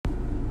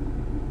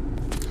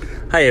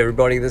Hey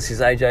everybody, this is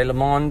AJ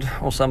Lamond,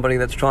 or somebody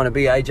that's trying to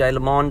be AJ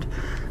Lamond.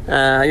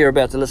 You're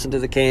about to listen to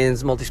the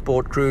Cairns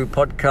Multisport Crew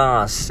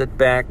podcast. Sit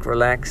back,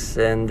 relax,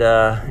 and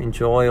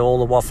enjoy all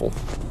the waffle.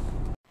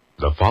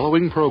 The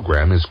following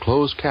program is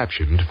closed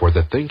captioned for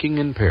the thinking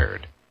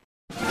impaired.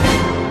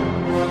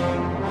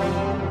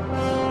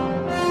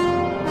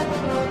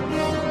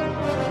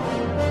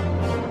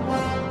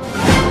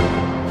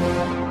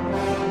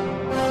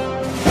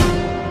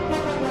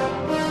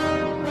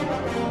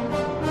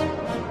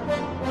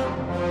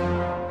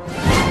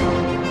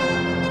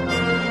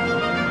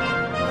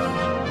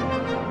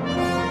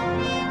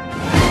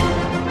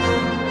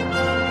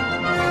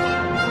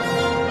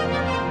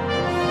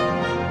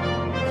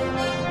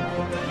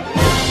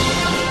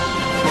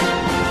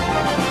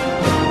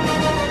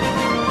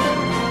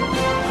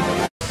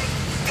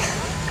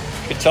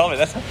 Tommy,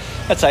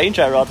 that's our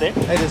intro right there.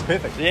 It is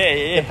perfect. Yeah.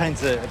 It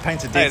paints a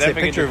dead set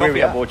picture of where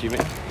we I are. bought you, man.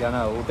 Yeah, I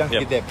know. Well, don't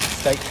forget that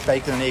steak,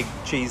 bacon and egg,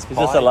 cheese pie. Is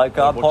this a low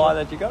carb pie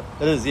that you got?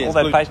 It is, yeah. All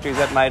that pastry, is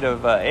that made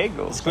of egg?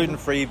 Or it's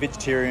gluten-free,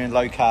 vegetarian,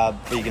 low-carb,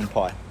 vegan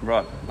pie.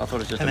 Right. I thought it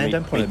was just Hey, a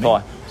man, meat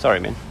pie. Sorry,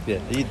 man. Yeah,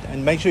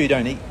 and make sure you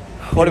don't eat.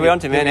 What are we on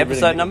to, man?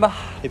 Episode number?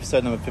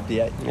 Episode number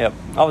 58. Yep.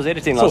 I was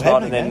editing last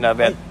night and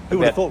then who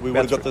would have thought we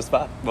would have got this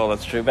far? Well,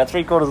 that's true. About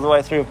 3/4 of the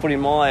way through of putting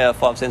my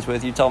 5 cents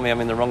worth, you told me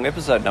I'm in the wrong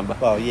episode number.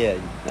 Well, yeah.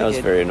 That was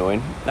very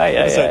annoying.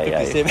 Episode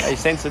 57. Hey,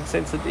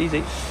 censored,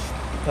 easy.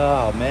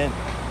 Oh, man.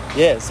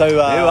 Yeah, so... who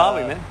are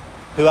we, man?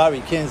 Who are we?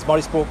 Cairns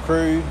Multisport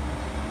Crew.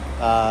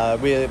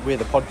 We're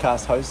the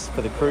podcast hosts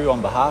for the crew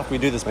on behalf. We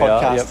do this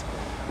podcast.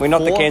 We're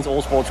not the Cairns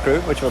All Sports Crew,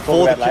 which we'll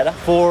talk about later.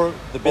 For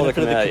the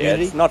benefit of the community. Yeah,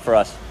 it's not for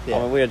us. Yeah.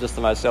 I mean, we are just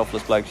the most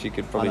selfless blokes you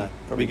could probably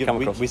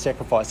come across. We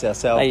sacrifice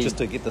ourselves just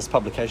to get this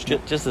publication.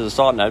 Just as a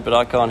side note, but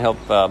I can't help,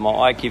 my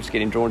eye keeps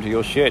getting drawn to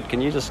your shirt.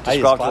 Can you just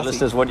describe to the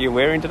listeners what you're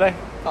wearing today?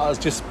 It's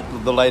just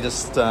the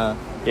latest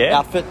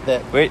outfit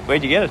that...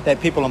 Where'd you get it?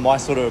 That people in my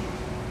sort of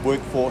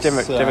workforce...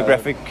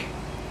 demographic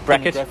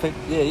bracket?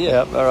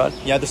 Yeah, all right.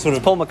 Yeah, the sort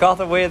of... Paul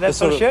MacArthur wear that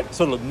sort of shirt?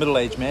 Sort of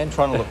middle-aged man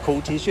trying to look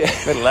cool t-shirt.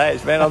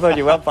 Middle-aged, man. I thought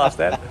you were well past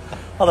that. I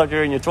thought you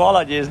were in your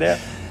twilight years now.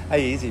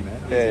 Hey, easy,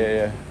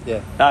 man.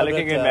 Yeah. No,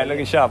 looking good, man.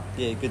 Looking sharp.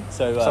 Yeah, good.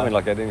 So something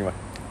like that, anyway.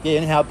 Yeah,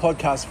 anyhow,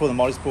 podcast for the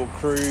Multisport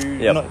Crew.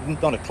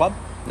 Yep. Not a club.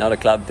 Not a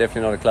club.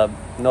 Definitely not a club.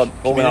 Not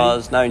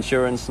organised. No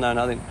insurance. No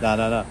nothing.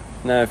 No.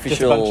 No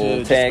official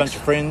tags. Just a bunch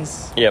of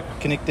friends. Yep.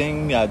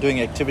 Connecting, doing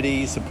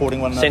activities,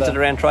 supporting one another. Centred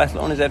around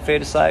triathlon. Is that fair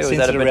to say, or is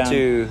that a bit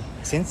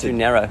too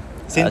narrow?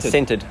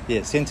 Centred.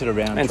 Yeah, centred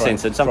around. And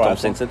censored. Sometimes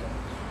triathlon. censored.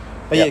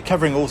 But yeah,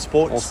 covering all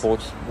sports. All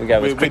sports. We go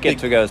with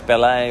cricket, we go with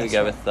ballet, we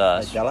go with...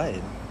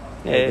 ballet?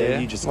 Yeah.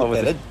 You just looked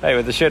at it. Hey,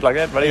 with the shirt like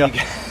that, buddy. I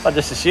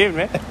just assumed,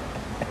 man.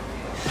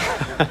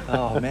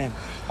 Oh, man.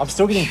 I'm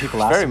still getting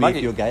people asking me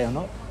if you're gay or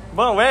not.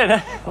 Well, man.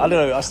 I don't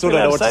know. I still don't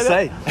know what to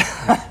say.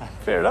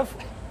 Fair enough.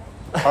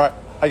 All right.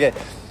 Okay.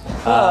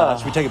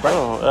 Should we take a break?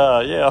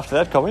 Yeah, after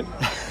that comment.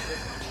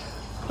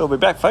 We'll be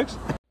back, folks.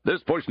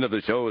 This portion of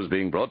the show is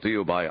being brought to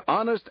you by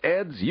Honest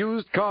Ed's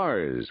Used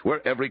Cars,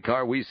 where every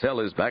car we sell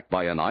is backed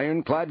by an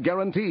ironclad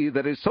guarantee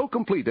that is so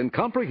complete and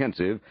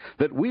comprehensive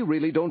that we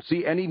really don't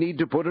see any need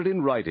to put it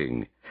in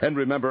writing. And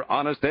remember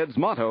Honest Ed's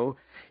motto,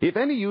 if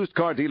any used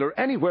car dealer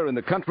anywhere in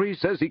the country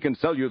says he can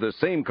sell you the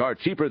same car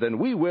cheaper than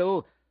we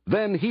will,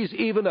 then he's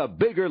even a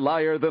bigger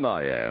liar than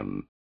I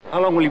am.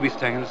 How long will you be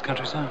staying in this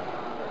country, sir?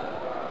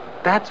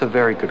 That's a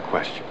very good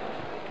question.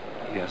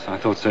 Yes, I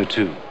thought so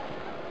too.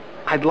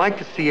 I'd like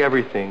to see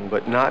everything,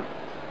 but not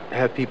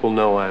have people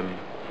know I'm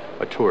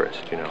a tourist,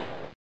 you know.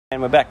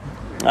 And we're back.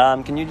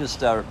 Can you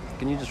just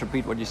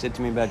repeat what you said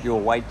to me about your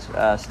weight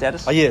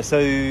status? Oh yeah, so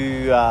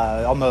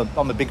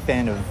I'm a big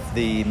fan of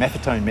the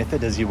Maffetone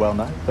method, as you well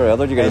know. Sorry, I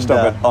thought you were going to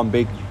stop at I'm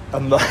big.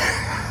 I'm not.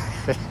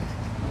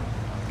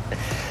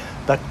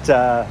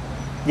 But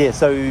yeah,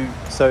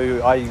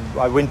 so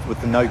I went with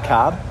the no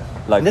carb.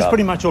 And that's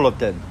pretty much all I've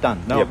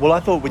done. No, well,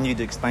 I thought when you'd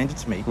explained it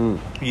to me,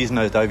 using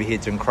those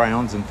overheads and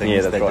crayons and things.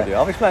 Yeah, that's right.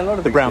 I've explained a lot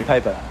of the things. Brown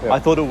paper. Yeah. I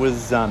thought it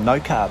was no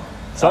carb.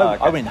 So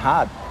I went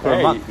hard for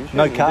a month.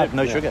 No carb,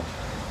 no sugar.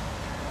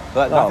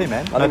 Nothing,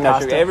 man. I think no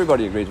sugar.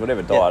 Everybody agrees,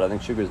 whatever diet, I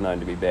think sugar is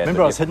known to be bad.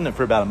 Remember I was hitting it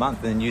for about a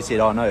month, and then you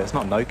said, oh no, it's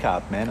not no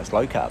carb, man, it's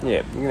low carb. Yeah,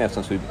 you can have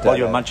some sweet potato. While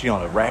you're munching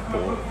on a wrap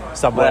or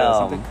Subway or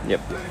something.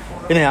 Yep.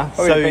 Anyhow,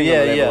 so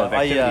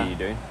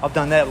yeah, I've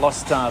done that,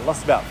 lost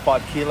about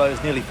 5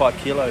 kilos, nearly 5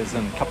 kilos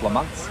in a couple of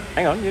months.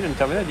 Hang on, you didn't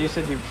tell me that. You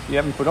said you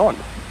haven't put on.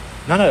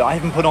 No, I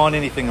haven't put on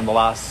anything in the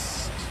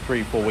last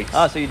 3-4 weeks.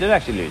 Oh, so you did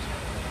actually lose?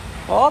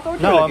 Well, I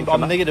thought you were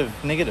I'm negative.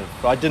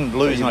 I didn't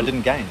lose and I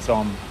didn't gain, so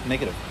I'm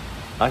negative.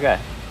 Okay.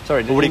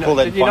 Sorry, what do you call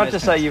that? Did you not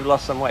just say you've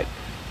lost some weight?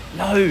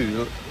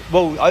 No.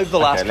 Well, over the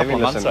last couple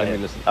of months, let me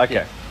listen. Okay.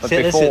 Yeah. But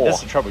see, before...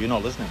 that's the trouble. You're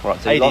not listening. Right,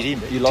 so ADD,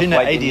 you lost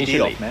weight ADD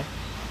initially. off, man.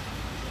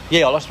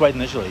 Yeah, I lost weight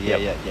initially.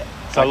 Yeah.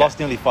 So I lost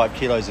nearly 5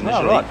 kilos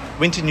initially. Oh, right.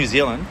 Went to New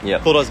Zealand.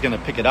 Yep. Thought I was going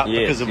to pick it up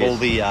because of all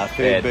the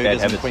food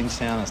burgers in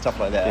Queenstown and stuff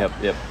like that.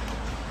 Yep.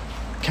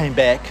 Came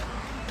back,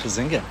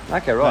 Bazinga.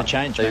 Okay, right. No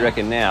change. So you man.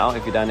 reckon now,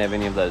 if you don't have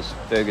any of those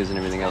burgers and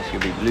everything else,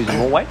 you'll be losing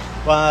more weight?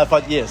 Well, if I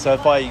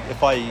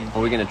Or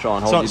are we going to try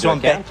and hold you to I'm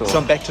account? back, so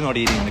I'm back to not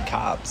eating the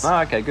carbs.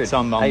 Oh, okay, good. So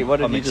I'm what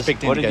did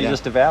expecting you to go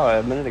just down. devour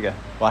a minute ago?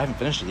 Well, I haven't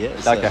finished it yet.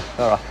 So. Okay,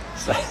 all right.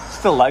 So,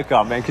 still low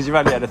carb, man, because you've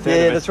only had a third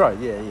of it. That's right.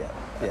 Yeah.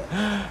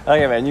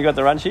 Okay, man, you got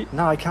the run sheet?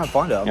 No, I can't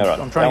find it. I'm, All right,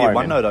 I'm trying don't to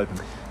get worry, OneNote open.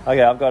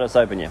 Okay, I've got us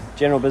open here.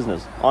 General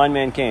business.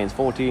 Ironman Cairns,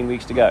 14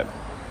 weeks to go.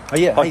 Oh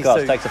yeah.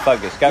 Podcast takes a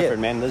focus. Go for it,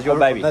 man. This is your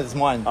baby. That's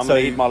mine. I'm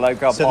going to eat my low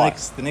carb pie.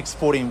 The next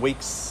 14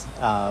 weeks,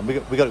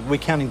 we're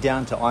counting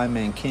down to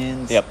Ironman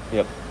Cairns. Yep.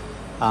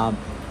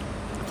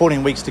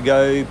 14 weeks to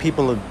go.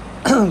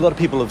 A lot of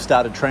people have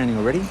started training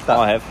already. But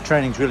I have.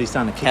 Training's really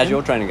starting to kick How's in.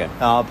 your training going?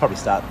 I'll probably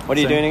start. What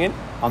are you soon. doing again?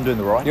 I'm doing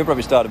the right. You'll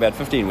probably start about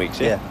 15 weeks,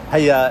 yeah?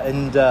 Hey,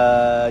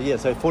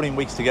 so 14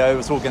 weeks to go.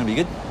 It's all going to be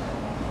good.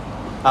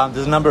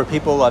 There's a number of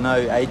people. I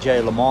know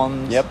AJ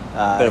Lamond. Yep.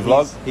 Bit of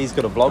vlog. He's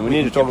got a vlog. And we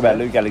need to talk about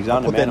Luke Alexander,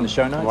 I'll put man. that in the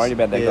show notes. I'm worried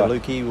about that yeah, guy.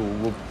 Lukey,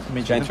 we'll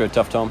mention Going him. through a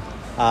tough time.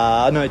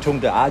 I know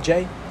talking to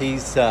RJ.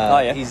 He's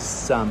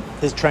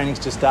his training's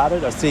just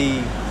started. I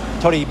see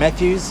Toddy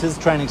Matthews, his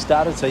training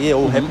started. So yeah,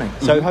 all happening.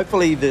 So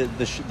hopefully the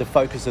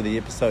focus of the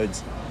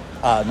episodes,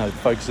 the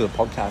focus of the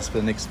podcast for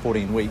the next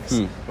 14 weeks.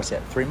 What's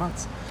that? 3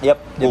 months.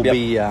 Yep. Will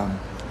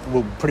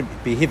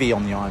be heavy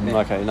on the Ironman.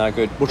 Okay, no,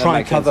 good. We'll That try and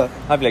makes sense. cover.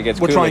 Hopefully it gets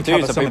We'll cooler try and too,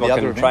 cover so some of people the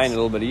can other train events. a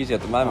little bit easier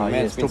at the moment. Oh, Man, yeah,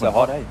 it's been still so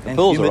hot. been hot, eh? The And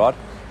pool's humid. alright.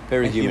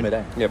 Very And humid. humid,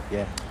 eh? Yep.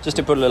 Yeah. Just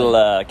to put a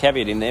little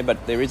caveat in there,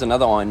 but there is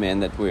another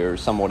Ironman that we're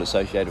somewhat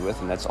associated with,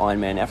 and that's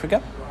Ironman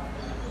Africa.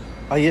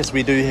 Oh yes,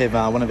 we do have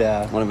one of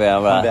our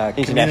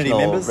community international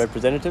members.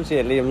 representatives,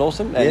 Liam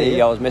Lawson, and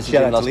Yeah. I was messaging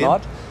Shout him out to last Liam.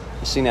 night.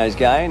 He's seen how he's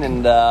going,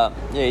 and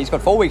he's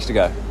got 4 weeks to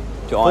go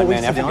to 4 Ironman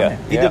weeks to the Africa.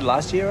 Ironman. He did it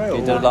last year, right? He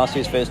did it last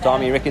year, his first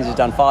time. He reckons he's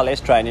done far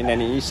less training,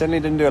 and he certainly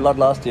didn't do a lot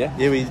last year.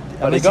 Yeah,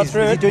 But he got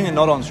through He's it. doing it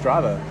not on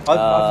Strava. I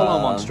follow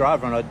him on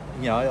Strava, and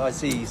I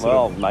see sort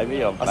Well, of.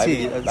 maybe I see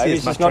he's as much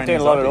just not training doing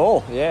as a lot I at do.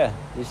 all. Yeah,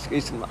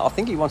 I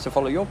think he wants to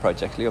follow your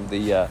approach actually of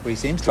the he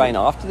seems to train be.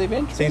 after the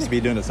event. Seems to be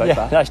doing it so Yeah,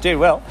 far. no, he's doing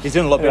well. He's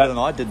doing a lot better Yeah. than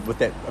I did with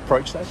that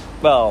approach, though.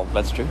 Well,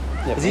 that's true.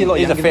 Yeah, Is he a lot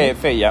he's younger a than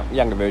fair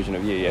younger version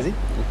of you. Yeah, Is he?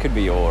 It could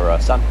be your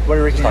son. What do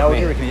you reckon? Just like How old me.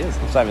 do you reckon he is?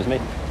 Same as me.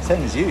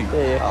 Same as you.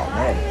 Yeah. Oh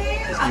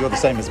man, you're the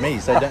same as me.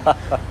 So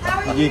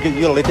don't, you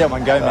gotta let that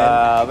one go,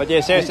 man. But yeah,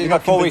 seriously, he's You're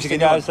got not 4 weeks to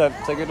go, convincing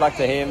so good luck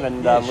to him,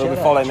 and Yeah, we'll be shout out,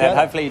 following that. shout out.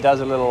 Hopefully, he does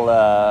a little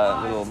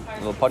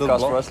podcast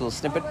blog. for us, a little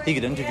snippet. He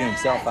could interview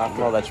himself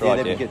after. Well, that's right.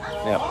 that'd Yeah, be good.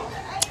 yeah.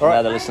 All right.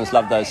 Now the listeners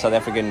love those South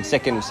African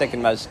second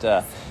most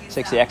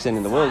sexy accent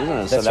in the world, isn't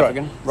it? That's South right.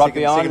 African. Right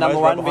Second behind number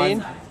most, one right being.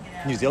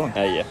 behind New Zealand.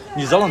 Oh yeah.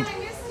 New Zealand.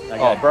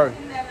 Oh, bro.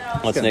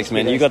 What's Let's next, go.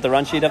 man? You got the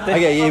run sheet up there?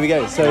 Okay, here we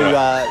go. So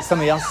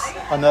something else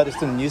I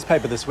noticed in the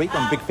newspaper this week.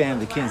 I'm a big fan of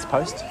the Cairns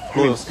Post.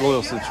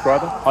 Loyal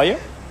subscriber. Are you?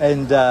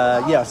 And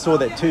I saw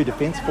that 2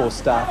 Defence Force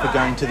staff are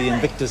going to the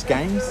Invictus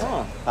Games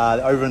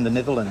over in the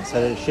Netherlands.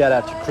 So shout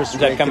out to Chris. Is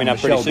that Rick coming and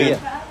up pretty Michelle soon?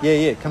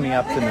 Beer. Yeah, coming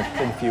up in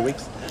a few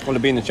weeks. Will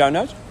it be in the show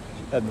notes?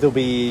 There could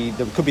be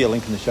a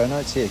link in the show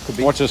notes. Yeah, it could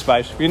be. Watch the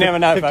space. You never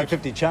know, folks.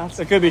 50-50 chance.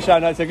 There could be show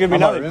notes. There could be I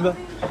might nothing. remember.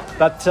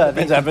 But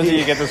Depends how busy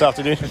you get this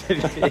afternoon.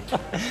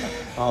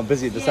 I'm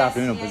busy this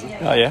afternoon. I'm busy.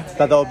 Oh yeah.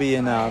 But they'll be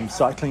in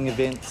cycling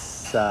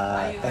events,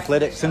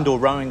 athletics, indoor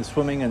rowing,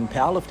 swimming, and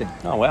powerlifting.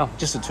 Oh wow.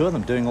 Just the 2 of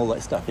them doing all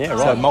that stuff. Yeah,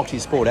 So right.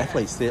 multi-sport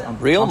athletes. I'm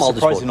Real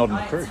surprised multi-sport. they're not in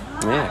the crew.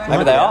 Yeah.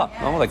 Maybe they are.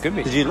 Oh, they could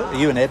be. Are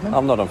you an admin?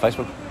 I'm not on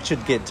Facebook.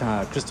 Should get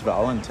Christopher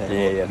Owen to.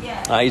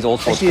 Yeah. He's all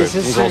sports. Actually, is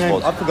his He's all surname?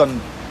 sports. I've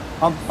forgotten.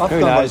 I've forgotten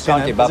knows? what his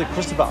Can't surname keep is. up. Is it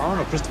Christopher Owen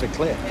or Christopher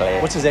Clare?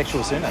 Clare. What's his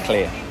actual surname?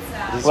 Claire.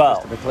 It is Well,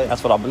 Christopher Clare.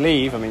 that's what I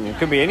believe. I mean, it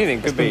could be anything.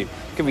 It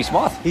could be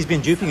Smythe. He's been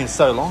duping in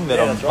so long that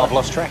Yeah, that's right. I've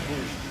lost track.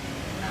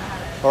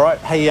 All right.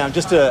 Hey,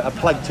 just a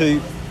plug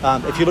too.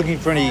 If you're looking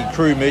for any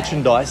crew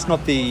merchandise,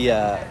 not the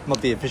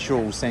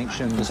official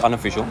sanctioned. It's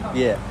unofficial.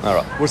 Yeah. All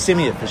right. Well,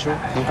 semi-official.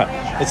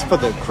 Okay. It's for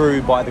the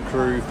crew, by the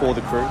crew, for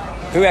the crew.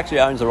 Who actually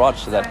owns the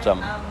rights to that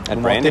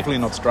brand? Definitely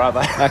not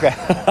Strava.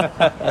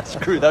 Okay.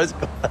 Screw those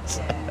guys.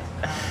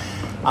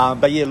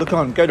 But yeah, go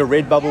to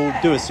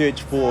Redbubble, do a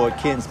search for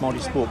Cairns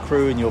Multisport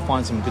Crew, and you'll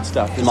find some good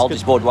stuff. It's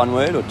Multisport, one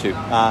word or two?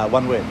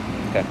 One word.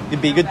 Okay.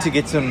 It'd be good to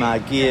get some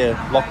gear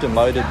locked and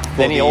loaded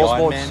for Any the all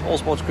Ironman.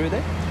 sports crew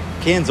there?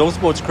 Cairns All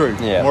Sports Crew.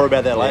 Yeah. More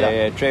about that later.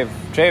 Yeah, Trev,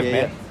 Yeah,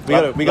 man.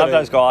 yeah. We love gotta-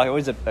 those guys.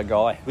 Always a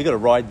guy. We got to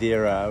ride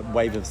their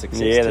wave of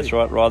success. Yeah, too. that's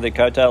right. Ride their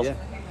coattails. Yeah.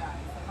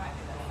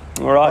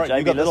 All right, All right, JB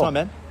you got Little. this one,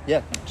 man.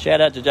 Yeah.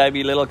 Shout out to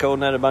JB Little,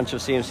 coordinated a bunch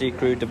of CMC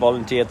crew to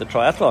volunteer at the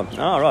triathlon.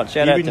 All right, shout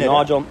You out to reading that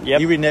Nigel. out?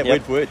 Yep. You reading that yep.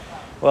 word for word?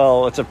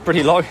 Well, it's a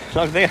pretty long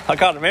thing. I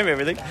can't remember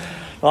everything.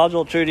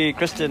 Nigel, Trudy,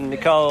 Kristen,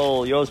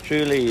 Nicole, yours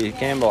truly,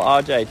 Campbell,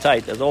 RJ,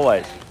 Tate, as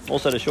always.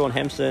 Also to Sean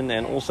Hampson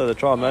and also the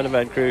Try and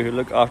Motivate crew who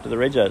look after the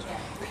regos.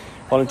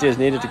 Volunteers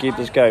needed to keep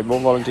this going. More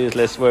volunteers,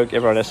 less work,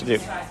 everyone has to do.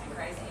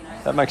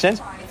 That makes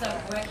sense?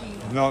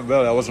 No,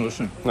 well, I wasn't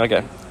listening.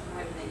 Okay.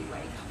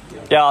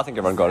 Yeah, I think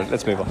everyone got it.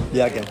 Let's move on.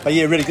 Yeah, okay. But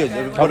yeah, really good.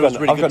 I've What was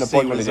got really an good to see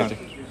appointment was, with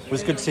it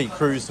was good to see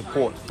crew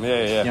support.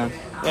 Yeah. You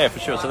Yeah, for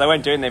sure. So they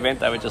weren't doing the event,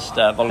 they were just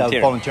They were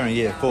volunteering. volunteering,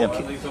 yeah,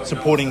 for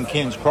supporting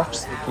Cairns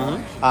Crocs.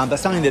 But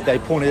something that they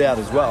pointed out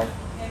as well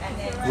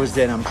was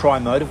that Try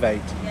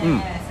Motivate.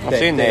 I've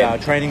seen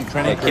that. Training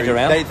kids crew.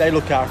 around. They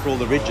look after all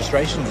the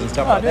registrations and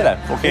stuff like do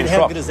that. they? Okay, How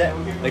right. good is that?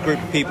 A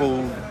group of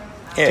people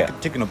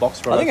ticking a box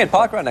for I think at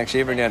Parkrun,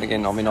 actually, every now and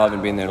again, I mean, I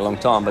haven't been there in a long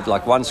time, but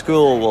like one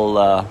school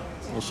will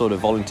sort of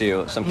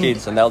volunteer some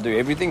kids and they'll do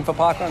everything for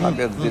Parkrun. Like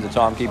they'll do the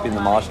timekeeping,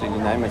 the marshalling, you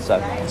name it. So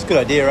it's a good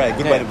idea, eh?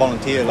 Good way to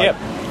volunteer. Like,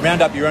 Yep.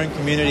 round up your own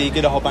community,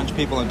 get a whole bunch of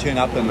people and turn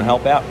up and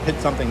help out.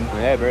 Hit something.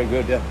 Yeah, very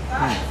good. Yeah.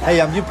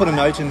 Hey, you put a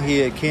note in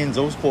here, Cairns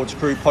All Sports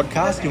Crew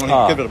podcast. You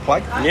want to give it a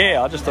plug?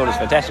 Yeah, I just thought it was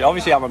fantastic.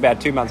 Obviously, I'm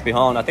about 2 months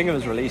behind. I think it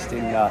was released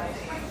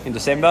in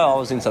December. I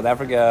was in South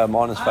Africa,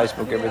 minus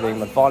Facebook, everything,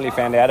 but finally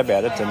found out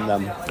about it and I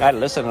had to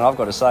listen. And I've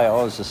got to say, I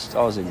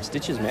was in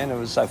stitches, man. It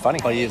was so funny.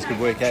 Oh yeah, it's good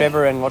work. Eh?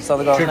 Trevor and what's the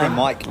other guy's Trevor name? and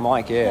Mike.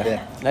 Mike,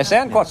 yeah. They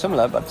sound quite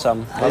similar, but I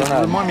don't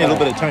know. Remind me a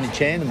little bit of Tony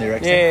Chan in their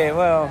accent. Yeah,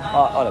 well,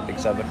 I don't think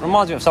so, but it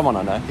reminds me of someone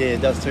I know. Yeah,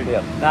 it does too.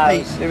 Yeah. No,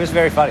 it was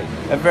very funny.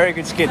 A very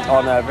good skit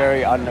on a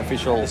very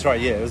unofficial That's right,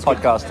 yeah. It was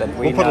podcast that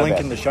we'll put a link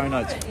about. in the show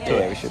notes to Yeah,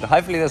 it. we should.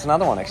 Hopefully there's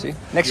another one, actually.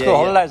 Next school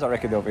holidays, I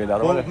reckon there'll be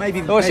another Well, one. maybe-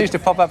 It always maybe- seems to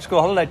pop up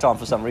school holiday time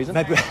for some reason.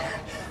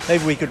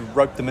 Maybe we could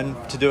rope them in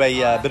to do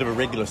a bit of a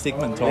regular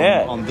segment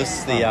on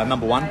this, the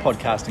number one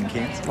podcast in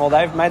Cairns. Well,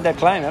 they've made that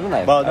claim, haven't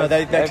they? Well, no,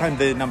 they claim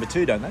they're number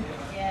two, don't they?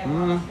 Or I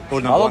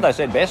number thought one. they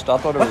said best. I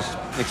thought it was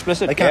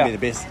explicit. They can't Yeah. be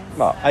the best.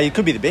 Well, It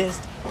could be the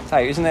best.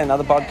 hey, isn't there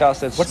another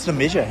podcast that's... What's the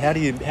measure? How do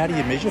you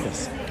measure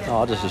this?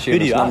 Oh, I just Who assume do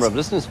it's you the number ask? of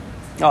listeners.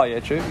 Oh, yeah,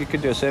 true. You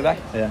could do a survey.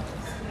 Yeah.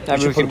 Maybe we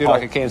should can put do a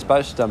like a poll. Cairns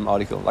Post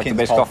article, like Cairns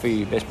the best poll.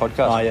 coffee, best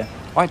podcast. Oh, yeah.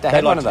 Wait, they They'd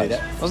had one like of to do those.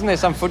 that. Wasn't there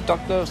some foot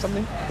doctor or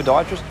something?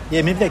 Podiatrist? Yeah,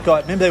 remember that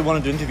guy? Remember they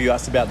wanted to interview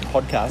us about the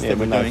podcast that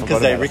we're no, doing forgot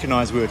because they about it.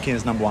 recognised we were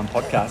Cairns' number one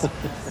podcast.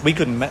 we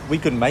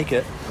couldn't make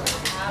it.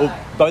 Well,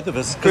 both of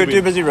us. We were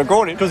too busy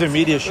recording. Because we're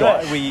media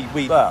shy.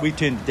 Yeah. We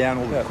turned down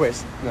all the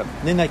requests. Yep.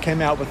 And then they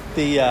came out with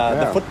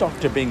the foot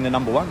doctor being the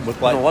number one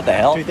with like. Oh, what the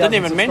hell? 2,000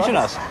 Didn't even mention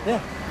us.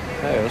 Yeah.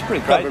 Yeah, it was pretty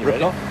Got crazy, ripped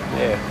really. off.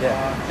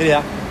 Yeah.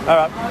 Yeah. All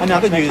right.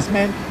 Another news,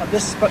 man.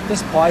 This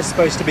pie's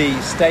supposed to be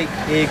steak,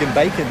 egg, and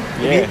bacon.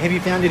 Yeah. Have you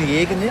found any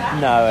egg in there?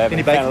 No, I haven't.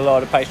 Any Found bacon? a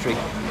lot of pastry,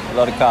 a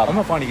lot of carb. I'm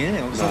not finding any.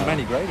 It says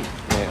Manny Grady.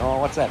 Yeah. Oh,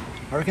 what's that?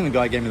 I reckon the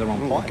guy gave me the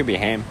wrong It pie. could be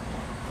ham.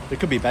 There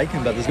could be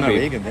bacon, but there's Could no be,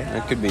 egg in there.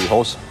 It could be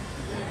horse.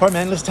 All right,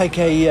 man. Let's take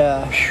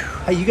a.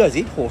 Hey, you guys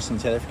eat horse in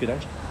South Africa,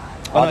 don't you?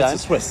 Oh, I no, don't.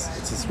 It's a Swiss.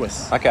 It's a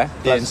Swiss. Okay.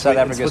 Yeah, in South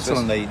Africa,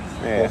 Switzerland, they eat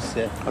horse.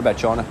 Yeah. What about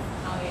China?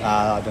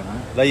 I don't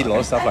know. They eat a lot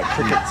of stuff like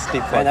crickets,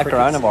 deep Man, fried that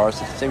crickets.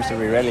 coronavirus it seems to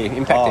be really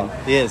impacting.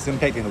 Oh, yeah, it's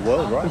impacting the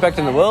world, right?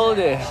 Impacting the world,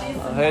 yeah.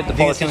 I heard the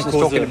think it's gonna politicians cause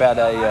talking a- about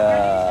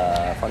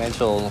a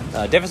financial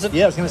deficit.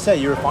 Yeah, I was going to say,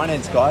 you're a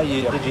finance guy.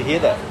 Did you hear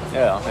that?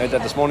 Yeah, I heard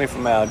that this morning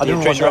from our I dear didn't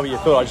want to know treasurer. what you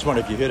thought. I just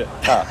wondered if you heard it.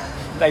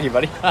 Thank you,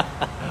 buddy.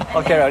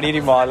 I'll carry on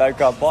eating my low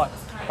carb pie. All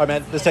right,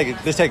 man. Let's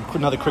take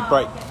another quick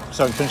break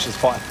so I can finish this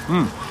pie.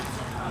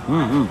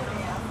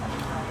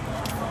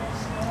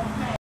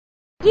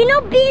 You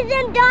know bees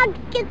and dogs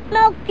can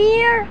smell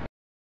fear?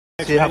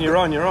 See how, You're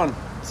on.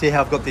 see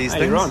how I've got these Hey,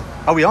 things? you're on.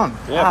 Are we on?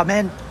 Yeah. Ah,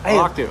 man. Hey,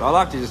 I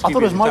like to just I keep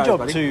thought it was you my on your job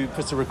toes, buddy. to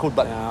press the record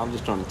button. I'm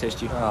just trying to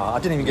test you. I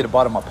didn't even get a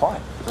bite of my pie.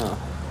 Oh.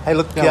 Hey,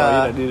 look. No, you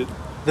don't need it.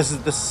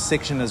 This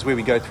section is where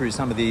we go through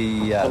some of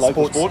the,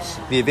 local sports.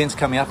 the events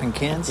coming up in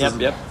Cairns. Yep,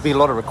 There's yep. be a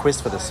lot of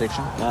requests for this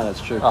section. No,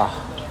 that's true. How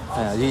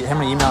many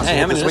emails Hey, did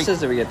how we many get this week? listeners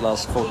did we get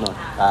last fortnight?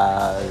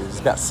 It's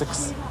about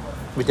 6.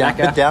 We're down, a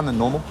Naka. bit down than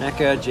normal.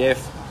 Naka,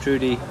 Jeff,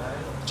 Trudy,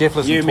 Jeff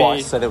listened You, me.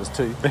 twice, so that was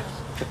 2.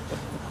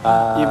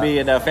 you, me,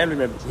 and our family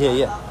members.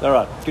 Yeah. All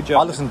right, good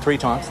job. I listened 3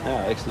 times. Oh,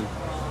 excellent.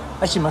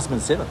 Actually, must have been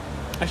 7.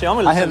 Actually, I'm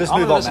going to let's listen. move I'm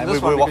on, going to listen man. to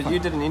this We're one because waffling. you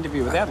did an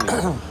interview without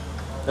me.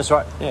 That's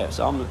right. Yeah,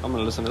 so I'm going to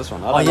listen to this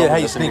one. I Oh don't yeah, normally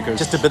hey, listen sneak, because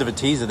just a bit of a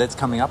teaser that's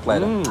coming up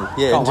later.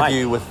 Yeah, can't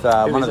interview wait. with Who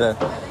one is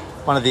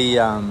of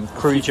the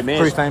Future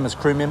mayors. famous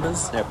crew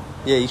members. Yep.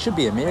 Yeah, he should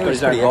be a mayor. Got He's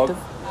his own pretty vlog. active.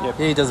 Yep.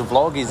 Yeah, he does a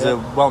vlog. He's a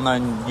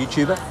well-known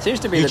YouTuber.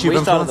 Seems to be that YouTube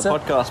we started the influencer.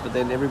 podcast, but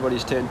then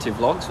everybody's turned to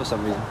vlogs for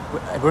some reason.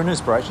 We're an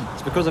inspiration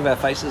It's because of our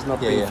faces not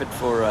being fit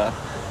for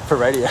for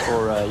radio.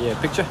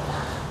 picture.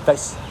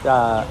 Face.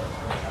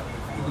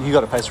 You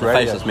got a face for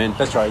radio. faces, man.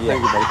 That's right. Yeah.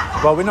 Thank you,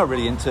 buddy. Well, we're not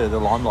really into the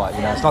limelight.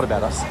 It's not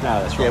about us.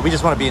 No, that's right. Yeah, we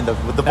just want to be in the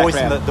voice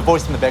in Background. the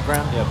voice in the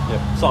background.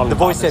 Yep. Silent The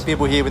voice partners. that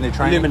people hear when they're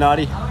training.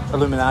 Illuminati.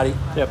 Illuminati.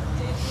 Yep.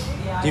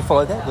 Do you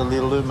follow that? The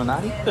little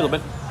Illuminati. A little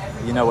bit.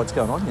 You know what's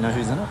going on. You know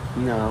who's in it.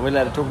 No, we're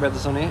allowed to talk about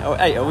this on here. Oh,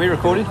 hey, are we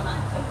recording?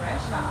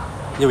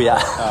 Here we are.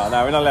 Oh,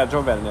 no, we're not allowed to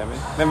talk about it now,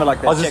 man. Remember,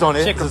 like that Oh, is this Czech, on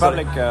air? Czech Is this on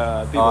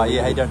Republic people. Oh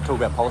yeah, hey, don't talk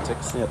about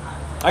politics. Yep.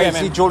 Hey, Okay,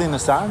 see man. Julian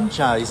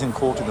Assange, he's in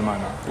court at the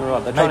moment. All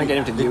right, they're trying to get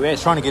him to the They're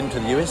US. Trying to get him to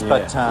the US, Yeah,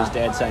 but his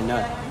dad's saying no.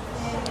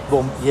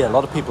 well, yeah, a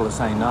lot of people are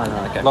saying no.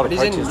 Okay. A lot But of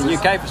he's in protesters.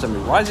 the UK for some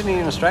reason. Why isn't he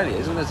in Australia?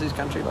 Isn't this his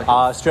country? Like,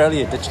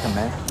 Australia ditched him,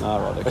 man. oh,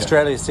 right, okay.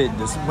 Australia said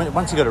this,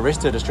 once he got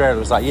arrested. Australia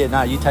was like, yeah,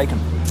 no, you take him.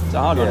 It's a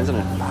hard one, Yeah. isn't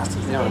it?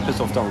 You don't want to piss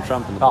off Donald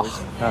Trump and the boys.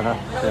 Oh,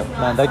 no.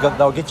 Man,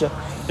 they'll get you.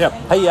 Yep.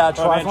 Hey, man,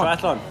 triathlon.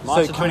 triathlon.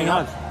 March the coming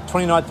up,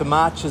 29th of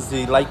March is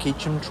the Lake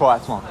Eacham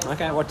Triathlon.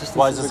 Okay, what distance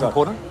Why is have this we got?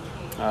 important?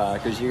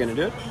 Because you're going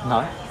to do it?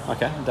 No.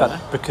 Okay, don't But know.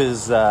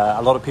 because a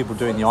lot of people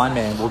doing the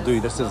Ironman will do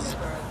this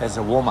as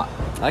a warm-up.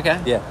 Okay.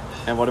 Yeah.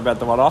 And what about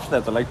the one after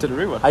that, the Lake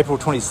Tinaroo one? April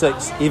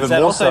 26th, even Is that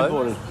more also so.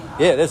 important?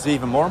 Yeah, that's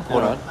even more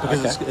important Alright,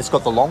 because okay. it's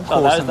got the long Oh,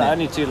 course those are in the there.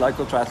 only 2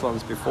 local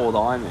triathlons before the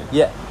Ironman.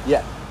 Yeah,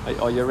 yeah.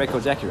 Are your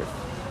records accurate?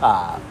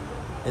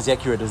 As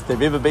accurate as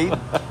they've ever been.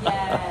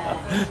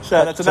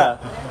 So that's enough.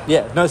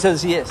 Yeah, no, it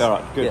says yes. All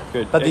right, good, Yeah.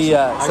 good. But the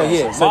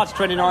Excellent. so March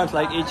 29th,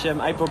 Lake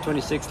Eacham, April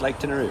 26th, Lake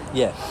Tinaroo.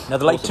 yeah. Now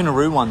the Lake Awesome.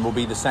 Tinaroo one will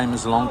be the same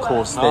as the long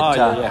course that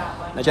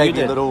That you JB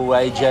did. Little,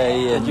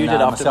 AJ, and You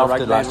did after the myself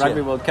did last Rugby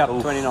year. World Cup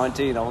Oof.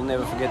 2019. I will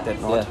never forget that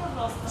night.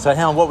 Yeah. So,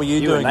 Hound, what were you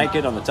You were doing?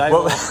 naked on the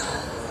table.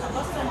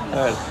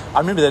 I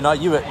remember that night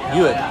you were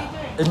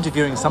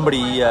interviewing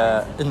somebody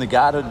in the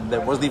garden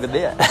that wasn't even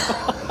there.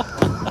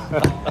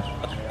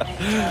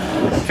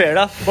 Fair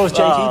enough. What was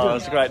JT doing? It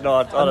was a great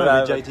night. I don't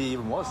know who JT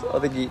even was. I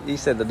think he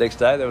said the next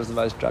day that was the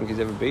most drunk he's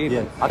ever been.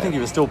 Yeah, I think he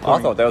was still I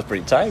pouring. thought that was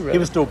pretty tame, really. He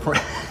was still pouring.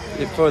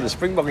 For the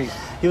Springboks.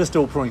 He was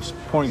still pouring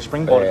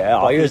spring bottle. Yeah,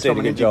 like he was doing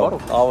from a an good empty job.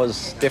 bottle. I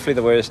was definitely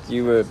the worst.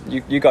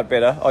 You got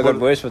better. I got Well,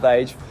 worse with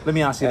age. Let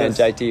me ask you And this: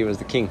 JT was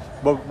the king.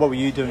 what were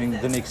you doing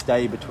the next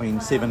day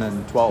between 7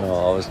 and 12?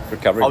 Oh, I was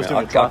recovering. I was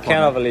doing a I triathlon,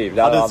 cannot mate. believe.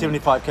 I No, did a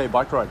 75k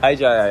bike ride.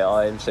 AJ,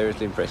 I am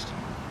seriously impressed.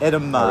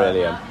 Adam, I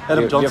really am. Adam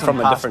You're Johnson from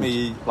a passed different-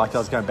 me like I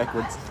was going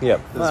backwards. Yep.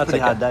 It was a pretty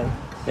hard day.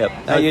 Yep.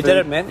 No No, you food. did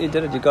it, man. You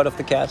did it. You got off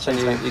the couch and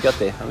Thanks, you got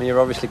there. I mean, you're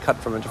obviously cut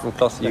from a different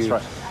cloth. That's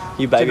right.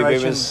 You baby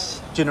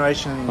boomers.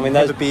 Generation. I mean,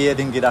 have those- a beer,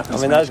 didn't get up. And I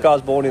mean, smash those it.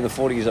 guys born in the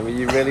 40s. I mean,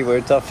 you really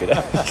were tough, you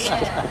know.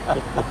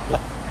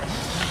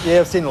 Yeah,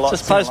 I've seen a lot.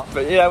 Just seen a post, lot.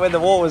 but, you know, when the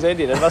war was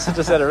ending, it must have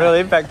just had a real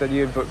impact on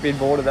you being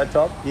born at that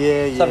time.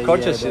 Yeah,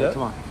 Subconscious, yeah, you know.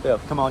 Come on, Yeah.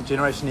 come on,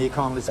 Generation E,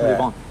 come on, let's Yeah. move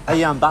on.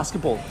 Hey,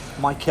 basketball.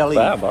 Mike Kelly.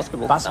 Wow,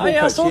 basketball. Oh, yeah,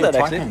 I coach saw here that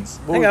at actually. Taipans.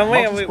 Hang on,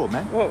 multi-sport,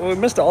 man. we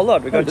missed a whole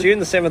lot. We got did- June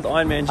the 7th,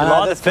 Ironman, I July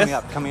know, the that's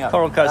 5th. coming up.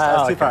 Coral Coast. It's Oh,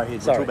 too okay. far ahead. We'll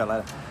Sorry. talk about it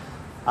later.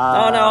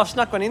 Oh no, I've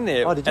snuck one in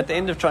there. Oh, did you? At the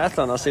end of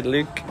triathlon, I said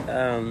Luke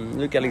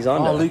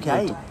Alexander. Oh, Luke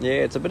A. Yeah,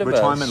 it's a bit of a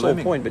Retirement sore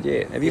looming. point, but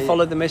yeah. Have you Yeah.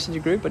 followed the messenger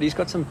group? But he's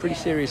got some pretty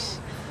serious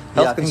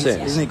Yeah, health I think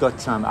concerns. isn't he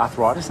got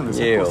arthritis in his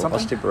hip Yeah, or or something?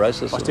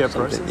 osteoporosis. Or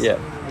Osteoporosis? something. Yeah.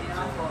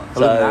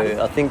 So Illuminati?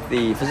 I think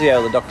the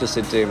physio, the doctor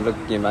said to him, look,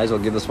 you may as well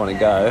give this one a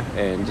go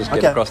and just get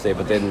Okay. across there.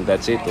 But then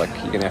that's it. Like,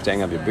 you're going to have to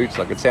hang up your boots.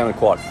 Like, it sounded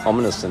quite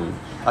ominous and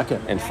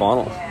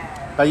final.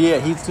 But yeah,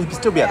 he'd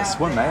still be able to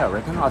swim, I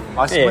reckon.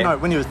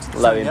 When he was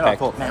Low saying that, I impact.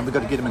 thought, man, we've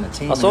got to get him in a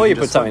team. I saw and he you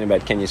could put just swim. something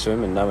about can you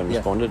swim and no one Yeah.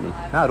 responded. And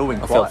No, it all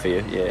went I quiet. felt for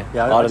you, yeah.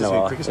 Yeah, I I don't just know did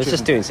why. cricket It's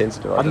just stripping. too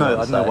insensitive. I don't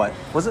know say. why.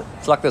 Was it?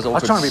 It's like those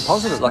awkward, was trying to be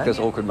positive, It's like man. those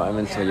awkward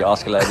moments where you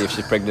ask a lady if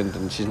she's pregnant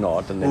and she's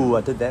not. And then, Ooh,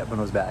 I did that when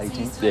I was about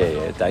 18.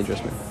 yeah, dangerous,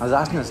 man. I was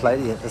asking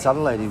this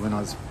other lady when I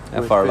was...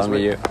 How far along were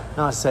you?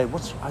 No, I say, I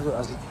was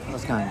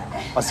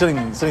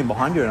sitting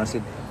behind her and I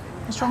said,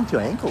 what's wrong with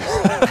your ankles?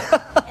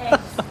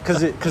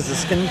 Because the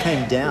skin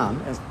came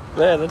down and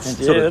Yeah, and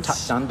sort of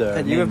tucked under. And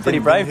and you then- were pretty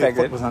then brave her back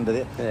foot then. was under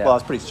there. Yeah. Well, I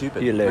was pretty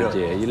stupid. You learned,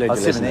 really. yeah, you learned I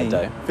was your lesson that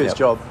 17, day. first Yep.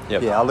 job.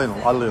 Yep. Yeah, I learned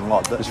a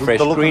lot. It was fresh,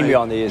 the look green on her-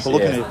 behind the ears. The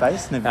look yeah. in her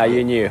face. Never Ah,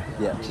 you knew.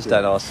 Yeah. Just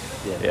yeah. don't ask.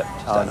 Yeah.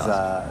 Just I, don't was,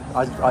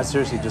 ask. I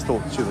seriously just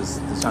thought there was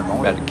something wrong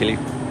with About her. to kill you.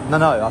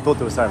 No, I thought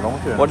there was something wrong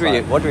with her. and What I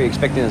was were you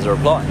expecting as a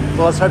reply? like,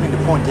 well, I was hoping to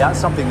point out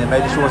something that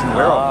maybe she wasn't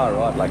aware of.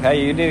 Ah, right. Like,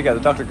 hey, you need to go to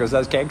the doctor because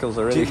those cankles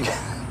are really...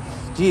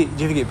 Do you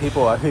ever get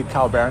people, I heard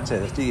Carl Barron say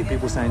this, do you get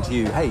people saying to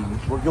you, hey,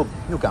 well,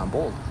 you're going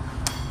bald?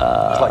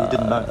 It's like you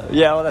didn't know.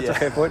 Yeah, well, that's Yeah. a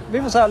fair point.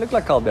 People say I look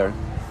like Carl Barron.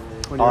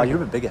 Oh, you're a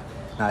bit bigger.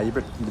 No, you're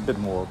a bit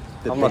more.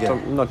 I'm not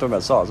talking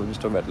about size. I'm just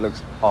talking about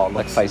looks. Oh, like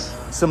looks. face.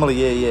 Similar,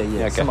 yeah.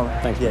 Okay, Similar.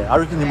 thanks, Yeah, man. I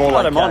reckon you're more I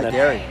like don't mind that.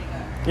 Gary.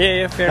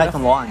 Yeah, fair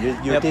Nathan enough. Lyon.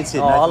 You're Yep. dead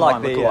set. Oh, I Nathan like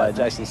Lyon the lookalike.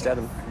 Jason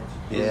Statham.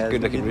 He's a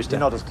good-looking you're rooster.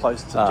 not as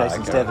close to Ah,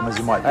 Jason okay. Statham as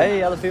you might be.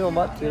 Hey, other people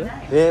might, you know.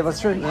 Yeah, that's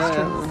true. That's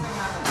true.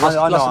 Lost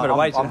I know, a bit of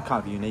weight, I'm yeah.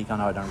 kind of unique. I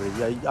know I don't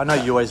really. I know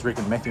you always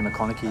reckon Matthew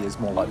McConaughey is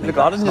more like me. Look,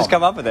 but I didn't it's just not.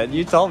 come up with that.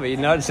 You told me. You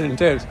noticed it in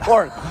terms.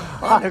 Warren,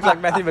 I look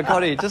like Matthew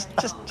McConaughey.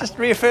 Just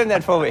reaffirm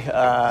that for me.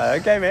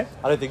 Okay, man.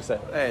 I don't think so.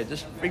 Hey,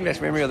 just bring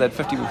back memory of that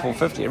 50 before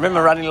 50.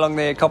 Remember running along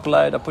there,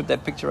 Copperload? I put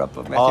that picture up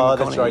of Matthew McConaughey. Oh,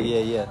 that's right.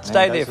 Yeah. Man,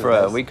 Stayed there those for were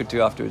a days. week or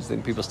two afterwards.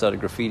 Then people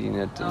started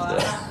graffitiing it.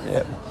 And,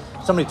 yeah.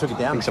 Somebody took it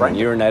down. I think and someone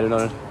framed urinated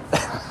on it.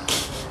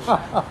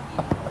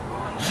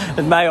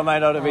 It may or may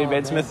not have been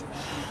Ben Smith.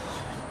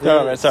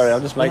 No, man, sorry,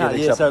 I'm just making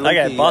things up. So Luke,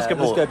 Okay,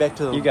 basketball. let's go back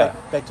to the You go.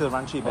 back to the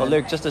run sheet. Well,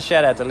 Luke, just a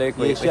shout out to Luke.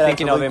 We're shout out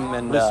thinking to of Luke, him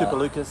and Super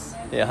Lucas.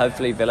 yeah,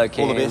 hopefully Velo All the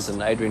Cairns best.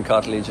 and Adrian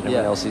Cartilage and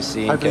everyone else he's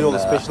seeing. Hopefully can, all the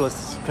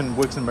specialists can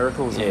work some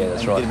miracles Yeah, and, that's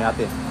and right. get him out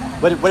there.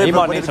 Whatever, He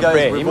might need some goes,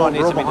 prayer. we're He all- might need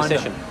we're all some behind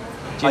intercession. him.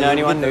 Do you know you'll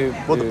anyone get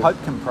who? Well, the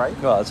Pope can pray.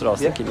 Well, that's what I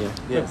was Yeah. thinking.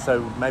 Yeah, so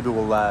maybe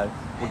we'll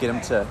get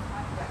him to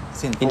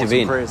send forward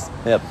Intervene. some prayers.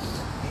 Yep.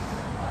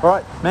 All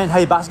right, man.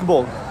 Hey,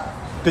 basketball.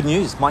 Good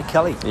news. Mike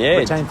Kelly Yeah.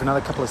 retained for another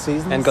couple of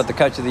seasons And got the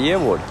Coach of the Year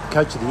award.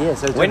 Coach of the Year.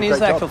 So he's When doing a is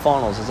the great actual job.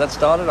 finals? Has that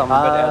started? I'm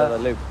a bit out of the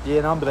loop. Yeah,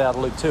 and I'm a bit out of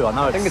the loop too. I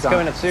know. I think it's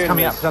coming up soon. It's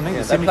coming up. Yes. I think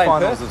Yeah, the they play in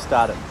semi-finals Perth? have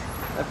started.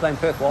 They're playing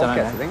Perth Don't know, Wildcats,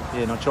 I man. think.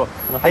 Yeah, not sure.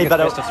 And I think it's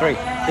best of three.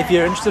 If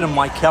you're interested in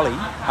Mike Kelly,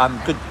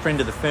 good friend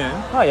of the firm.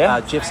 Oh, yeah?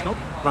 Jeff Snook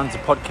runs a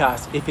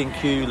podcast,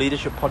 FNQ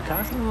Leadership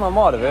Podcast. I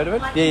might have heard of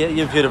it. Yeah,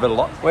 you've heard of it a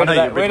lot. Where I do know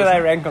they, you're a where big do they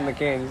listener. rank on the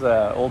Kings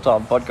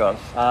all-time podcast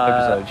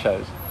episode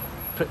shows?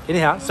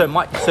 Anyhow,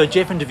 so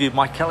Jeff interviewed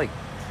Mike Kelly.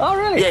 Oh,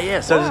 really?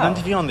 Yeah. So there's an Wow.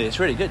 interview on there. It's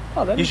really good.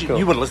 Oh, that'd be cool.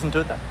 You would listen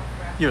to it though.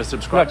 You're a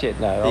subscriber. Not yet,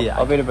 no. Yeah.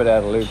 I've been a bit out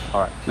of the loop.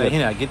 All right. So,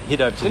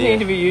 head over to Didn't he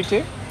interview you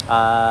too?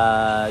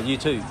 you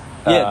too.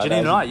 Yeah, Janine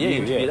and I. Yeah, you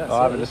interviewed us.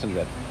 I haven't listened to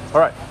that. All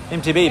right,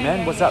 MTB,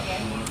 man, what's up?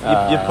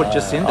 You put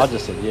just send it. I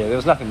just said, there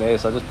was nothing there,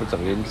 so I just put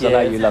something in. Because I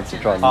know you love to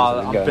try and use it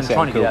and I've go been sound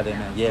trying to cool. get out there,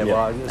 man. Yeah,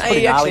 well, it's pretty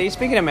Hey, gnarly. actually,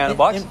 speaking of mountain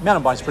bikes,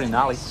 Mountain bike's pretty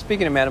gnarly.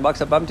 Speaking of mountain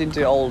bikes, I bumped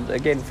into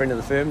again, friend of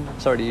the firm.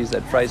 Sorry to use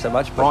that phrase so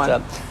much, but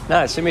Brian.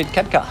 no, Sumit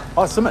Katkar.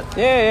 Oh, Summit.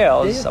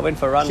 Yeah. I went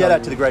for a run. Shout on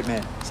out to the great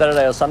man.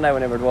 Saturday or Sunday,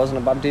 whenever it was, and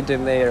I bumped into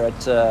him there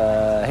at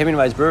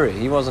Hemingway's Brewery.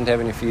 He wasn't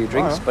having a few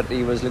drinks, but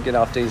he was looking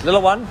after his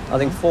little one. I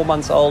think 4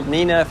 months old,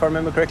 Nina, if I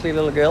remember correctly,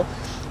 little girl.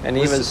 And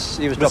he was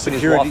dropping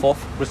his wife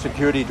off. Was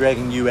security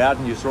dragging you out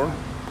and you saw him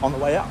on the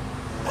way out?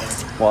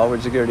 Why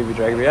would security be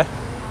dragging me out?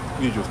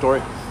 Usual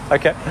story.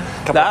 Okay.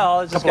 I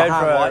was just going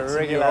for a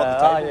regular.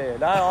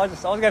 No, I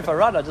was going for a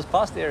run. I just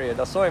passed the area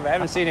and I saw him. I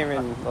haven't seen him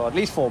in at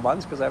least 4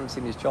 months because I haven't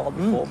seen his child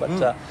before.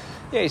 But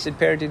he said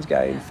parenting's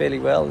going fairly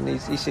well, and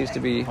he seems to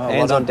be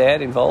hands-on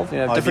dad involved.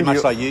 Different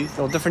much like you.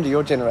 Well, different to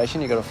your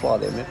generation. You got to fly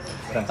there, man.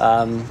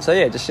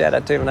 Just shout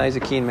out to him. I know he's a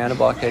keen mountain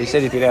biker. He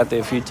said he's been out there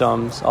a few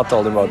times. I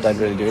told him I don't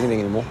really do anything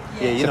anymore.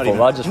 Yeah,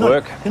 I just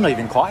work. You're not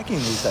even kayaking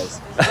these days.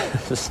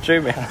 It's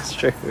true, man. It's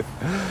true.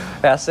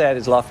 How sad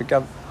is life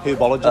become?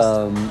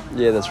 Herbologist.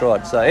 Yeah, that's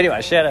right. So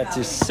anyway, shout out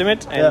to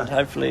Simit, and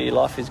hopefully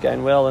life is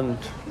going well, and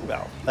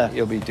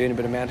you'll be doing a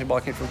bit of mountain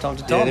biking from time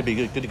to time. Yeah, that'd be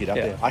good to get up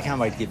there. I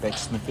can't wait to get back to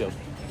Smithfield.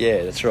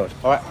 Yeah, that's right.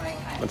 All right.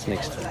 What's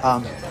next?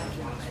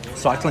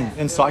 Cycling.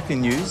 In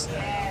cycling news,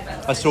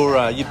 I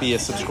saw you'd be a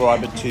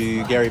subscriber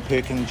to Gary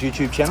Perkins'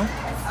 YouTube channel.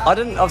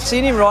 I've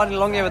seen him riding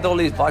along there with all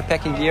his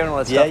bikepacking gear and all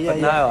that stuff, but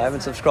no, I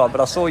haven't subscribed.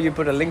 But I saw you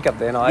put a link up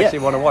there, and I actually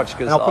want to watch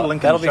because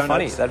that'll be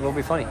funny. That will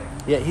be funny.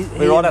 Yeah,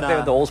 we're right up there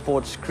with the All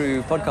Sports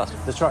Crew podcast.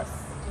 That's right.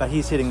 But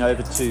he's heading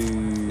over to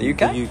the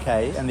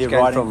UK, and they're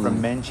riding from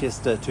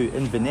Manchester to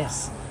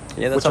Inverness.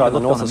 Yeah, that's up in the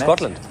north of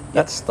Scotland.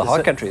 That's the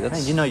high country.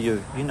 That's you know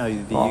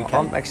the UK.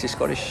 I'm actually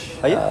Scottish.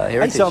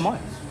 Heritage. Hey, so am I.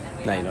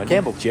 No, you're not.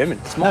 Campbell. German.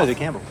 No, they're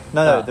Campbell.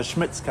 No, the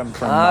Schmidts come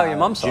from your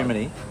mum's side.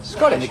 Germany.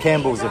 Scottish. And the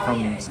Campbells are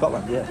from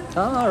Scotland, yeah.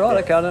 Oh,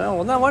 right, okay, I don't know.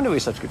 Well, no wonder we're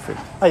such good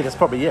friends. Hey, that's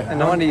probably, And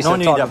no wonder you so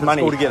tight with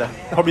money. School together.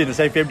 Probably in the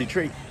same family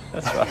tree.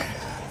 That's right.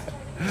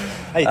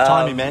 Hey,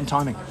 timing, man,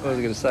 timing. What was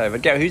I going to say?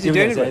 But who's he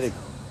doing it with? Is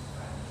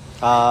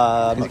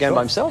he going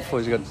by himself, or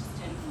has he got...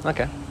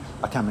 Okay.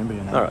 I can't remember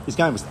your name. All right. He's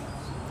going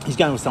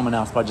with someone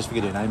else, but I just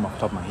forget her name off the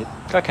top of my head.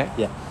 Okay.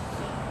 Yeah.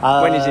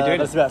 When is he doing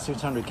That's about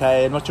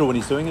 600k. I'm not sure when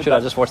he's doing it. Should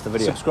I just watch the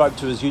video? Subscribe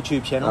to his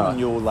YouTube channel and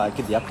you'll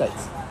get the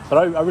updates. But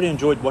I really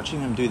enjoyed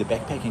watching him do the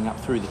backpacking up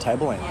through the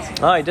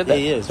Tablelands. Oh, he did that?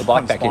 Yeah, he is. So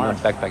bikepacking, not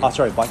backpacking. Oh,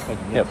 sorry,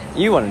 bikepacking, yeah. Yep.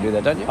 You want to do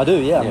that, don't you? I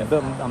do, yeah.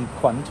 I'm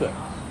quite into it.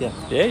 Yeah.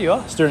 Yeah, you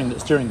are. Stirring the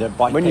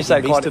bikepacking when you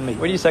say beast in me.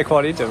 When you say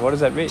quite into it, what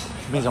does that mean?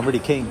 It means I'm really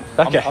keen.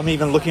 Okay. I'm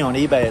even looking on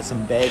eBay at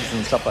some bags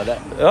and stuff like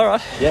that. All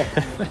right. Yeah.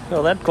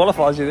 Well, that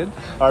qualifies you then.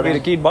 All right, being a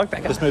keen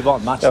bikepacker. Let's move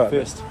on. March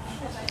 1st.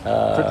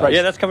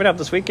 Yeah, that's coming up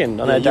this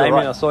weekend. I know Damien,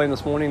 right. I saw him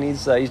this morning.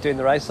 He's doing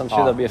the race. I'm sure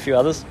there'll be a few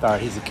others.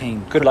 He's a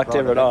keen. Good luck to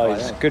everyone.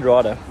 He's a good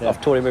rider. Yeah. I've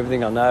taught him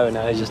everything I know, and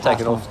now he's just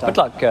taken off. But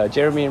like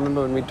Jeremy,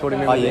 remember when we taught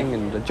him everything?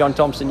 And John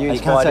Thompson, you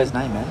inspired him. You can't say his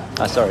name, man.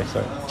 Oh, sorry.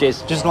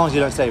 Jez. Just as long as you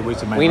don't say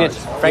words of main Win it.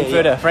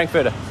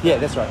 Frankfurter. Yeah,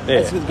 that's right.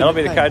 Yeah. That'll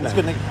be the code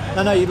name.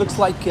 No, he looks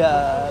like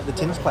the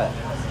tennis player.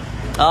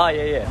 Oh,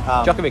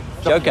 yeah. Djokovic.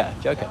 Joker.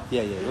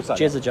 Yeah, looks like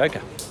Jez the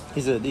Joker.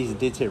 He's a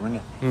dead set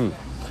ringer.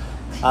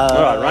 All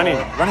right,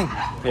 running.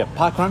 Yep.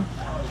 Park run.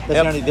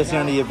 That's the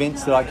only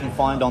events that I can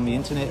find on the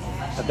internet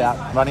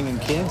about running in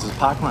Cairns is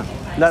park run.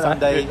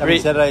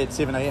 Saturday at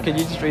 7 a.m. Can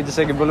you just read the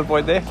second bullet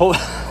point there? Come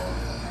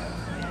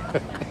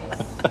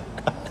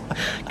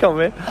on,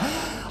 man.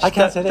 I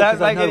can't say that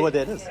because I know what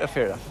that is.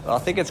 Fair enough. I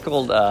think it's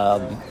called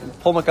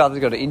Paul McCarthy's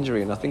got an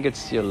injury, and I think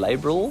it's your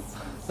labral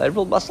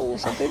muscle or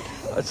something.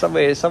 It's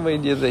somewhere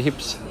near the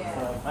hips.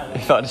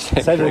 If I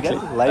understand correctly.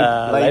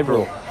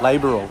 Labral.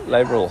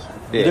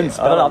 Yeah.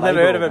 I've never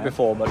heard of it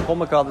before, but Paul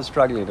McCarthy's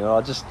struggling, and I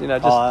just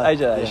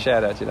AJ,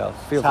 shout out,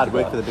 feel it's hard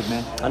work for the big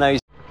man. I know.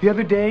 The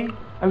other day,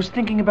 I was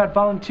thinking about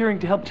volunteering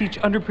to help teach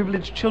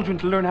underprivileged children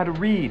to learn how to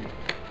read,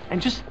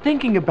 and just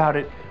thinking about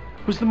it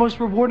was the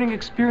most rewarding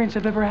experience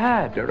I've ever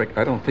had. Derek,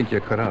 I don't think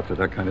you're cut out for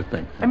that kind of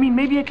thing. I mean,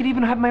 maybe I could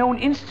even have my own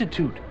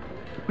institute.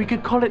 We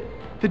could call it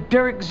the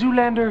Derek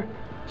Zoolander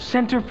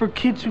Center for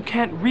Kids Who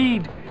Can't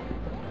Read.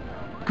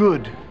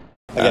 Good.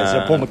 Okay,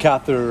 so Paul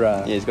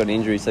MacArthur... he's got an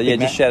injury. So,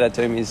 just shout out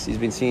to him. He's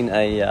been seeing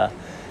a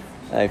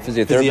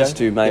physiotherapist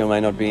who may or may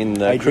not be in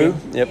the crew.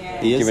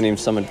 Yep, giving him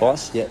some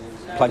advice. Yep.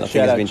 I think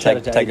he's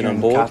been taken on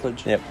board.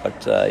 Yep,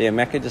 but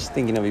Macca, just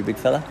thinking of you, big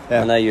fella.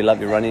 Yeah. I know you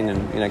love your running,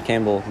 and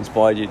Campbell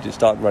inspired you to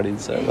start running.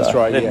 So that's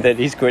right. Then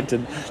he's quit,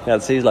 and now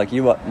it seems like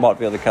you might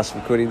be on the cusp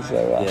of quitting.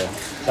 So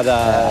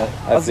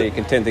hopefully he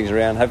can turn things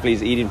around. Hopefully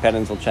his eating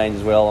patterns will change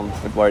as well. I'm a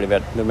bit worried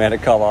about the amount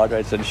of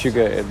carbohydrates and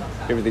sugar and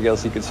everything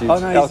else he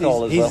consumes.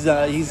 Alcohol as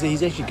well.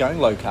 He's actually going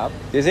low carb.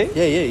 Is he? Yeah,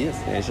 he is.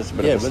 Yeah, it's just a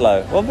bit of a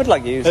slow. Well, a bit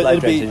like you, slow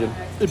transition.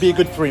 It'd be a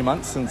good 3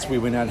 months since we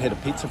went out and had a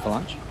pizza for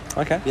lunch.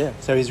 Okay. Yeah.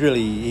 So he's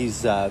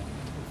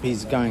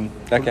He's going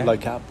low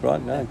carb.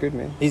 Right, no, good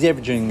man. He's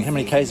averaging how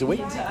many Ks a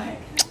week?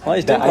 Oh,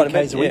 he's doing quite a bit.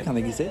 8 Ks a week, I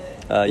think he said.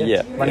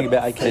 Yeah. Running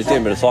about 8 Ks. He's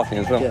doing a bit of cycling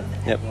as well. Yeah.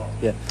 Yep.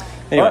 Yeah.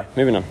 Anyway, Right.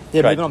 moving on.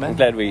 Yeah, Great. moving on, man.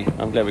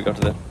 I'm glad we got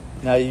to that.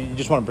 No, you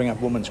just want to bring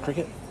up women's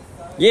cricket?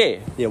 Yeah.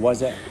 Yeah, why is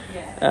that?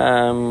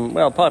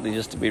 Well, partly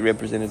just to be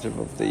representative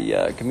of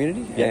the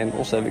community, and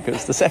also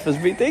because the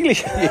Saffers beat the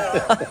English.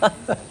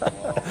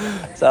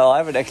 So I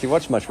haven't actually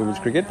watched much women's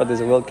cricket, but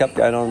there's a World Cup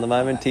going on at the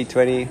moment,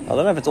 T20. I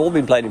don't know if it's all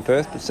been played in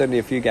Perth, but certainly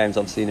a few games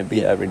I've seen have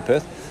been over in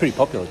Perth. Pretty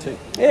popular too.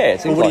 Yeah,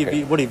 it seems what like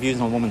it. What are your views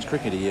on women's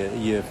cricket? Are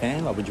you a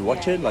fan? Like, would you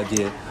watch it? Like,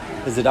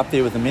 is it up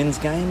there with the men's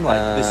game?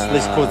 Like,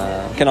 let's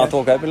cause. Can I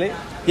talk openly?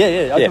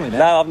 Yeah, openly, man.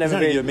 No,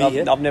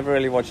 I've never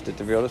really watched it,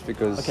 to be honest,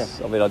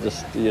 because I mean, I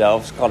just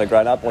I've kind of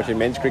grown up watching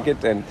men's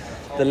cricket, and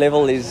the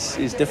level is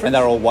different. And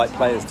they're all white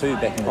players too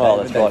back in the day. Well,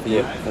 that's right.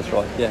 Yeah, that's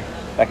right. Yeah,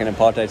 back in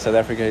apartheid South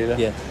Africa,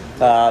 Yeah.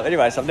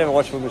 Anyway, so I've never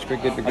watched women's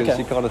cricket because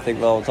you kind of think,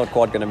 well, it's not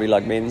quite going to be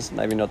like men's,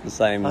 maybe not the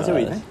same. That's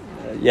what you think?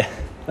 Yeah,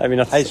 maybe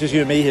not. Hey, it's just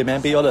you and me here,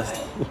 man. Be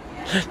honest.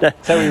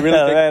 So we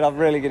really man, I'm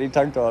really getting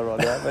tongue-tied right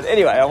now. But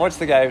anyway, I watched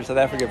the game. South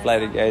Africa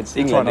played against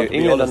England.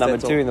 England are number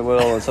 2 in the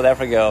world, and South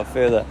Africa are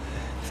further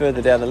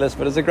down the list.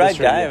 But it was a great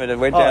game, and it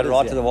went down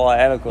right to the wire.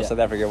 And of course, South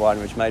Africa won,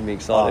 which made me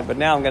excited. But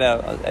now I'm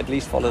going to at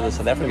least follow the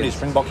South Africans.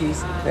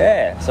 Springbokkies.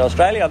 Yeah. So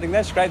Australia, I think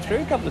they've scraped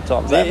through a couple of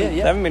times. They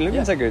haven't been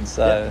looking so good.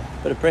 So a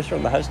bit of pressure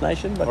on the host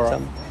nation, but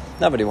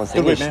nobody wants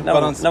English. No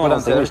one wants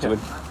English to win.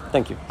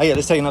 Thank you. Oh yeah,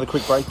 let's take another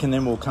quick break, and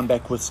then we'll come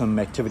back with some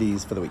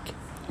activities for the week.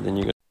 Then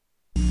you go.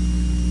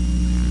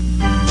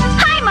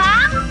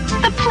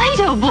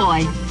 Play-Doh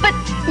boy, but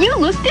you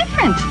look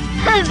different.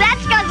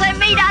 That's because I'm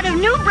made out of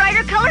new,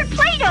 brighter colored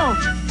Play-Doh.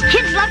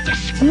 Kids love to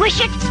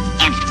squish it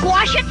and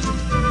squash it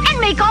and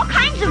make all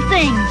kinds of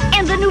things.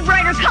 And the new,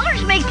 brighter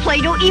colors make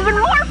Play-Doh even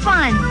more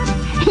fun.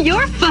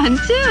 You're fun,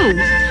 too.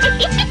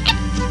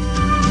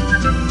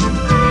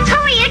 Who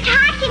are you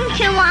talking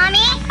to,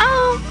 Mommy?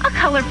 Oh, a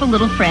colorful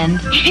little friend.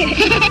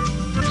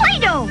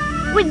 Play-Doh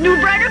with new,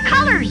 brighter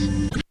colors.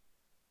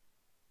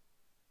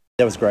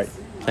 That was great.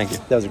 Thank you.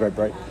 That was a great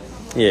break.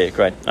 Yeah,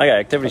 great. Okay,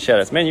 activity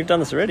shout-outs. Man, you've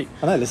done this already.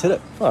 I know, let's hit it.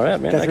 All right,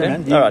 man. Go through,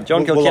 man. All right,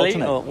 John Kilkelly.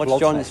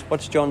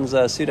 What's John's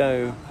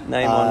pseudo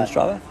name on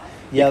Strava?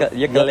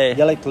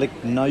 Yalek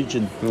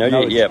Nojin.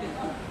 Yep.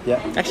 Yeah.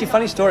 Actually,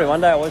 funny story.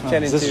 One day I was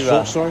chatting is this to... a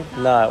short story?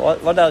 No.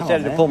 One day I was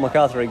chatting to Paul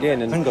MacArthur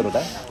again. And, got all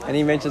that. And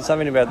he mentioned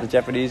something about the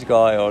Japanese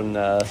guy on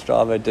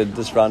Strava did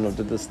this run or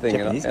did this thing.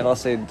 And I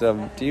said,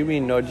 do you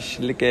mean Noj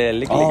Like?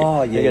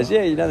 Oh, yeah. He goes,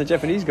 yeah, you know the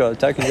Japanese guy, the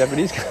token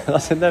Japanese guy. And I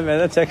said, no, man,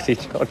 that's actually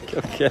John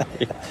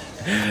Kilkelly.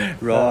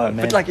 Right.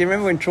 But like, you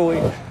remember when Troy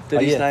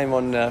did his name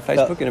on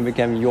Facebook and it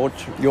became Jort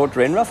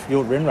Renruff?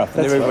 Jort Renruff.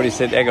 And everybody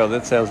said, Ego,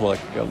 that sounds like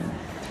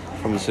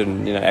from a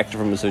certain, actor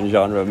from a certain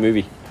genre of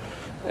movie.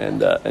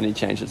 And he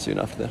changed it soon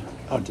after that.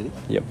 Oh, did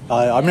he? Yep.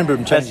 I remember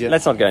him changing it.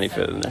 Let's not go any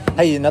further than that.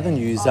 Hey, another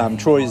news.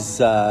 Troy's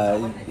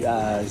still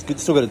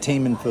got a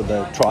team in for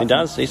the triathlon. He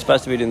does? He's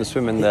supposed to be doing the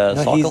swim and the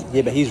cycle?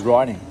 But he's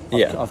riding.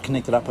 Yeah. I've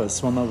connected up a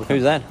swimmer with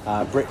Who's him.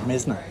 that? Brett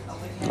Mesner.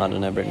 I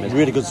don't know Brett Mesner.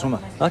 Really good swimmer.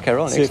 Okay,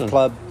 right. Surf excellent.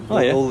 club.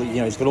 Oh,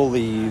 yeah. He's got all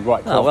the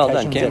right well done,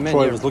 qualifications Cam. that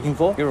Troy was looking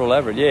for. You're all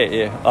over it.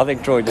 Yeah. I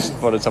think Troy just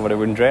wanted someone who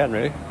wouldn't drown,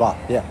 really. Right,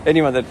 yeah.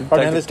 Anyone that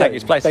would take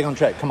his place. Back on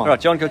track, come on. Right,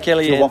 John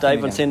Kilkelly and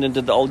Dave Van Senden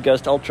did the Old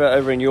Ghost Ultra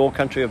over in your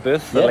country of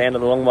birth, the land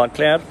of the long white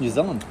cloud. New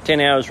Zealand. 10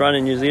 hours run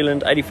in New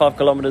Zealand, 85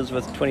 kilometres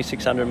with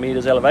 2,600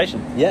 metres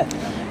elevation. Yeah.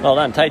 Well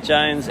done. Tate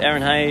Jones,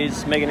 Aaron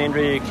Hayes, Megan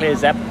Hendry, Claire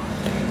Zapp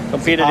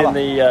competed in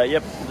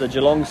the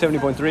Geelong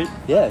 70.3.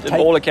 Yeah. Tate,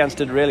 all accounts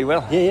did really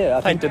well. Yeah.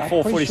 Tate did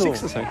 4:46 or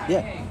something.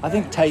 Yeah. I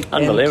think Tate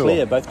and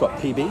Claire both got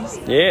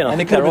PBs. Yeah, and I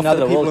think they were off to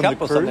the World Cup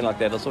or something like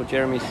that. I saw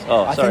Jeremy...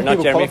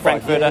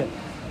 Frankfurter.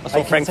 I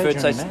saw Frankfurt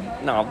say...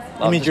 No,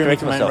 I mean Jeremy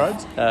from Main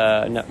Roads?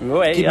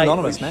 No. Keep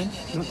anonymous, man.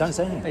 Don't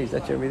say anything. Hey, is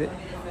that Jeremy there?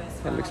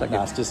 That looks like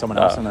it's just someone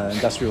else in an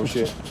industrial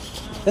shirt.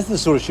 That's the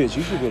sort of shirts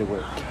you should wear to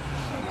work.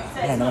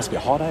 Man, that must be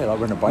hot, eh? Like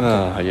we're in a bike.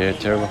 Oh, yeah,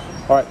 terrible.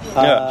 All right.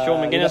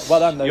 Sean McGuinness, well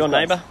done, your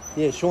neighbour.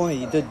 Yeah, Sean,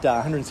 he did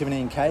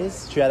 117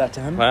 Ks. Shout out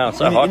to him. Wow,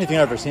 so hot. Anything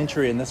over a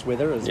century in this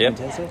weather is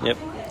fantastic. Yep.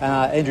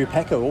 Andrew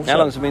Packer also. How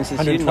long has it been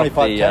since you knocked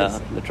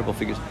the triple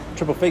figures?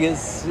 Triple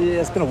figures,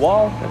 yeah, it's been a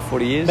while. About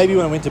 40 years? Maybe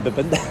when I went to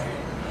Babinda.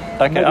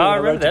 Okay, I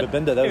remember that.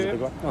 Babinda, that was a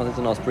big one. Oh, there's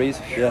a nice breeze.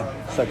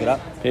 Yeah, soak it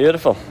up.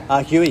 Beautiful.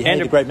 Huey,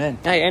 Andrew, great man.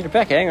 Hey, Andrew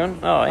Packer, hang on.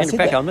 Oh, Andrew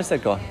Packer, I missed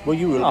that guy. Well,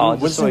 you were... I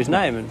just saw his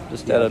name and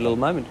just had a little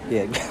moment.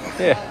 Yeah.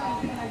 Yeah.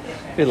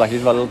 Feels like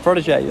he's my little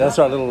protege. That's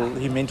right,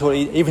 he mentor.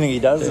 Everything he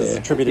does is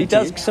attributed to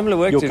you. He does similar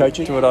work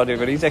to what I do,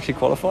 but he's actually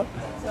qualified.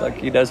 Like,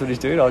 he knows what he's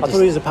doing. I thought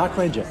he was a park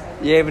ranger.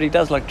 Yeah, but he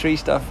does like tree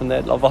stuff and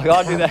that. Like,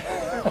 I do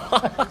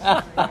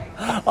that.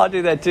 I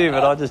do that too,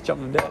 but I just chop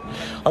them down.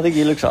 I think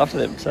he looks after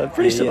them, so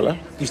pretty similar.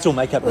 You still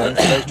make up names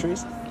for those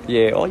trees?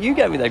 Yeah, well, you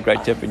gave me that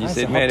great tip and you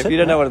said, man, if you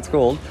don't know what it's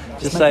called,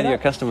 just say to your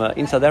customer,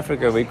 in South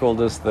Africa we call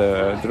this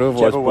the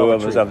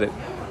Droevoorboom or something.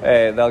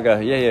 They'll go,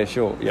 yeah,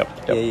 sure, yep.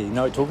 Yeah, you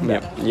know what you're talking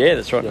about. Yeah,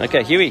 that's right.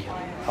 Okay, Huey,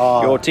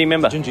 your team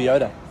member. Ginger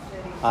Yoda.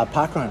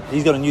 Parkrun.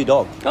 He's got a new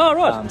dog. Oh,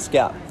 right.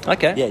 Scout.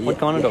 Okay, Yeah, what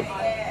kind of dog?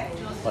 I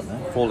don't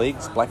know, 4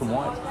 legs, black and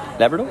white.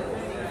 Labrador?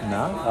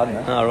 No, I don't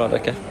know. Oh, right,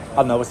 okay. I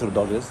don't know what sort of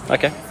dog it is.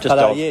 Okay, just but,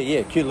 dog.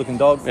 Yeah, cute looking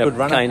dog, good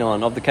runner.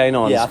 Canine, of the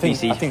canine yeah,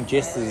 species. I think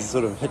Jess has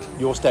sort of hit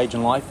your stage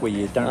in life where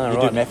you do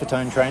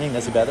methadone training,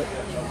 that's about it.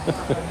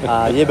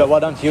 Yeah, but well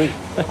done, Huey.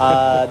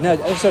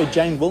 No, also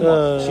Jane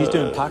Wilmot, she's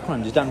doing park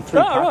runs. She's done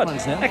 3 park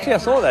runs now. Actually, I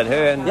saw that.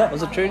 Her and,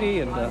 was it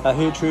Trudy? And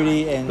her,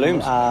 Trudy, and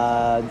Blooms.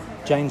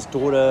 Jane's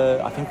daughter,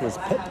 I think it was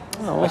Pip.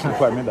 Oh, awesome. I can't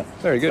quite remember.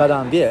 Very good.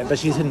 But yeah, but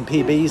she's hitting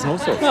PBs and all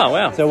sorts. Oh,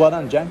 wow. So well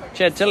done, Jane.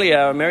 Chad Tilley,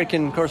 our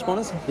American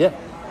correspondent. Yeah.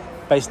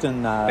 Based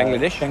in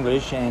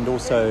Bangladesh and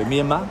also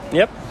Myanmar.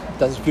 Yep.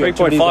 Does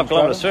 3.5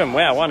 kilometre swim.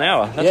 Wow, 1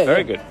 hour. That's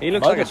very good. He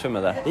looks like a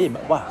swimmer though.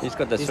 Yeah, wow. He's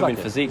got the swimming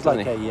physique,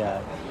 like doesn't he?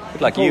 A,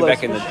 like you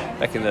back in the.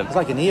 It's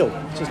like an eel.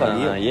 It's just like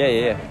an eel.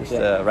 Yeah. Just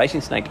a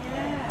racing snake.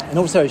 And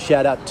also a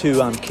shout out to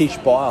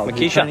Keish Bile,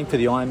 who's training for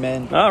the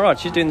Ironman. Oh, right.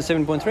 She's doing the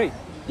 7.3.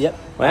 Yep.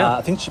 Wow.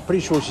 I think she's pretty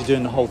sure she's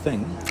doing the whole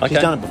thing. Okay. She's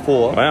done it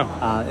before.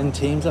 Wow. In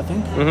teams, I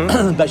think.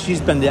 Mm-hmm. But she's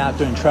been out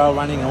doing trail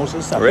running and all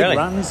sorts of stuff. Really? Big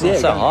runs.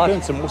 That's so hard.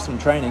 Doing some awesome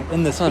training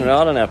in this. I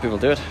don't know how people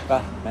do it.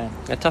 Ah, man.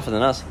 They're tougher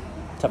than us.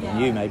 Tougher than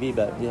you, maybe,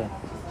 but yeah.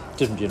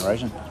 Different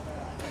generation.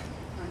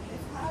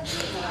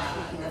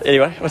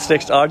 Anyway, what's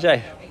next?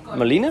 RJ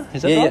Molina?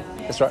 Is that right?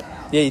 Yeah, that's right.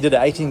 Yeah, he did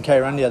an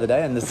 18k run the other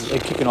day, and this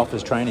is kicking off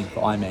his training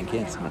for Ironman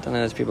Cairns. I don't know how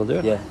those people do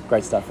it. Yeah,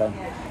 great stuff, eh?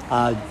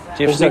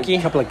 Jeff Snooki.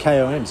 A couple of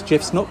KOMs.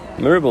 Jeff Snook.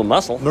 Mirabel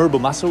Muscle. Mirabel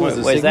Muscle was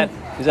the Where's that?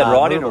 Is that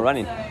riding or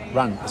running?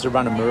 Run. It's a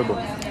run of Mirabel.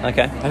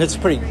 Okay. And it's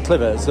pretty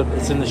clever.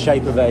 It's in the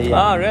shape of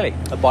a... really?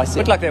 A bicep.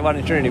 Looked like that one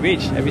in Trinity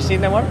Beach. Have you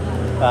seen that one?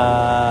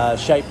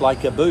 Shaped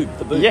like a boob.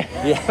 The boob. Yeah.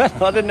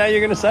 I didn't know you were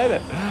going to say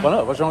that. Why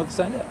not? What's wrong with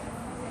saying that?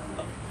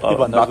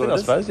 Everyone knows nothing, I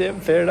suppose. Yeah,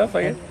 fair enough,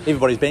 I guess.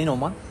 Everybody's been on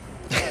one.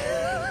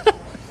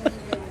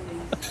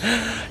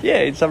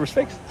 Yeah, in some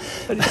respects.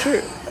 That is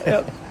true.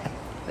 Yep.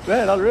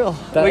 Man, unreal.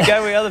 We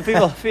go where other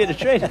people fear to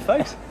tread,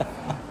 folks.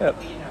 Yep.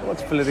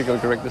 What's political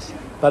correctness?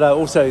 But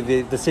also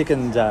the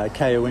second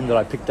KOM that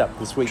I picked up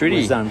this week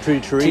was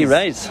Trudy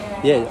T-Rays.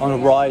 Yeah, on a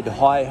ride,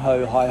 hi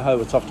ho,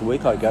 it's off to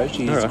Weko.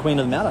 She's the queen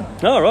of the mountain.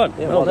 Oh, right.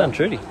 Yeah, well done,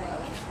 Trudy.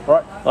 All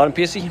right. Iden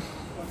Piercy.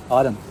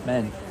 Iden,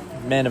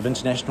 man of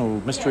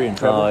international mystery and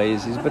travel. Oh,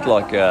 he's a bit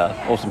like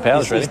Austin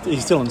Powers, really.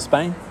 He's still in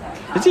Spain.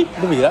 Is he?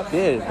 Look it up,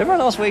 yeah. Everyone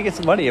else where he gets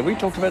the money. Have we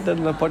talked about that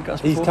in the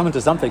podcast before? He's coming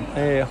to something.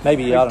 Yeah.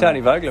 Maybe,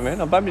 Tony Vogler,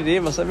 man. I bumped into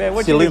him. I said, man,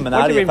 what do you been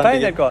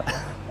paying that guy?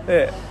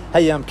 Yeah.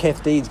 Hey,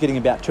 Kath Deed's getting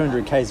about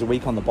 200 Ks a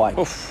week on the bike.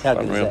 Oof, how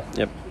good unreal. is that?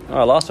 Yep. All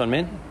right, last one,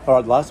 man. All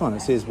right, last one. It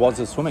says, was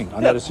it swimming?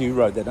 I noticed you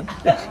wrote that in.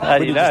 How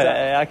do you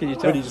know? How can you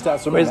tell? Where did you start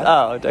swimming?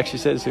 It actually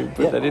says who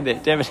put that in there.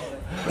 Damn it.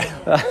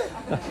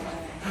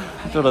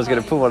 I thought I was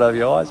going to pull one over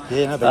your eyes.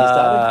 Yeah, no, but you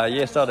started?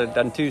 Yeah, started,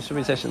 done 2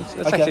 swimming sessions.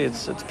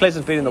 It's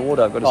pleasant being in the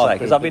water, I've got to say,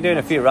 because I've been doing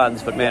a few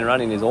runs, but man,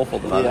 running is awful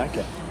at the moment.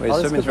 Yeah, okay. Whereas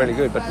swimming's really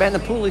good. But man, the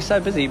pool is so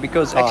busy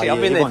because actually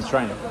I've been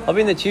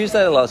there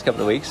Tuesday the last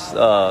couple of weeks,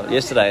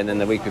 yesterday and then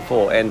the week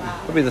before, and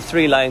probably the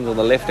 3 lanes on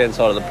the left-hand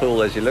side of the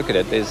pool as you look at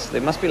it,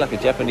 there must be like a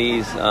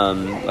Japanese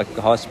like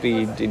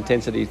high-speed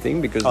intensity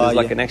thing because there's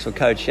like an actual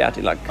coach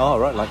shouting like... Oh,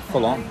 right, like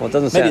full on. Well, it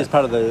doesn't Maybe it's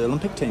part of the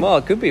Olympic team. Well,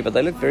 it could be, but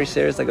they look very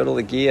serious. They got all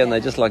the gear and they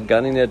just like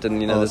gunning it,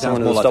 and there's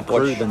someone who'll stop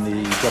crew than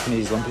the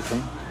Japanese Olympic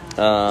team.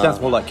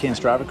 Sounds more like Ken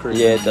Strava crew.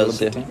 Yeah, it does.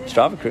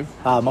 Strava crew.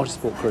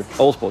 Multisport crew.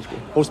 All sports crew.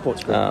 All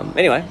sports crew.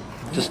 Anyway,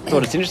 just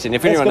thought it's interesting.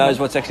 If anyone knows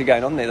what's actually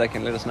going on there, they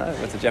can let us know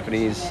with the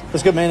Japanese.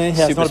 That's good, man.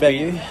 It's not about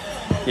you.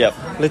 Yep.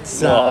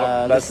 That's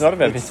not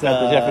about me. It's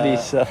about the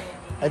Japanese.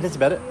 Hey, that's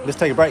about it. Let's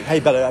take a break.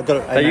 Hey, but I've got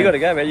to. Hey, you got to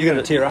go, man. You're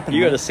going to tear up.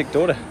 You got a sick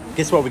daughter.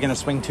 Guess what we're going to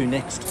swing to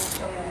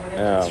next?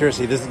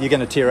 Seriously, you're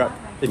going to tear up.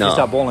 If you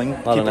start bawling,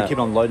 keep it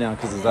on low now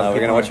because there's other. We're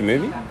going to watch a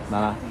movie?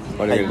 Nah.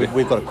 What are we going to do?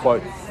 We've got a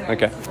quote.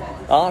 Okay.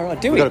 Oh, right.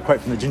 Do we? We've got a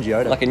quote from the Ginger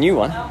Yoda. Like a new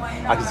one?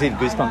 I can see the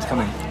goosebumps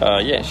coming.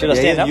 Yeah. Should I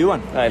stand up? A new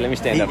one. Hey, let me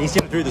stand up. He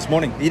sent it through this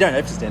morning. You don't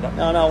have to stand up.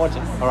 No, I'll watch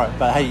it. All right,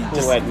 but hey,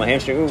 just wait, my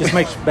hamstring. Just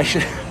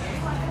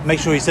make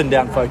sure you're sitting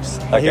down, folks.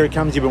 Okay. Here it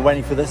comes. You've been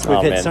waiting for this.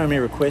 We've had so many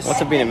requests.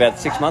 What's it been, about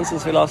 6 months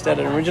since we last had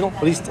an original?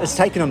 Well, it's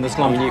taken them this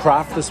long to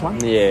craft this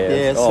one.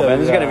 Yeah. Oh, so, man,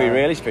 this is going to be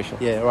really special.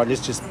 Yeah, all right,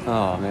 let's just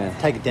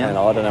take it down. Man,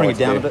 I don't know. Bring it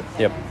down a bit.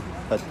 Yep.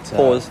 But,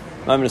 pause.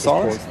 Moment of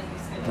silence.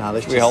 No,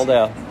 let's we hold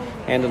our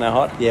hand on our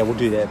heart? Yeah, we'll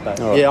do that. But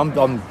right. Yeah,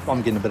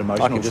 I'm getting a bit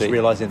emotional just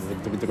realising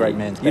the great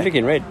man's back. You're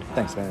looking red.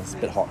 Thanks, man. It's a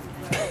bit hot.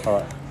 All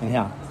right. And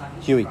now,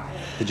 Huey,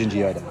 the Ginger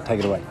Yoda. Take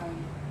it away.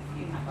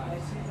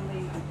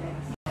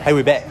 Hey,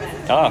 we're back.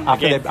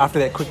 After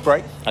that quick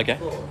break. Okay.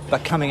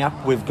 But coming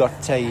up, we've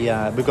got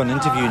an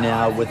interview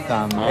now with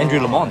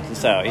Andrew Lamont.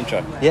 That's our intro.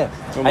 Yeah.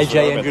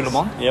 AJ Andrew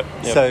Lamont. Yep.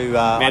 So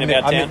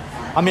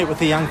I met with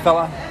the young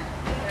fella.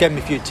 Gave him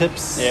a few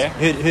tips. Yeah.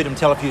 Heard him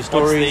tell a few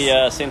stories.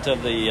 What's the centre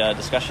of the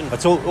discussion?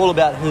 It's all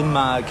about him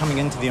coming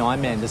into the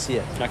Ironman this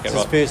year. Okay, it's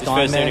right. His first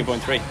Ironman.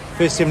 70.3.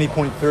 First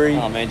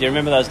 70.3. Oh man, do you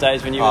remember those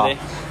days when you were there?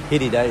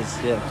 Heady days.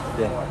 Yeah.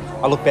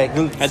 I look back.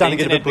 It's starting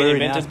to get a bit blurry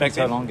now. It's been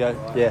so long ago.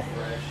 Yeah.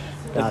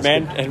 Has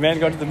man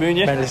got to the moon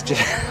yet? Man, it's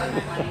just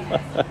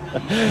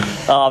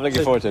I'm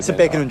looking forward to it. Sit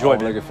back and enjoy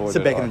it. I'm looking forward to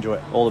it. Sit back and enjoy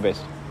it. All the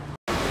best.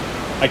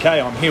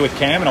 Okay, I'm here with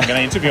Cam and I'm going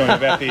to interview him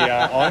about the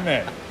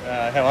Ironman.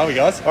 How are we,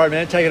 guys? All right,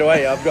 man, take it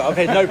away. I've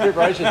had no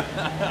preparation.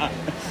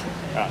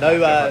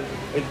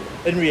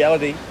 In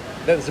reality,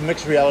 that was a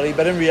mixed reality,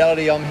 but in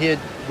reality, I'm here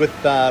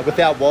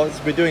without Woz.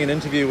 We're doing an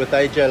interview with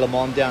AJ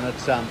Lamond down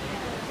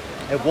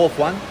at Wharf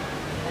 1,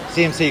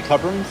 CMC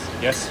Club Rooms.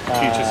 Yes,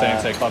 future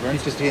CMC Club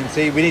Rooms. Future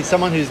CMC. We need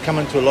someone who's come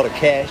into a lot of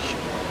cash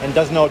and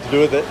doesn't know what to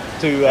do with it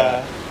to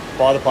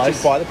buy the place.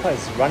 Just buy the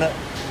place, run it.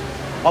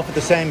 Offer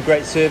the same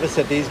great service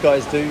that these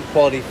guys do,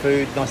 quality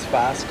food, nice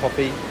fast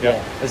coffee. Yep.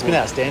 Yeah, it's been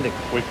outstanding.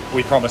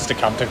 We promise to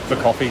come to for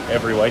coffee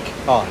every week.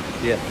 Oh,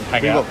 yeah.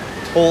 Hang out.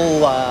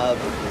 All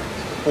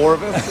 4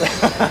 of us.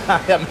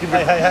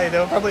 hey, there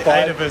were probably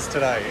 8 of us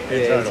today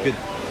in total. It's good.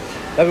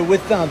 But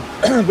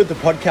with the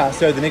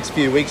podcast over the next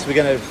few weeks, we're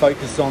going to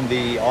focus on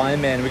the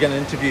Ironman. We're going to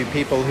interview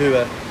people who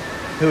are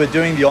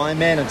doing the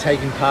Ironman and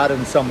taking part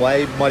in some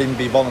way. Might even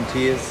be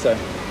volunteers. So,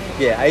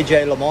 yeah,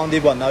 AJ Lamond,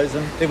 everyone knows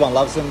him. Everyone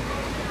loves him.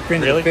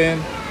 Friend of the firm.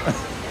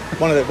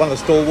 one of the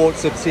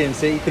stalwarts of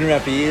CMC. Been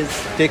around for years,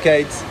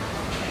 decades.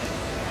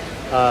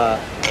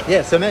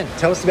 So man,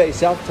 tell us about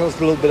yourself. Tell us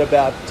a little bit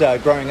about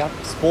growing up,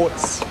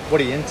 sports.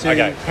 What are you into?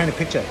 Okay. Paint a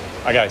picture.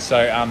 Okay,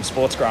 so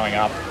sports growing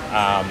up.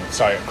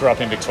 So grew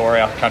up in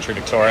Victoria, country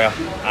Victoria.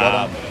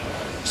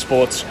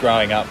 Sports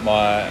growing up,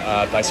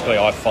 basically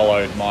I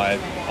followed my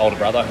older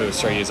brother who was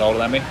 3 years older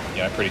than me.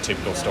 You know, pretty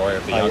typical story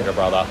of the younger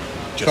brother.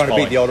 Just trying to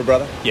beat the older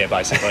brother? Yeah,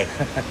 basically.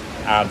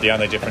 The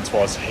only difference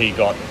was he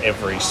got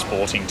every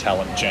sporting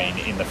talent gene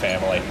in the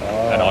family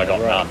and I got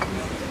none.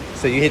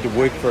 So you had to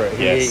work for it.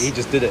 He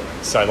just did it.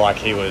 So like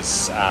he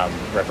was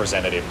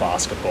representative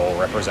basketball,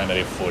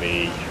 representative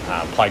footy,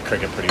 played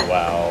cricket pretty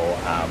well.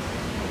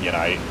 You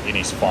know, in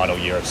his final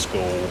year of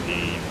school,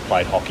 he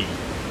played hockey,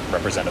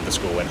 represented the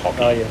school in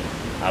hockey.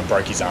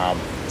 Broke his arm,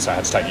 so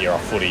had to take a year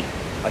off footy.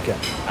 Okay.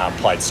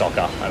 Played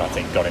soccer, and I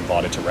think got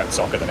invited to rep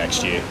soccer the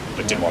next year,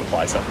 but didn't want to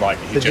play. So like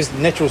he just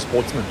natural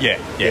sportsman. Yeah,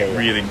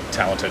 really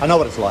talented. I know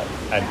what it's like.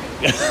 And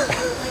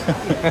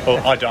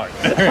well, I don't,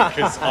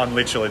 because I'm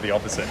literally the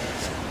opposite.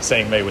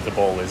 Seeing me with the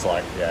ball is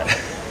like,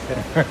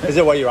 Is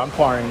that why you're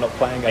umpiring, not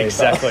playing AFL?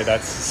 Exactly.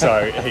 That's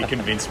so he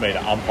convinced me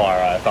to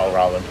umpire AFL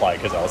rather than play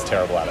because I was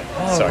terrible at it.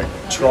 So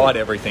tried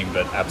everything,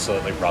 but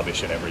absolutely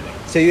rubbish at everything.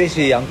 So you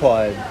actually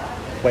umpired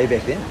way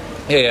back then?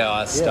 Yeah,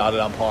 I started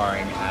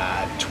umpiring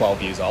at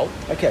 12 years old.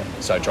 Okay.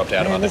 So dropped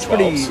out of under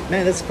 12s.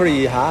 That's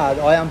pretty hard.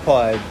 I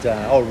umpired,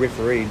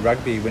 refereed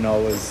rugby when I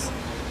was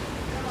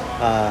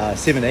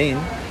 17,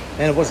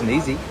 and it wasn't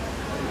easy.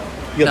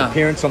 You got the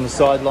parents on the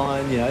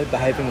sideline, you know,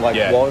 behaving like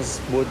Woz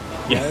would,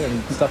 you know,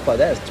 and stuff like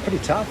that. It's pretty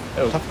tough.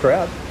 Tough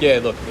crowd. Yeah,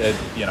 look,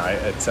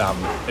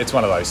 it's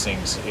one of those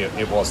things.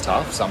 It was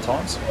tough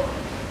sometimes,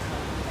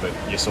 but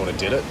you sort of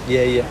did it.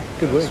 Yeah.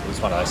 Good work. It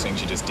was one of those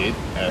things you just did,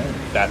 and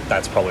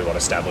that's probably what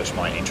established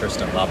my interest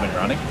and love in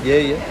running.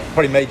 Yeah.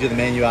 Probably made you the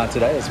man you are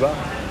today as well.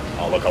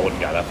 Oh, look, I wouldn't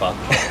go that far.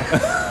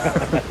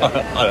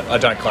 I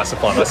don't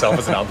classify myself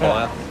as an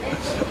umpire.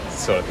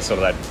 Sort of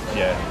that,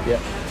 yeah.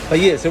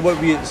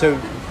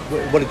 But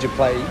what did you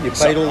play? You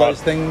played all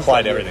those things?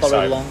 Played everything.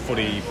 So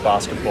footy,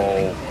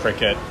 basketball,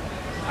 cricket,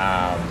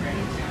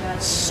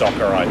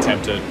 soccer I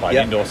attempted, played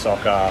indoor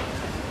soccer,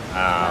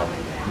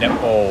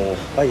 netball,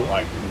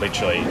 like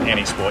literally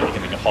any sport you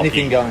can think of. Hockey.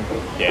 Anything going?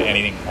 Yeah,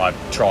 anything I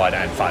tried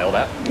and failed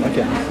at.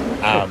 Okay.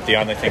 The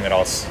only thing that I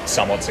was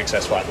somewhat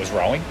successful at was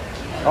rowing.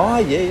 Oh,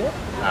 yeah.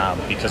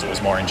 Because it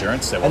was more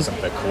endurance, there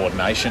wasn't the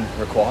coordination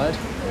required.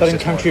 But in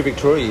country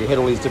Victoria, you had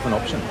all these different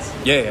options.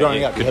 Yeah.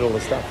 Growing up, you had all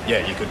this stuff.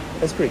 Yeah, you could.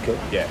 That's pretty cool.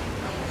 Yeah.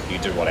 You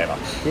could do whatever.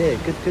 Yeah,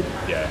 good.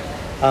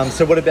 Yeah.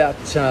 So what about,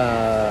 sort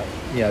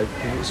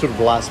of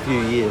the last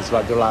few years,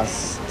 like the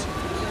last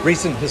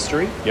recent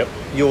history? Yep.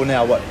 You're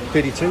now,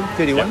 32,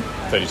 31? Yep,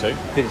 32.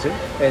 32.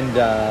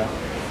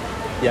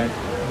 And,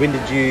 when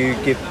did you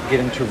get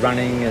into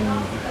running and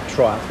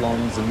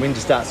triathlons, and when did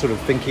you start sort of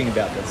thinking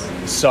about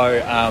this?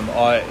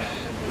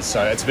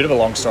 So it's a bit of a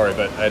long story,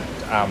 but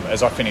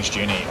as I finished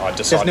uni, I decided...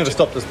 Just never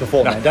stopped us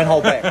before, man. Don't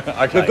hold back.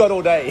 Okay. We've got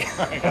all day.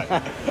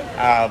 Okay.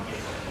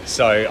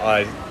 So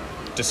I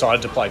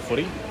decided to play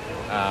footy,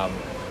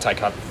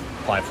 take up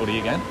playing footy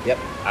again. Yep.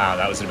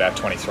 That was at about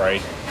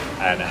 23,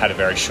 and had a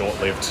very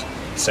short-lived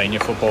senior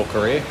football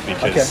career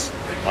because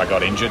I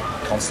got injured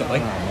constantly.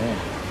 Oh,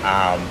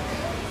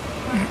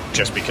 man.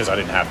 Just because I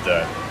didn't have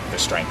the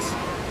strength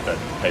that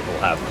people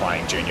have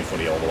playing junior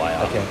footy all the way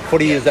up. Okay.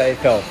 Footy is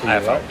AFL for you,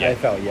 AFL, right? yeah.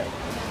 AFL, yeah.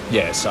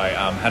 Yeah, so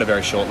had a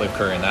very short-lived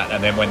career in that,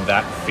 and then when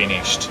that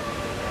finished,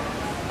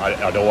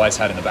 I'd always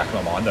had in the back of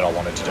my mind that I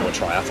wanted to do a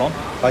triathlon.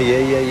 Oh,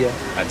 yeah.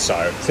 And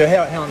so... So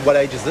what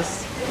age is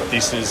this?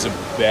 This is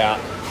about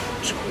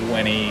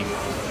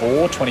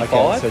 24, 25.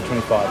 Okay, so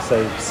 25.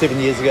 So 7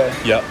 years ago?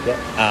 Yep.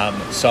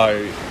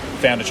 So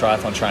found a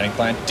triathlon training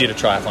plan, did a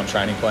triathlon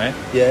training plan.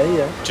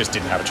 Yeah. Just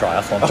didn't have a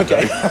triathlon to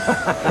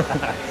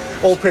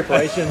do. All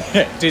preparation.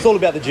 It's all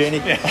about the journey.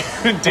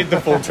 Did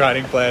the full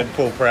training plan,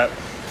 full prep.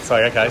 So,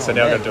 now I've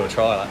got to do a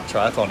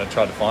triathlon and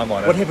try to find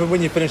one. What happened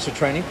when you finished the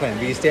training plan?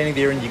 Were you standing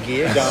there in your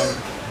gear going,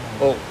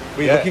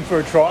 Were you looking for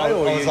a try? I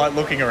was like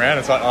looking around.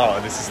 It's like, oh,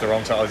 this is the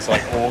wrong time. It's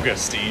like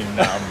August in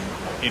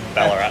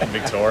Ballarat in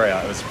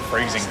Victoria. It was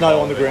freezing. Snow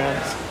cold. On the ground.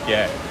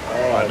 Yeah.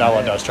 Oh, no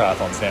one does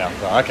triathlons now.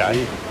 Like,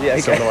 okay. Yeah.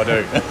 So what do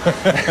I do?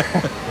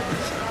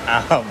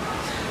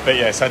 But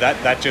yeah, so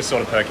that just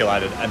sort of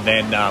percolated, and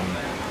then I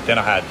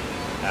had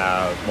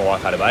my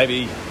wife had a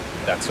baby.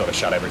 That sort of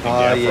shut everything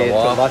down for a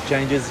while. Life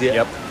changes.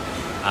 Yeah.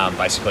 Yep.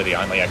 Basically, the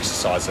only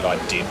exercise that I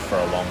did for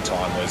a long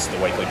time was the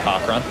weekly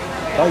park run.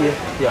 Oh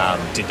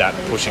yeah. Did that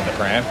pushing the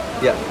pram.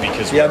 Yeah.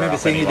 Because I remember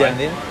seeing you down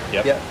there.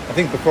 Yep. Yeah. I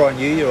think before I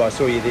knew you, I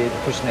saw you there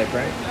pushing that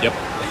pram. Yep.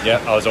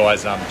 Yeah. I was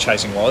always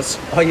chasing Woz.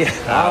 Oh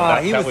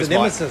yeah. He was the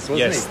nemesis, wasn't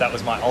he? Yes, that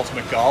was my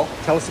ultimate goal.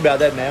 Tell us about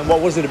that, man.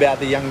 What was it about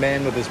the young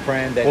man with his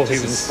pram that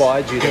just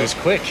inspired you? He was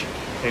quick.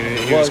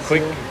 He was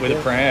quick with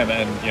a pram,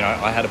 and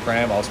I had a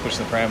pram. I was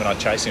pushing the pram, and I'd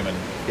chase him, and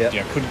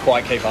couldn't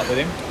quite keep up with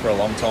him for a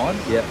long time.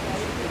 Yeah.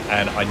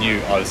 And I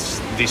knew I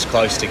was this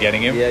close to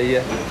getting him.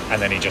 Yeah.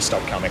 And then he just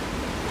stopped coming.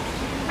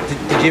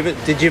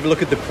 Did you ever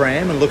look at the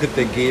pram and look at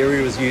the gear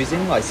he was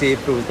using? Like, see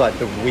if it was like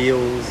the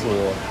wheels,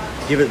 or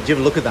did you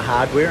ever look at the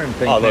hardware and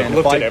think,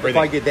 if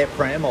I get that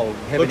pram, I'll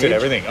have Looked an at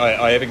edge? everything.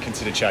 I even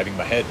considered shaving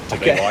my head to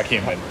be like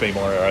him and be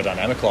more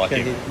aerodynamic like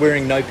him.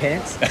 Wearing no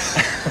pants?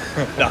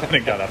 No, I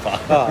didn't go that far.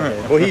 Oh,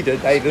 man. Well, he did.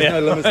 Hey, there's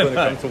no limits when it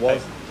comes to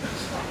Woz.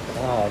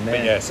 Oh, man.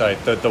 But yeah, so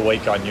the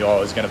week I knew I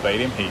was going to beat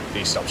him,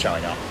 he stopped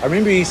showing up. I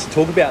remember you used to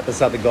talk about this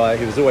other guy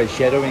who was always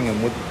shadowing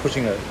and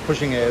pushing a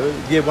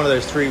one of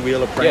those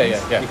three-wheeler prams.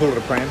 Yeah. You call it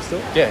a pram still?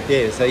 Yeah.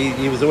 Yeah, so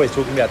he was always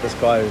talking about this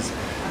guy who was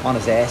on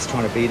his ass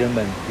trying to beat him,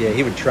 and yeah,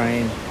 he would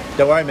train.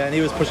 Don't worry, man, he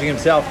was pushing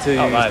himself to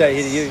stay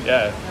ahead of you.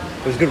 Yeah.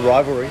 It was a good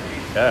rivalry.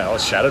 Yeah, I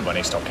was shattered when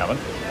he stopped coming.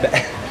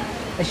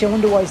 Actually, I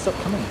wonder why he stopped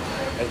coming.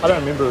 I don't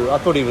remember. I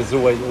thought he was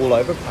always all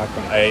over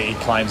parkrun. He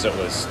claims it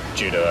was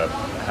due to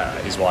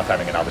his wife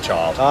having another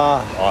child.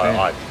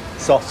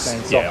 Soft, man.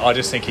 Soft. Yeah, I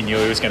just think he knew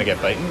he was going to get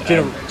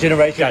betten.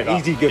 Generation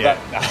easy give up.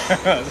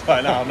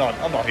 So, no,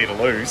 I'm not here to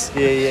lose.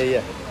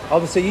 Yeah.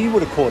 Obviously, you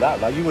would have caught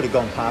up. Like, you would have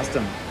gone past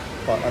him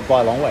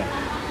by a long way.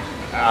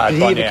 Did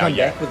he ever come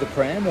back with the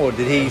pram, or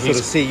did he sort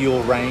of see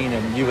your reign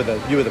and you were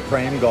the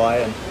pram guy,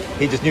 and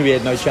he just knew he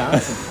had no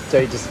chance? So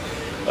he just.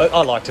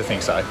 I like to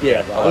think so.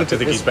 Yeah, I like to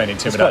think he's been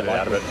intimidated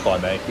out of it by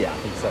me. Yeah, I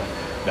think so.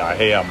 No,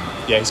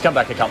 he's come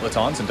back a couple of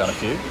times and done a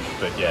few,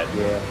 but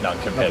none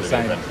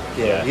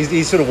competitive.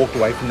 He sort of walked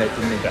away from that,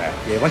 didn't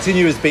he? Yeah. Once he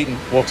knew he was beaten,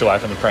 walked away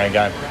from the pram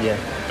game. Yeah.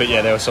 But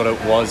there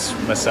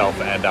was myself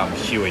and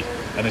Huey,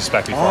 and this is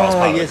back before I was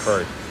part of the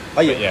crew.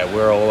 Oh yeah. But yeah,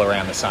 we're all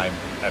around the same,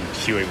 and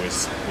Huey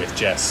was with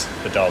Jess,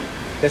 the dog.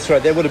 That's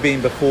right. That would have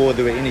been before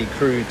there were any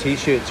crew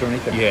T-shirts or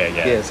anything.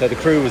 Yeah. So the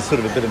crew was sort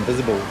of a bit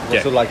invisible. It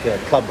was sort of like a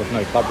club with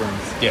no club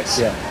rooms. Yes.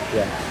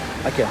 Yeah.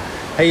 Okay.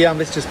 Hey,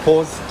 let's just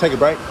pause, take a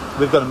break.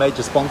 We've got a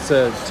major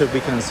sponsor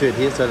we can insert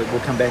here, so that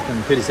we'll come back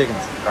in 30 seconds.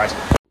 Right.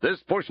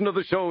 This portion of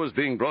the show is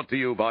being brought to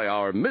you by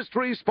our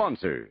mystery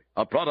sponsor,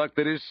 a product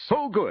that is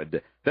so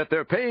good that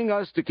they're paying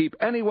us to keep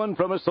anyone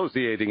from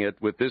associating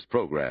it with this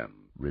program.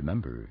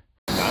 Remember.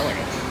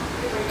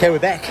 Okay, we're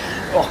back.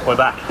 We're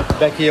back.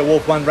 Back here,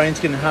 Wolf One, Rain's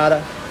getting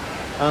harder.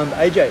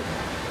 AJ,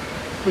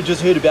 we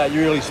just heard about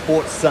your early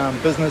sports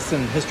business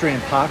and history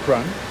and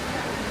parkrun.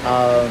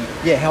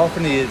 How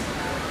often are you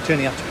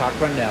turning up to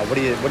parkrun now? What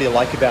do you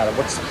like about it?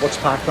 What's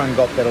parkrun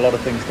got that a lot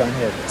of things don't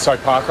have? So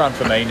parkrun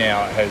for me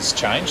now has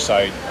changed.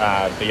 So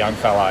the young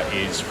fella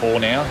is 4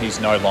 now.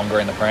 He's no longer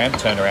in the pram.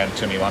 Turned around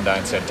to me one day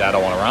and said, "Dad, I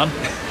want to run."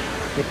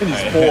 And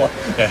he's 4.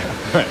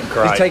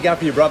 Great. You take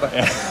after your brother.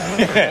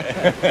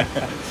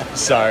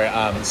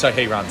 So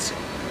he runs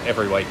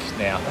every week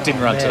now.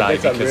 Didn't run today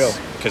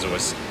because it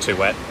was too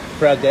wet.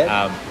 Proud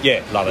dad?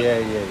 Love it.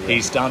 Yeah.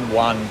 He's done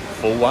one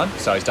full one,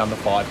 so he's done the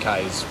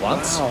 5Ks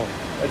once. Wow,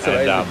 that's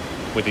amazing.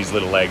 With his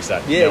little legs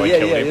that nearly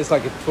killed him. It's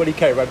like a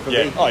 20k run for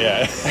me. Oh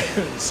yeah.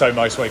 So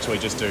most weeks we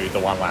just do the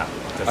 1 lap,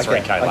 the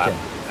 3k lap,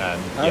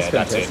 and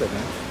that's it.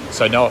 Man.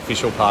 So no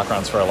official park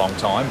runs for a long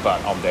time,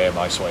 but I'm there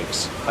most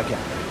weeks. Okay.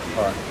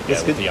 All right.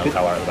 Yeah, with the young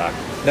fella at the back.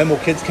 No more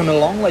kids coming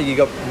along? Like you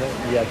got...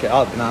 Yeah, okay.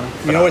 Oh, banana.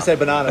 You can always say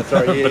banana,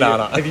 sorry. Yeah,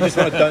 banana. Yeah. If you just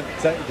want to don't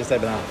say, just say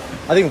banana.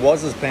 I think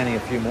Woz is planning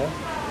a few more.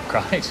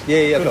 Great.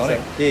 Yeah. Good on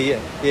him.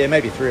 Yeah,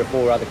 maybe 3 or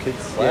 4 other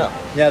kids. Wow. Yeah.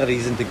 Now that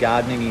he's into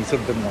gardening, he's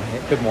sort of a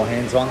bit more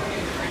hands-on.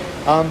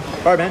 All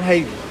right, man.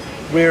 Hey,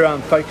 we're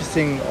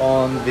focusing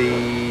on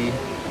the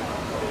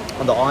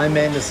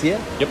Ironman this year.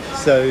 Yep.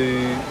 So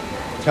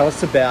tell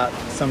us about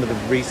some of the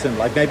recent,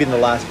 like maybe in the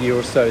last year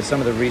or so, some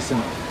of the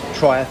recent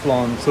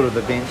triathlon sort of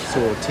events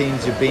or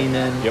teams you've been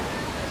in. Yep.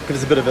 Give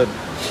us a bit of a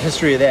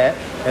history of that,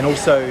 and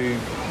also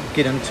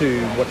get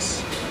into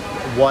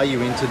why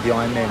you entered the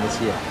Ironman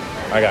this year.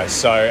 Okay,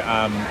 so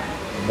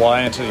why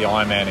I entered the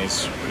Ironman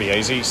is pretty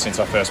easy. Since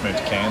I first moved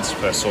to Cairns,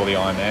 first saw the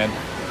Ironman,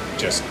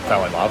 just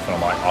fell in love, and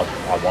I'm like,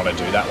 I want to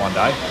do that one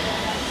day.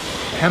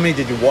 How many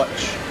did you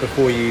watch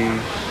before you...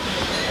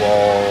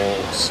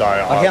 Well, so...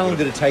 how long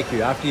did it take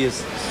you after you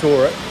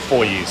saw it?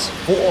 4 years.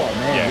 4?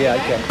 Man, yeah,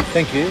 okay.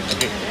 Thank you.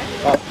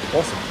 Oh,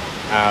 awesome.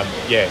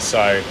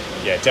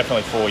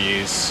 Definitely 4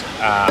 years.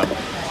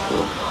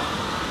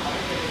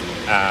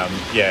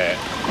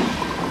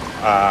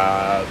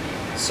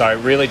 So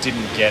really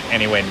didn't get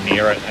anywhere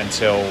near it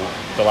until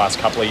the last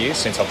couple of years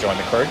since I've joined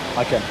the crew.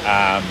 Okay.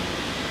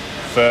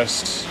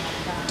 First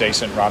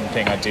decent run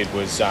thing I did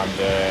was the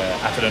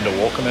Atherton to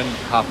Walkerman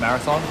half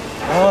marathon.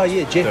 Oh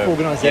yeah, Jeff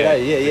organised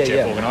that. Yeah.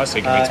 Jeff organised.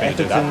 He convinced me to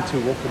do that.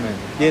 Atherton to Walkerman.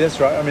 Yeah, that's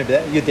right. I remember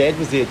that. Your dad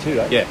was there too,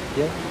 right? Yeah.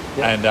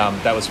 And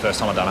that was the first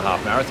time I'd done a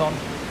half marathon.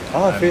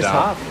 Oh, first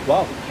half.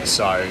 Wow.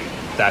 So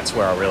that's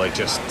where I really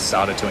just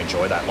started to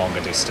enjoy that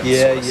longer distance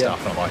sort of stuff.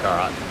 And I'm like, all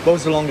right. What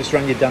was the longest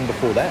run you'd done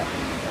before that?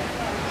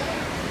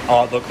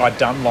 Oh, look, I'd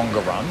done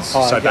longer runs.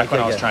 Back when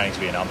I was training to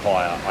be an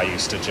umpire, I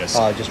used to just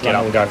get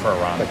up and go for a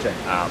run.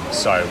 Gotcha.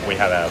 So we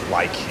had a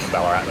lake in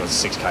Ballarat that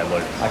was a 6K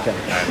loop. Okay.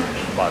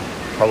 And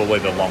probably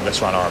the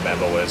longest run I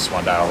remember was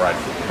one day I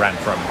ran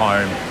from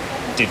home,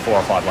 did 4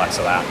 or 5 laps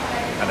of that,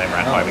 and then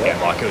ran home again.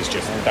 Like, it was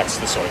just, that's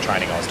the sort of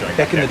training I was doing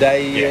back in the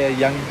day.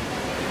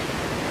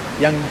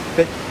 Young,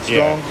 fit,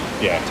 strong,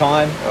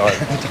 time,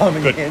 time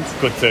again.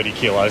 Good 30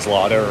 kilos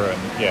lighter, and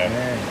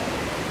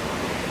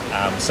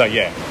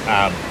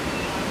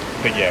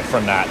but yeah,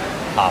 from that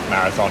half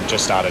marathon,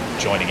 just started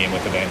joining in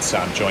with events.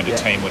 Joined a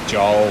team with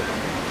Joel,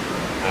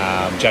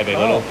 JB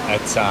Little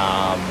at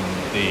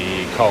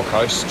the Coral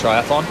Coast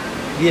Triathlon.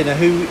 Yeah, now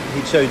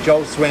so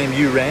Joel swam,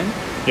 you ran?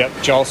 Yep,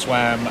 Joel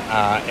swam,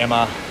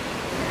 Emma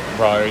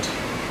rode,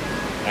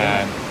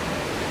 and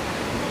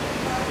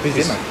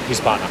who's Emma?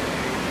 His partner.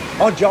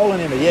 Oh, Joel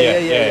and Emma,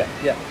 yeah.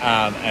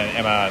 And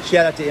Emma.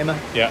 Shout out to Emma.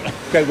 Yeah.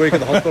 Great work at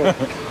the hospital.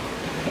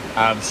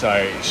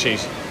 So she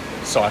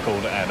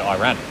cycled and I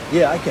ran.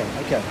 Yeah, okay.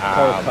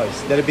 Coral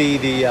Coast. That'd be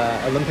the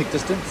Olympic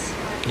distance?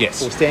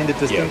 Yes. Or standard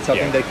distance, I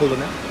think they call it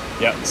now.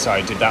 Yep, so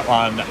I did that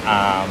one,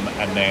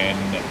 and then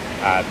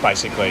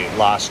basically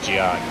last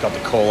year got the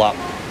call up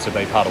to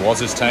be part of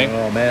Waz's team.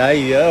 Oh man,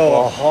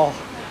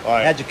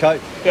 how'd you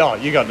cope? Oh,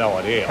 you got no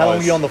idea. How long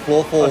were you on the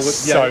floor for?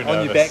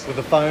 On your back with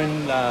the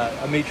phone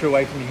a metre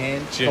away from your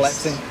hand,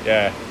 collapsing?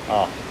 Yeah.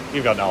 Oh,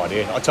 you've got no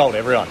idea. I told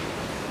everyone.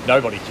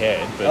 Nobody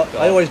cared. But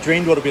I always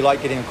dreamed what it'd be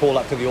like getting a call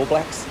up to the All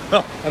Blacks.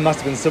 It must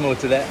have been similar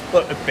to that.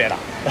 But better.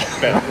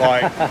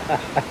 Like,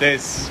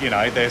 there's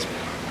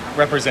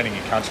representing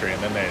your country, and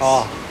then there's...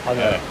 Oh, I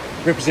know.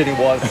 Representing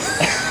was.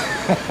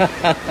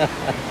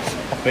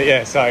 But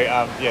yeah, so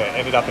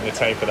ended up in the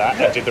team for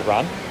that. I did the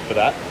run for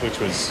that,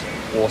 which was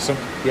awesome.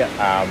 Yeah.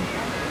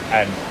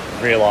 And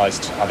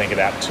realised, I think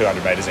about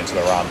 200 metres into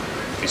the run,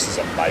 this is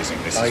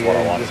amazing. This is what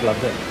I want. Just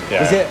loved it.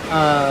 Yeah. Was it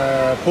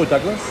Port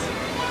Douglas,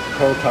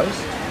 Coral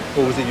Coast,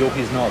 or was it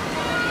Yorkeys Knob?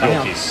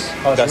 Yorkeys.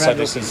 So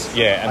this is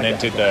and then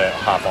did the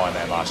half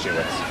Ironman last year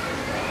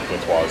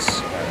with Woz.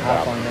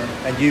 Half Ironman,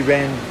 and you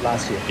ran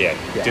last year.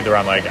 Yeah, did the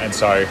run leg, and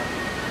so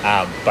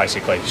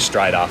basically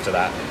straight after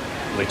that,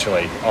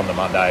 literally on the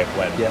Monday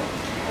when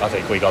I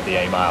think we got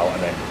the email,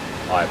 and then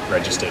I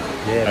registered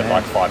at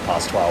like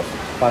 12:05.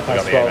 I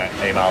got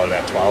the email at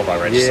about 12.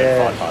 I registered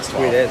at 12:05.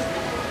 Sweet as.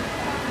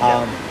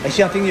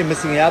 Actually, I think you're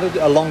missing out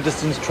a long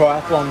distance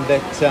triathlon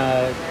that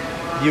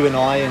you and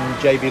I and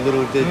JB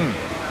Little did.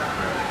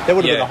 That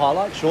would have been a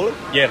highlight, surely.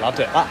 Yeah, loved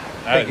it.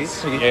 Thank you.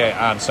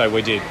 So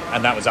we did,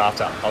 and that was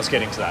after. I was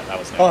getting to that. That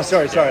was next. Oh,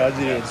 sorry. I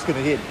just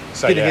couldn't hear.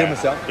 So couldn't hear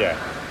myself. Yeah.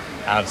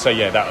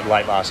 That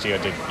late last year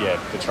I did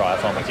the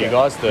triathlon with you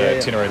guys, the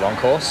Tinnery Long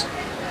Course.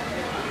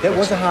 That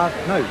was a half.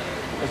 No,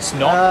 it's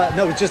not.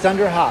 No, it's just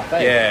under a half.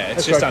 Eh? Yeah,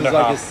 it's just under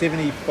half. It was like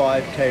a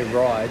 75k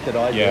ride that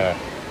I did. Yeah.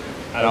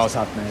 And I was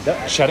tough, man.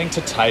 chatting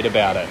to Tate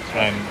about it,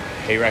 and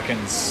he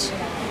reckons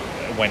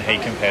when he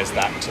compares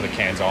that to the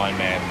Cairns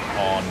Ironman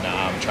on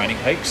Training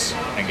Peaks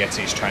and gets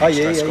his training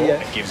stress score,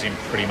 it gives him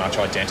pretty much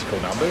identical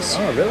numbers.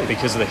 Oh, really?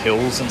 Because of the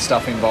hills and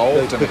stuff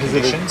involved and the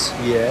conditions.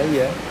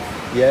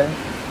 Yeah.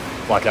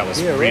 Like that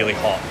was really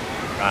hot.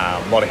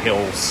 A lot of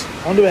hills.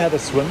 I wonder how the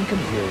swim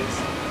compares.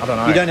 I don't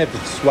know. You don't have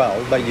to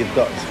swell, but you've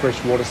got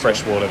fresh water.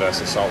 Fresh water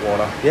versus salt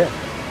water. Yeah.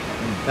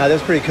 No, that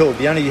was pretty cool.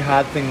 The only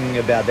hard thing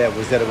about that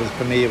was that it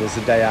was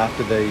the day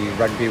after the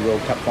Rugby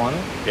World Cup final.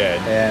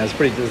 Yeah. And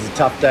it was a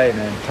tough day,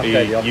 man. Tough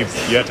day at the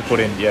office. You had to put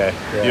in, you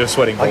were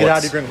sweating bullets. I could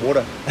hardly drink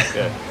water.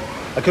 Yeah.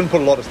 I couldn't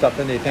put a lot of stuff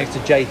in there, thanks to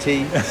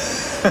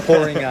JT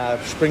pouring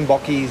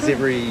Springbockies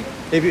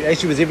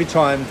every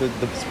time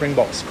the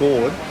Springboks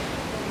scored.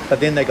 But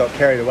then they got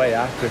carried away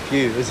after a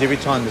few. It was every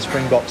time the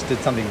Springboks did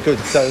something good.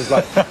 So it was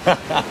like,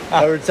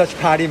 they were in such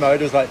party mode.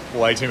 It was like...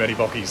 way too many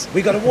bockies.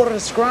 We got to water the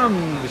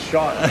scrum,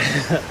 shot.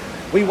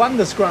 We won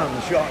the scrum,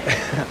 shot.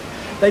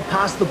 They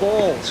passed the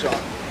ball,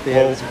 shot.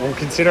 Yeah, well,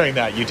 considering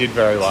that, you did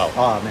very well.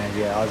 Oh, man,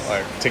 I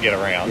was... to get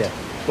around. Yeah.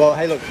 Well,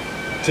 hey, look,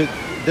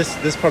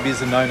 this probably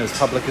isn't known as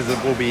public as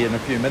it will be in a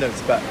few minutes,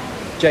 but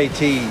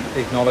JT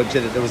acknowledged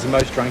that it was the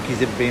most drunk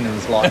he's ever been in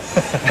his life.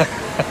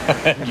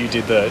 You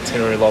did the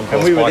Tinnery Long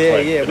Course. And we were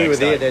there, we were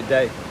there that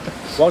day.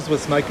 Woz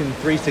was smoking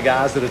 3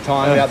 cigars at a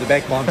time out the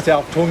back by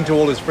himself, talking to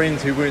all his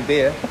friends who weren't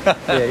there.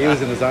 Yeah, he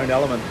was in his own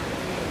element.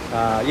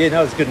 It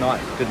was a good night.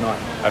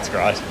 That's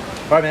great.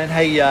 Right, man.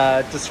 Hey,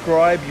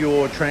 describe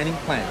your training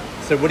plan.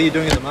 So what are you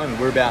doing at the moment?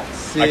 We're about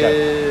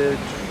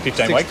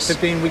 15 weeks.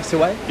 15 weeks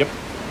away? Yep.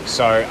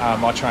 So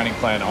my training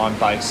plan, I'm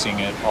basing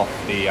it off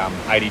the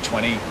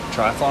 80-20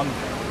 triathlon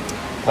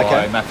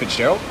by Matt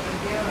Fitzgerald.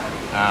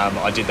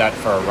 I did that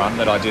for a run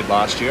that I did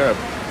last year. It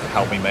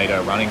helped me meet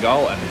a running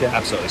goal and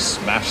absolutely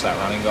smash that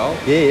running goal.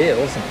 Yeah,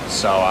 awesome.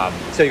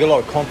 So you got a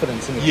lot of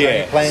confidence in the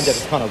training plan that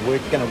it's kind of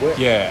going to work.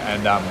 Yeah,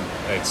 and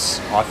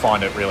I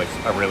find it a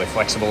really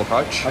flexible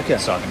approach. Okay.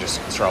 So I can just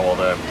throw all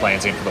the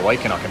plans in for the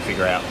week and I can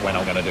figure out when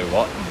I'm going to do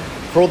what.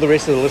 For all the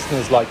rest of the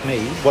listeners like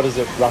me, what is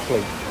it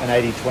roughly, an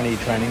 80-20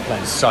 training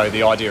plan? So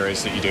the idea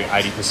is that you do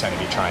 80%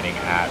 of your training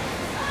at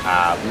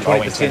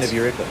 20% of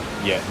your effort.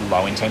 Yeah,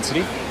 low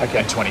intensity, and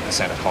 20%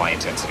 at high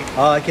intensity.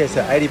 Oh, okay.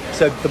 So 80.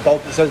 So the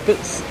bulk. So it's a bit.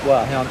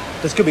 Well, hang on.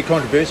 This could be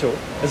controversial.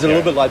 Is it a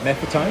little bit like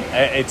Maffetone?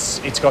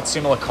 It's got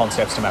similar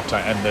concepts to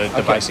Maffetone, and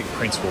the basic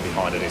principle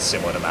behind it is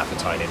similar to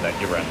Maffetone in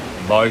that you run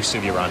most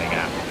of your running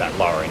at that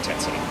lower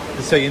intensity.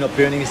 So you're not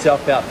burning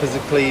yourself out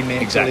physically,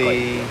 mentally.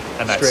 Exactly.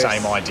 And that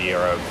stress. same idea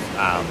of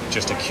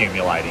just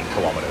accumulating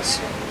kilometres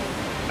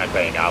and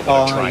being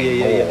able to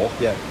train more.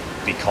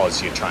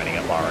 Because you're training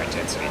at lower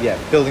intensity. Yeah,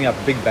 building up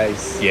a big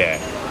base. Yeah.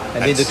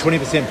 And then the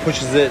 20%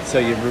 pushes it, so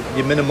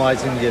you're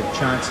minimising your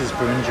chances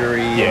for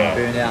injury and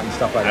burnout and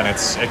stuff like that.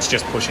 And it's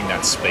just pushing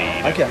that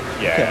speed. Okay.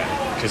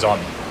 Because I'm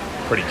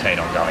pretty keen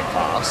on going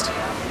fast.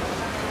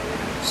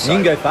 So, you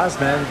can go fast,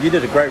 man. You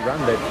did a great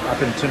run there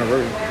up in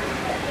Tinaroo.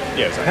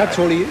 Yeah. How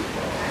tall are you?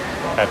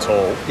 How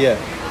tall? Yeah.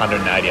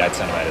 188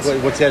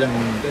 centimetres. What's that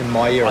in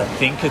my era? I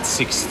think it's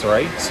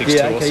 6'3",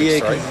 6'2", or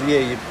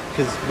 6'3".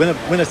 Because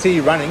when I see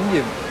you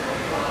running,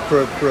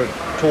 for a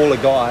taller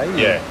guy,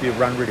 you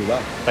run really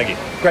well. Thank you.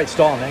 Great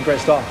style, man. Great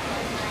style.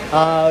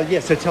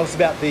 So tell us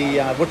about the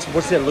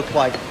what's that look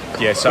like?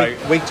 Yeah, so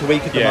week to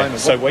week at the moment.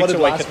 So week to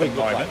week at the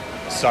moment.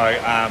 Like? So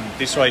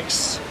this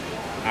week's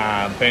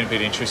been a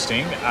bit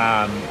interesting.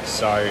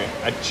 So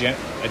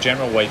a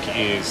general week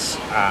is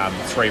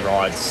 3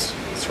 rides,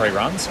 3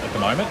 runs at the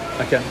moment.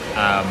 Okay.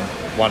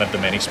 One of the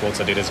many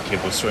sports I did as a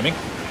kid was swimming.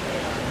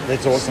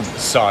 That's awesome.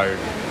 So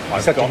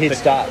I've got the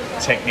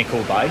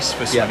technical base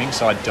for swimming,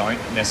 so I don't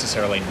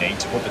necessarily need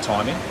to put the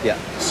time in. Yeah.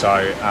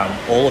 So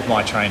all of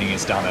my training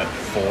is done at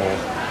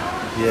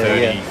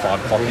 4:30,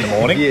 5 o'clock in the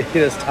morning.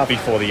 That's tough.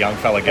 Before the young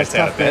fella gets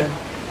out of bed.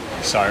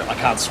 Man. So I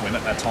can't swim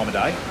at that time of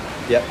day.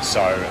 Yep.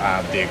 So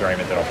the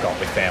agreement that I've got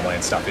with family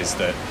and stuff is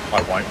that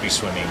I won't be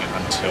swimming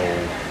until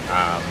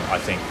I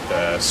think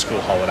the school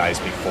holidays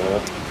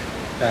before.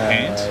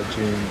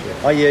 June.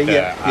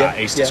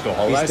 Easter school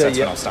holidays. That's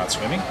when I'll start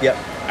swimming. Yep.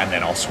 And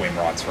then I'll swim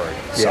right through.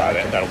 So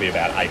that'll be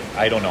about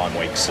 8 or 9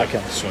 weeks of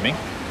swimming.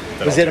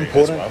 Was that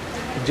important?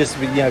 Just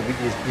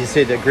you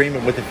said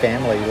agreement with the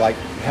family. Like,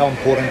 how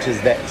important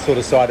is that sort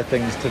of side of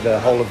things to the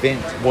whole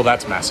event? Well,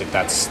 that's massive.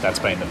 That's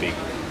been the big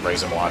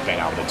reason why I've been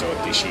able to do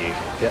it this year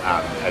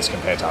as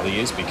compared to other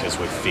years, because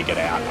we've figured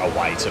out a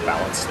way to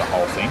balance the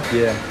whole thing.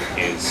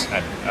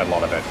 And a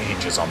lot of it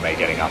hinges on me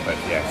getting up at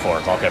 4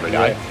 o'clock every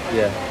day.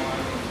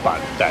 But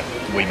that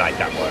we make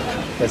that work.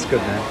 That's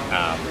good,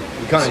 man.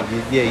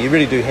 You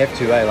really do have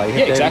to, Like, you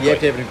have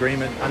to have an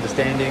agreement,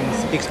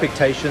 understandings,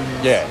 expectations,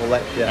 all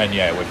that. And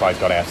we've both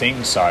got our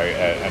things, so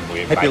and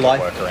we make it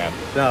work around.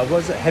 No, what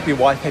was it? Happy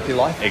wife, happy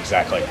life.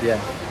 Exactly.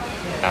 Yeah.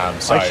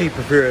 So I actually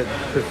prefer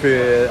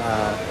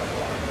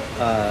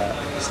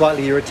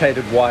slightly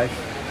irritated wife,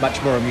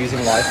 much more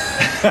amusing life.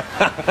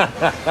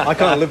 I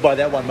kind of live by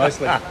that one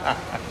mostly.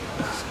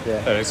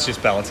 And it's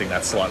just balancing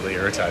that slightly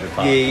irritated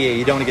part. Yeah.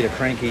 You don't want to get a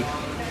cranky.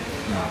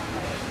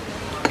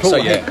 Cool. So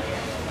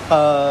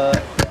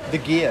the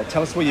gear.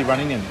 Tell us what you're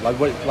running in.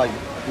 What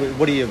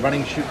are your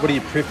running? What are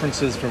your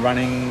preferences for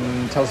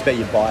running? Tell us about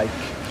your bike.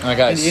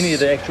 Okay. And any of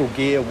the actual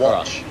gear,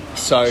 watch,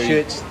 so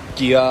shirts.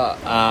 Gear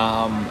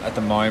at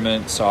the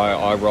moment. So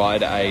I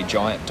ride a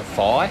Giant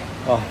Defy.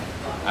 Oh,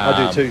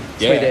 I do too.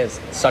 Sweet as.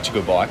 Such a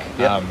good bike.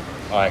 Yep.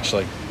 I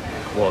actually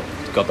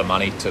got the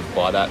money to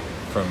buy that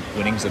from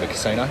winnings at the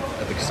casino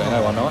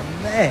one night.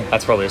 Man,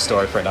 that's probably a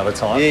story for another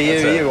time.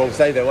 We'll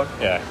save that one.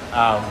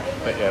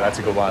 But that's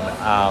a good one.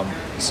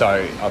 So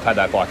I've had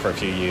that bike for a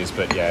few years,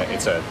 but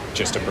it's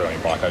just a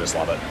brilliant bike. I just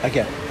love it.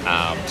 Okay.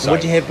 So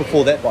what did you have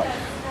before that bike?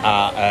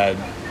 An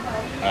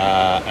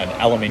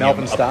aluminium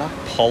Melbourne Star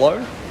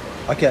Apollo.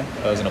 Okay.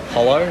 It was an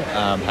Apollo.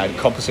 Had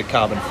composite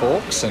carbon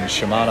forks and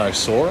Shimano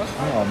Sora.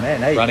 Oh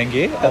man, running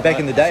gear. Back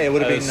in the day, it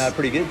would have been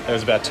pretty good. It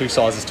was about 2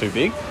 sizes too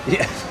big.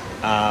 Yeah.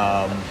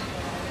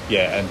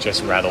 And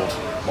just rattled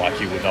like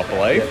you would not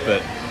believe.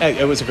 But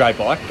it was a great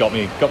bike. Got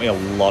me a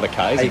lot of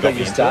Ks. You got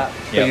your start.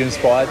 Got you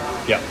inspired.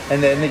 Yeah.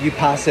 And then you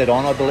passed that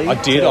on, I believe. I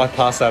did. I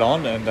passed that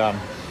on and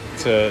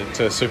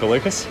to Super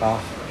Lucas.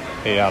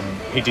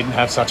 He didn't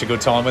have such a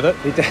good time with it.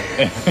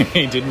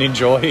 He didn't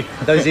enjoy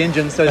those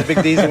engines, those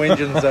big diesel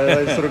engines.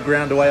 Those sort of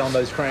ground away on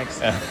those cranks.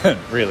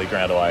 Really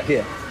ground away.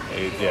 Yeah.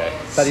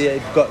 But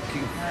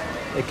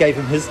it gave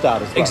him his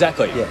start as well.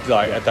 Exactly.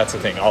 That's the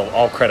thing.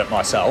 I'll credit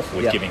myself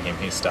with giving him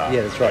his start.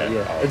 Yeah, that's right.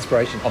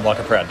 Inspiration. I'm like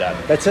a proud dad.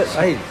 That's it.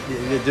 Hey,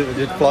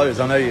 it flows.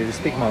 I know you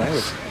speak my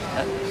language.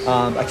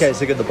 Okay,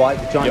 so you got the bike,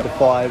 the Giant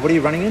Defy. What are you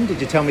running in? Did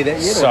you tell me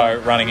that yet? So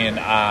running in,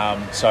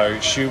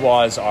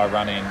 shoe-wise, I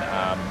run in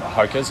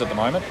Hoka's at the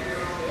moment.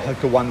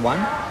 Hoka 1-1?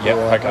 Yeah,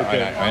 Hoka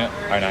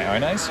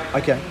One Ones.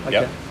 Okay.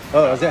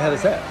 Oh, is that how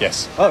that's that?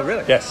 Yes. Oh,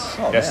 really? Yes.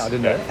 Oh, yes. man, I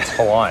didn't know. It's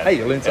Hawaiian. Hey,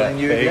 you learned something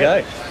new. There you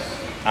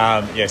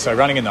go. So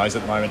running in those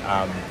at the moment,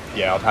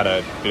 I've had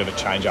a bit of a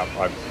change up.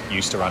 I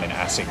used to run in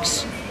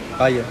ASICs.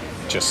 Oh, yeah.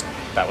 Just,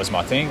 that was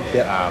my thing.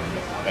 Yeah.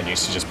 And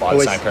used to just buy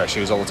the same pair of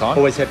shoes all the time.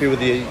 Always happy with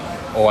the...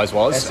 Always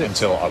was, ASICs?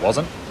 until I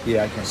wasn't.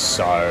 Yeah, okay.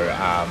 So,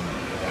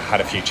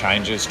 had a few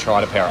changes,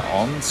 tried a pair of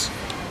Ons.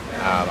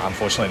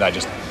 Unfortunately,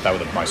 they were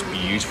the most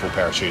beautiful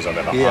pair of shoes I've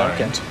ever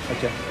owned.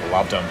 Okay.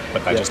 Loved them,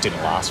 but they just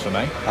didn't last for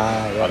me.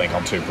 Right. I think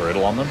I'm too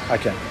brutal on them.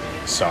 Okay.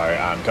 So,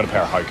 got a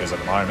pair of Hokas at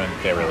the moment.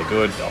 They're really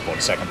good. I bought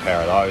a second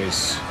pair of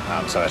those,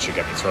 so that should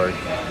get me through.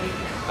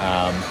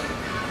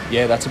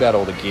 That's about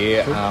all the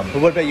gear.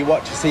 But what about your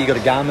watch? I see you got a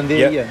Garmin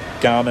there. Yeah,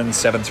 Garmin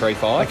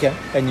 735. Okay.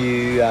 And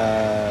you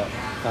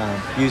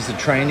use the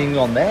training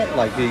on that?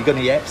 Like, you got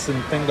any apps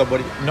and things?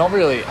 Not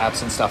really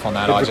apps and stuff on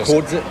that. It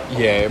records it?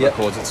 Yeah, it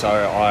records it. So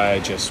I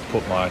just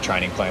put my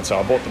training plan. So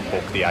I bought the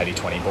book, the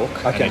 80-20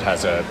 book, and it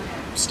has a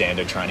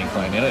standard training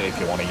plan in it if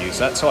you want to use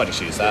that. So I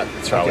just use that,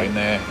 throw it in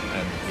there,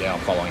 and I'm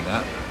following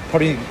that.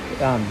 Probably,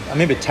 I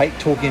remember Tate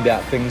talking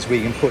about things where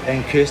you can put,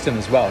 and Kirsten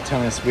as well,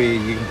 telling us where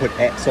you can put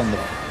apps on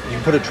you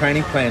can put a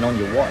training plan on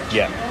your watch.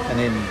 Yeah. And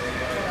then,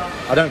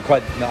 I don't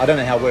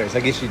know how it works.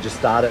 I guess you just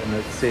start it and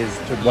it says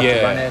what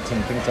to run at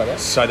and things like that.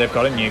 So they've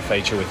got a new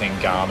feature within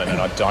Garmin, and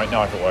I don't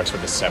know if it works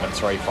with the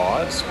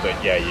 735s,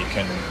 but you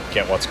can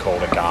get what's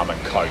called a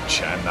Garmin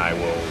coach, and they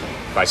will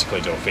basically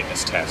do a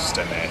fitness test,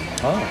 and then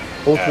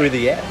through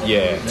the app.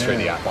 Through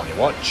the app on your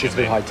watch. It's a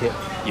bit high tech.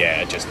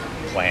 Yeah, it just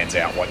plans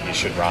out what you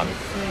should run.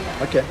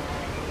 Okay.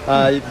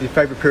 Your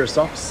favourite pair of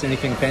socks?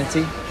 Anything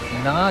fancy?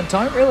 No,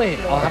 don't really.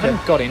 I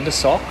haven't got into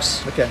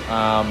socks. Okay.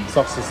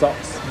 Socks are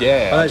socks.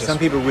 Yeah. I know some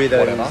people wear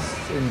those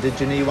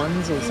indigenous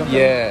ones or something.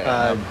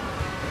 Yeah.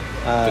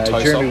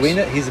 Jeremy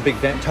Weiner, he's a big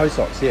fan. Toe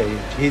socks, yeah.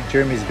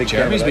 Jeremy's a big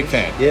fan. Jeremy's a big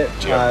fan. Yeah.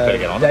 Better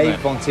get on Dave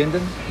Von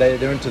Senden,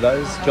 they're into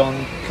those.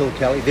 John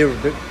Kilkelly, they're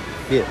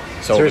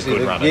so seriously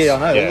good runners. Yeah, I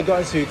know. All the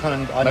guys who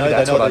kind of, I know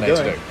they know what they're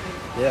doing.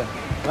 Yeah.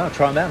 Oh,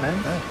 try them out,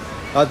 man. Yeah.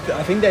 I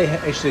think they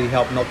actually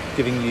help not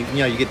giving you,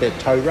 you get that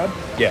toe rub.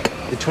 Yeah.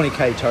 The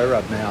 20k toe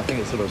rub now. I think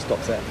it sort of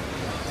stops that.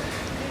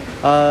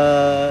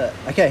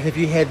 Okay, have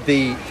you had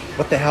the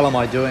what the hell am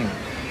I doing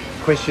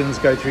questions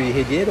go through your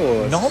head yet,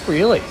 or not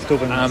really? Still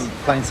been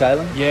plain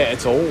sailing? Yeah,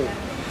 it's all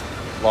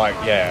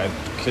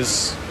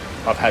because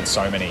I've had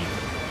so many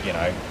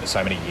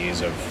years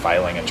of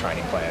failing at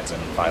training plans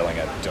and failing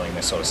at doing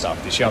this sort of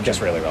stuff. This year I'm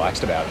just really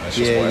relaxed about it, and it's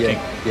just working.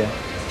 Yeah.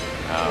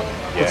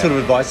 What sort of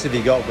advice have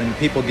you got when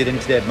people get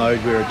into that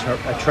mode where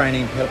a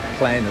training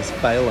plan is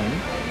failing?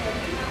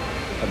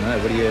 I don't know.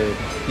 What do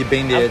you've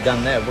been there,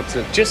 done that? What's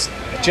it? Just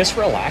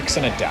relax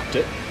and adapt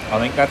it. I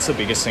think that's the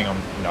biggest thing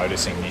I'm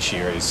noticing this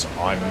year is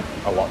I'm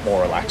a lot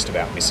more relaxed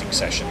about missing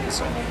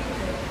sessions and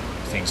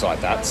things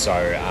like that. So,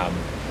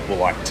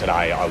 like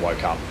today, I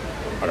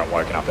got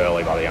woken up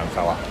early by the young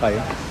fella. Oh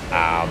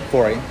yeah.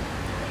 4 a.m.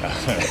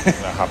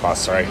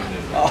 3:30.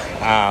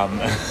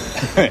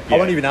 I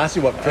won't even ask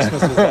you what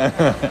Christmas was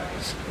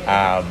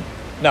like.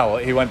 No,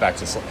 he went back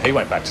to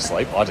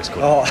sleep. I just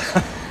couldn't.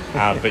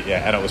 And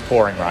it was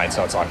pouring rain,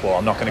 so it's like, well,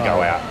 I'm not going to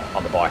go out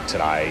on the bike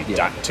today.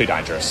 Too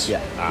dangerous.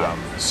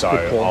 So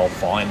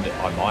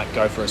I might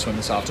go for a swim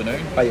this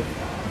afternoon.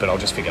 But I'll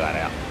just figure that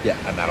out.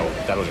 And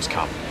that'll just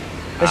come.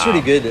 That's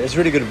really good. It's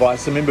really good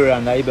advice. I remember our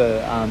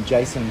neighbour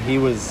Jason.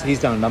 He's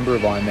done a number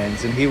of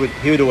Ironmans, and he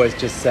would always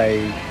just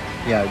say,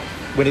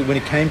 when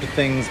it came to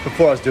things,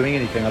 before I was doing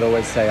anything, I'd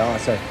always say,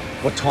 so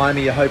what time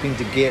are you hoping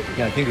to get?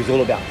 I think it was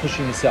all about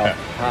pushing yourself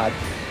hard.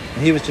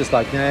 And he was just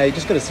like, no, you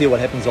just got to see what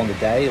happens on the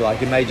day.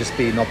 Like, it may just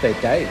be not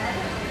that day.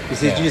 He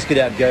says, you just get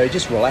out and go,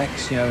 just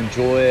relax,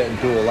 enjoy it and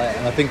do all that.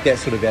 And I think that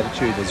sort of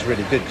attitude is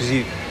really good because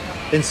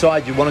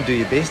inside you want to do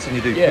your best and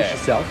you do push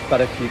yourself.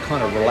 But if you're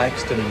kind of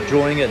relaxed and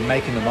enjoying it and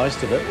making the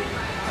most of it,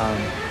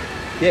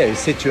 it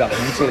sets you up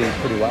mentally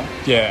pretty well.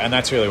 Yeah, and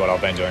that's really what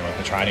I've been doing with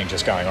the training,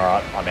 just going, all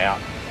right, I'm out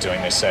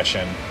doing this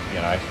session,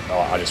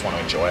 I just want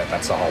to enjoy it.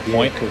 That's the whole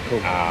point. Cool.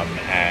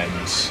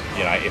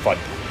 If I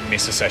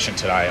miss a session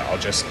today, I'll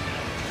just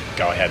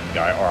go ahead and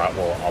go, all right,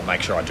 well, I'll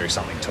make sure I do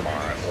something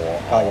tomorrow,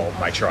 or I'll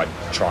make sure I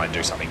try and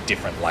do something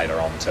different later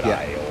on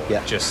today,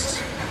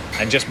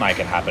 just make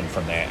it happen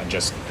from there, and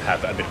just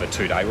have a bit of a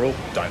 2-day rule.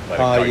 Don't let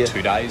it go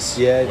 2 days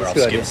where I'll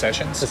skip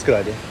sessions. That's a good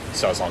idea.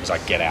 So as long as I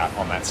get out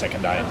on that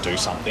second day and do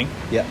something.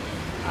 Yeah.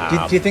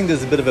 Do you think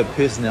there's a bit of a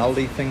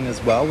personality thing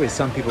as well, where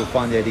some people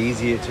find that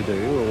easier to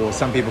do, or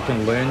some people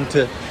can learn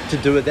to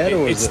do it that,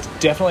 or it's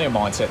definitely a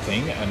mindset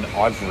thing, and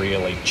I've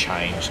really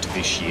changed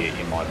this year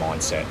in my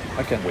mindset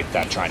with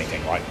that training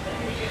thing. Like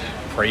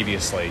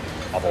previously,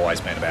 I've always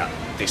been about,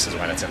 this is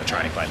when it's in the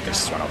training plan,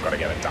 this is when I've got to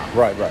get it done.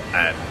 Right.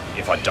 And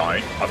if I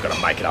don't, I've got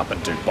to make it up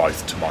and do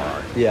both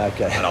tomorrow. Yeah,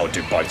 okay. And I'll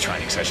do both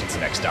training sessions the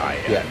next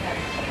day. Yeah.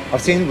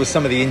 I've seen with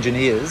some of the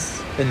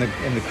engineers in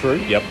the crew.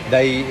 Yep.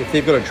 If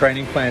they've got a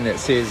training plan that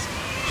says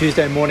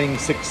Tuesday morning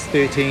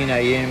 6:13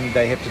 a.m.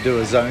 they have to do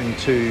a zone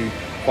 2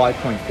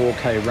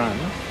 5.4k run.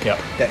 Yep.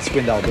 That's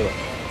when they'll do it.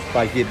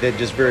 Like they're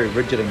just very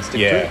rigid and stick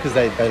to it because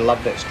they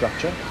love that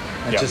structure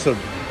and just sort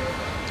of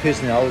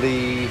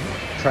personality,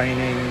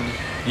 training,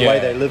 the way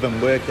they live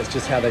and work. That's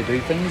just how they do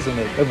things, and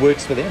it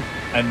works for them.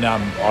 And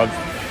I've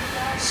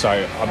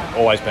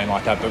always been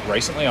like that, but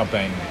recently I've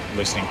been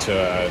listening to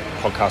a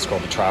podcast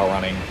called the Trail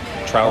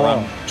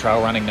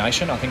Running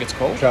Nation, I think it's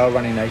called. Trail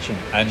Running Nation.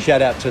 And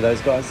shout out to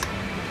those guys.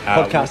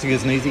 Podcasting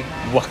isn't easy.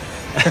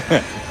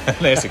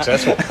 They're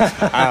successful.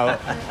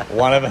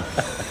 One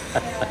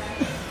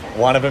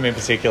of them in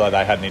particular,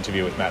 they had an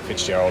interview with Matt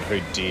Fitzgerald, who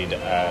did,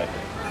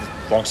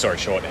 long story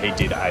short, he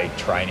did a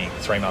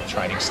 3-month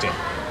training stint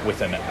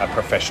with a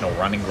professional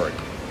running group.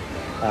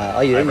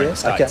 Over in the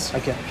States.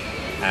 Okay.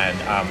 And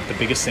the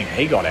biggest thing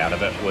he got out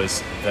of it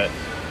was that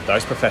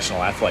those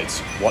professional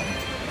athletes, what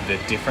the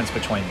difference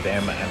between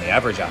them and the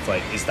average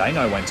athlete is they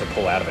know when to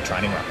pull out of a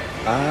training run.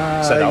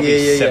 So they'll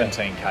be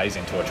 17 Ks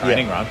into a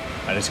training run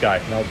and just go,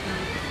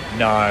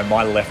 no,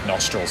 my left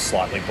nostril's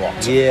slightly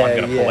blocked. I'm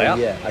going to pull out.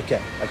 Okay.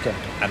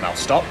 And they'll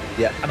stop.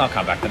 And they'll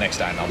come back the next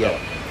day and they'll do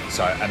it.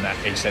 So, and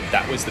he said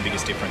that was the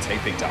biggest difference he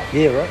picked up.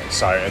 Yeah, right.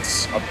 So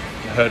I've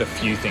heard a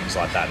few things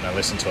like that, and I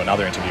listened to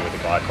another interview with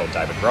a guy called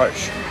David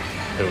Roche,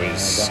 who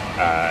is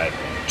a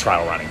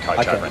trail running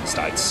coach over in the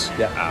States,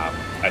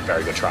 a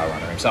very good trail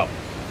runner himself,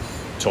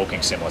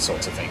 talking similar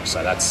sorts of things.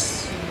 So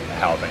that's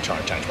how I've been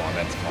trying to change my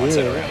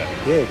mindset around it.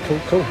 Yeah,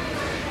 cool.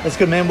 That's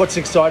good, man. What's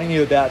exciting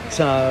you about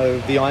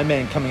the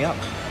Ironman coming up?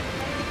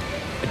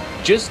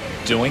 Just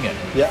doing it.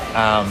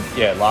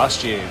 Yeah.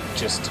 Last year,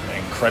 just an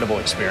incredible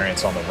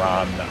experience on the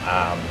run.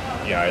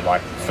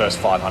 Like first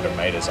 500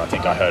 metres, I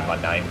think I heard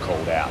my name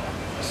called out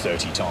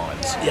 30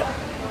 times. Yeah.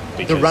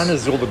 The run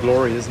is all the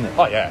glory, isn't it?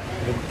 Oh, yeah.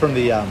 From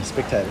the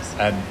spectators.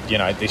 And,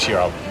 this year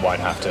I won't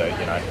have to,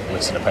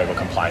 listen to people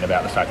complain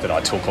about the fact that I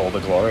took all the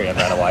glory and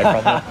ran away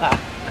from them.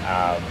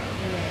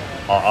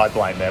 I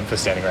blame them for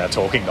standing around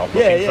talking, not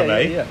looking for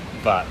me. Yeah.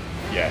 But,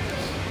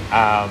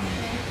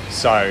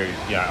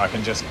 I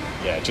can just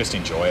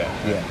enjoy it.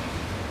 Yeah.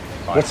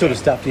 What sort of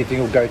stuff do you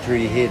think will go through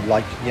your head?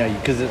 Like,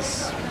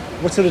 because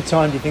what sort of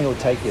time do you think it'll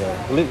take you?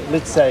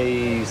 Let's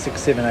say 6,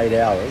 7, 8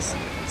 hours.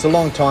 It's a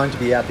long time to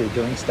be out there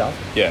doing stuff.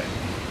 Yeah.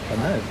 I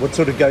don't know. What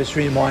sort of goes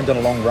through your mind on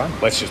a long run?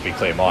 Let's just be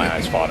clear, my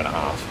aim's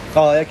 5.5.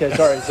 Oh, okay.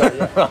 Sorry.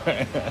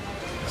 Yeah.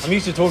 I'm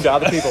used to talking to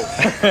other people.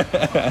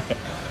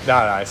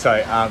 No. So,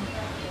 I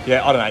don't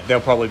know.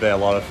 There'll probably be a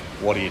lot of,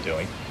 what are you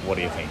doing? What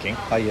are you thinking?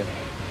 Oh, yeah.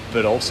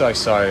 But also,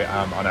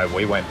 I know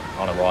we went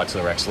on a ride to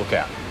the Rex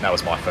Lookout. That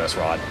was my first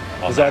ride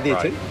on was that there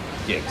road. Too?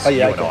 Yes,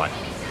 you and I.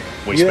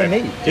 You and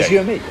me? Just you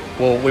and me?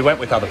 Well, we went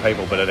with other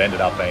people, but it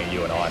ended up being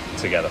you and I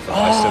together for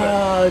most of it.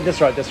 Oh,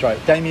 that's right.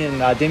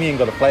 Damien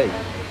got a flag.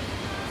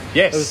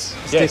 Yes. It was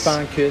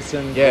Stefan,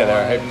 Kirsten,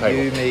 Brian,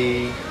 you,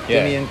 me,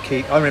 Damien,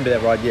 Keith. I remember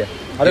that ride,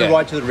 I don't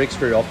ride to the Rex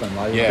very often.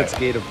 I get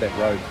scared of that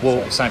road.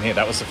 Well, same here.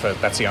 That's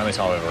the only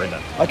time I've ever ridden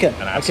it. Okay.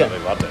 And I absolutely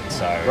loved it.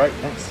 So great,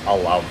 thanks. I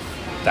love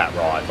that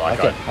ride.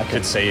 I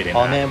could see it in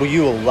man, well,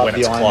 you will love when the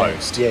it's Ironman.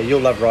 Closed. Yeah,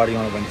 you'll love riding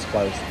on it when it's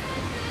closed.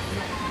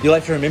 You'll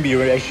have to remember you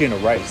were actually in a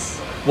race.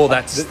 Well,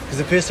 that's... Because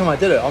the first time I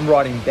did it, I'm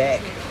riding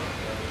back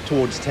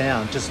towards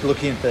town, just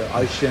looking at the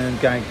ocean,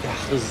 going,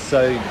 this is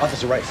so... I thought it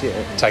was a race,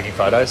 Taking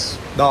photos?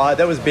 No,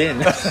 that was Ben.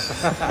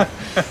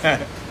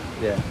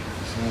 Yeah.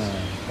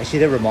 Actually,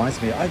 that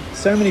reminds me.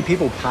 So many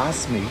people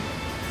pass me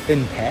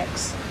in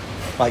packs,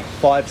 like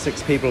 5,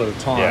 6 people at a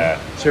time. Yeah.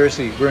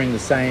 Seriously, wearing the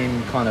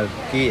same kind of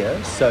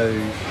gear. So,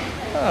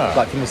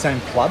 like from the same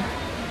club,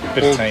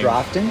 all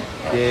drafting.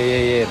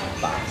 Yeah.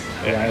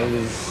 Fast. It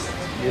was...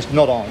 It's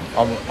not on.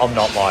 I'm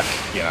not like,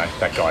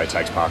 that guy who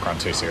takes parkrun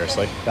too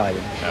seriously. No,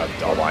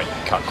 I won't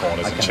cut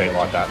corners and cheat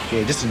like that.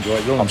 Yeah, just enjoy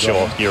it. I'm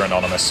sure your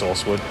anonymous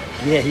source would.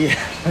 Yeah.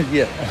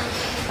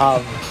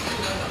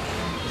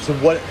 So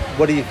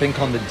what do you think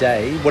on the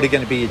day? What are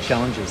going to be your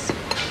challenges?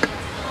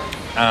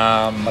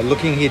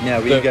 Looking ahead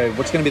now, where you go,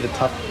 what's going to be the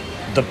tough?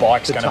 The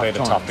bike's going to be the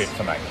tough bit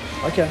for me.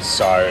 Okay.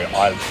 So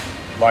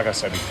like I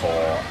said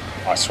before,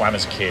 I swam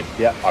as a kid.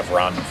 Yeah. I've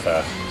run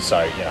for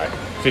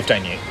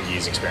 15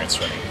 years experience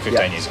swimming,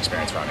 15 years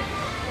experience running.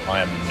 I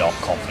am not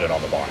confident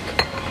on the bike.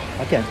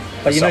 Okay.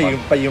 But you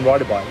can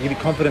ride a bike. You be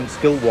confident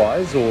skill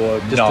wise or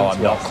distance wise? No,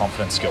 I'm not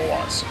confident skill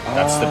wise.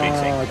 That's the big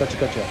thing.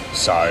 Gotcha.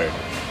 So,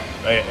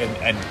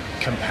 and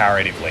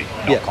comparatively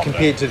not confident.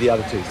 Compared to the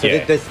other two. So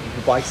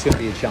the bike's going to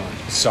be a challenge.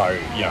 So,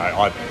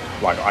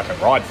 I can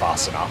ride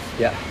fast enough.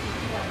 Yeah.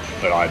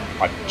 But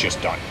I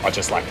just don't. I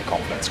just lack the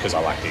confidence because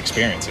I lack the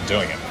experience in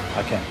doing it.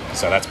 Okay.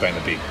 So that's been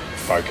the big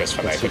focus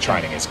for me for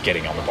training, is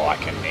getting on the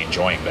bike and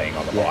enjoying being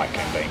on the bike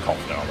and being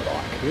confident on the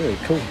bike. Really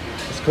cool.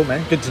 That's cool,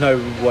 man. Good to know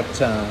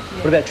what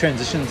about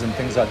transitions and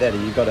things like that?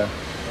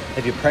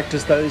 Have you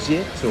practiced those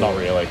yet? Or? Not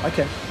really.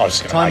 Okay.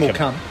 Time will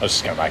come. I was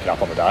just going to make it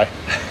up on the day.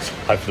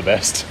 Hope for the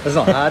best. It's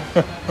not hard.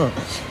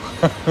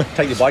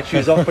 Take your bike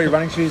shoes off, put your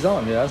running shoes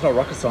on. It's not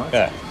rocket science.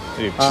 Yeah.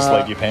 You just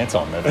leave your pants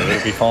on,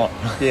 it'll be fine.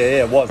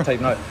 Yeah, it was.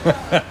 Take note.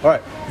 All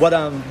right. What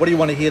do you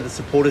want to hear the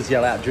supporters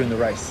yell out during the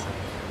race?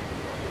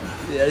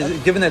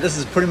 Given that this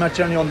is pretty much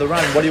only on the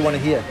run, what do you want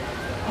to hear?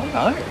 I don't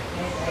know.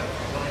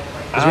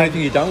 Is there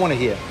anything you don't want to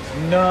hear?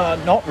 No,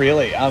 not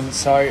really.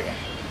 So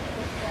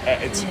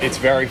it's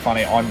very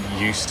funny. I'm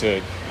used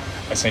to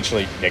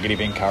essentially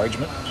negative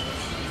encouragement.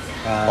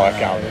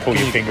 Pull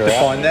your finger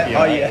define out.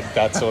 that?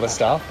 That sort of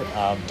stuff.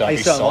 Don't be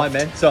so soft. am I,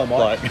 man. So am I.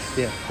 Like,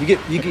 yeah, you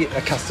get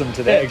accustomed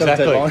to that. Yeah,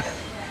 exactly. Doesn't take long.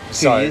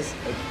 So years.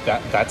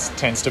 that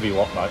tends to be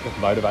what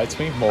motivates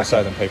me more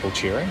so than people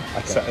cheering.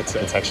 Okay. So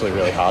it's actually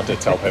really hard to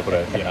tell people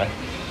to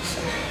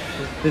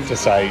to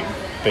say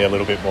be a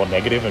little bit more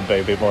negative and be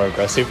a bit more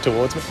aggressive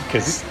towards me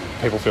because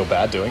people feel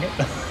bad doing it.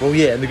 Well,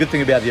 yeah, and the good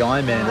thing about the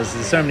Ironman is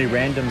there's so many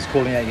randoms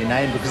calling out your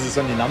name because it's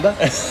on your number,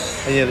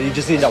 and you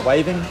just end up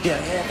waving. Yeah,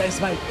 thanks,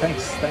 mate.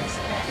 Thanks.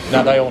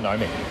 No, they all know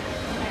me.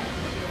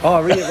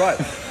 Oh, really? Right.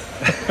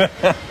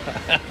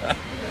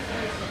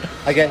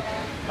 Okay.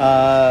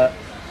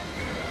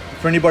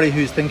 For anybody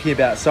who's thinking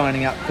about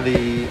signing up for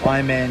the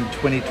Ironman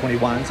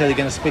 2021, so they're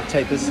going to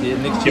spectate this year.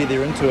 Next year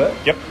they're into it.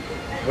 Yep.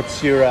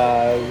 What's your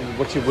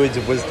words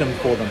of wisdom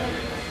for them?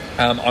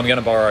 I'm going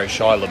to borrow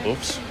Shia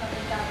LaBeouf's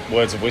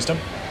words of wisdom.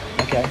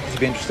 Okay, this will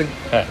be interesting.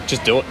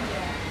 Just do it.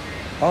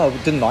 Oh,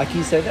 didn't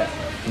Nike say that?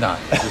 No,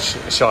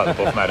 Shia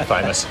LaBeouf made it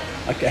famous.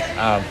 Okay.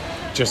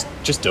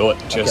 Just do it.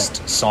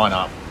 Just sign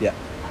up. Yeah.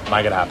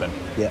 Make it happen.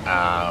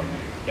 Yeah.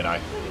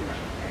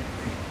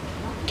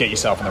 Get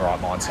yourself in the right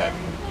mindset.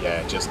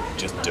 And, just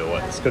do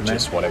it. It's good, man.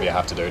 Just whatever you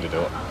have to do to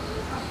do it.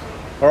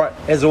 All right.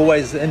 As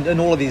always, in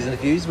all of these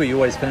interviews, we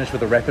always finish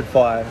with a rapid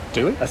fire.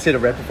 Do we? A set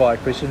of rapid fire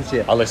questions.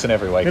 Yeah. I listen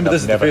every week. Remember,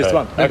 this is the first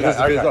one. Okay.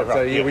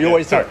 So we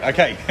always do.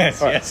 Okay.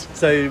 Yes. Right. Yes.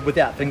 So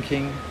without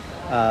thinking,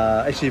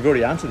 actually, you've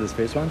already answered this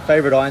first one.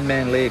 Favorite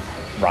Ironman leg?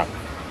 Run.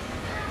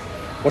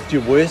 What's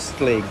your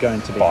worst leg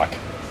going to be? Bike.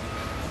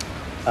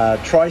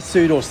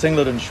 Tri-suit or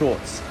singlet and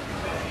shorts?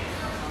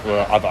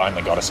 Well, I've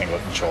only got a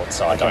singlet and shorts,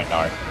 so I don't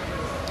know.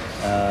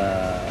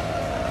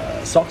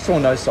 Socks or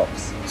no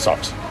socks?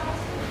 Socks.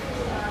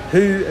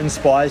 Who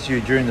inspires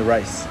you during the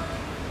race?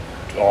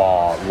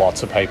 Oh,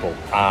 lots of people.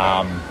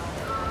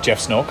 Jeff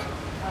Snook,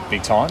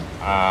 big time.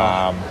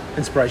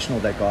 Inspirational,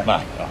 that guy.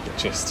 No,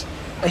 just...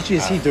 Actually,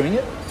 is he doing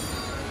it?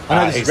 I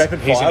know this is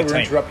rapid fire. We're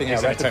interrupting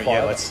our rapid fire.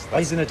 Yeah, let's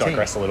he's in a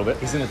digress team. a little bit.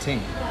 He's in a team.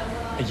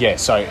 Yeah,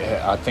 so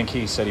I think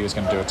he said he was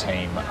going to do a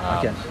team.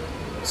 Okay.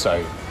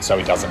 So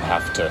he doesn't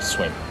have to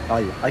swim. Oh,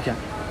 yeah. Okay.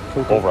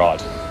 Cool. Or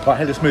ride. Right,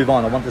 hey, let's move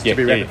on. I want this to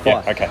be rapid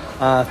fire. Okay.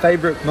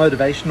 Favourite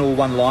motivational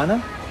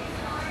one-liner?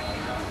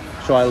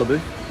 Shia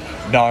LaBeouf?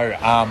 No,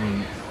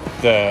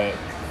 the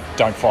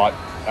don't fight.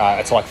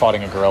 It's like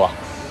fighting a gorilla.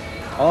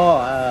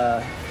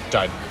 Oh,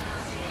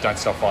 Don't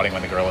stop fighting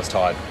when the gorilla's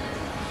tired.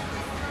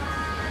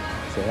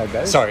 See how it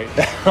goes? Sorry,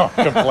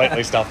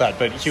 completely stuffed that.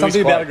 But Huey's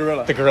something quote, about a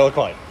gorilla. The gorilla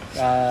quote.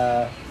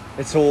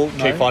 It's all...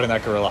 Keep fighting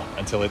that gorilla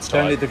until it's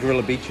tired. Don't let the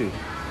gorilla beat you.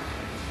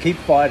 Keep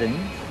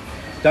fighting.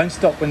 Don't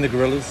stop when the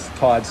gorilla's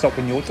tired. Stop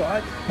when you're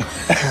tired.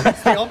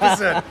 It's the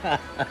opposite.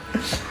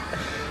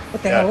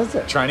 What the hell is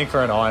it? Training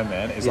for an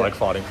Ironman is like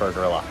fighting for a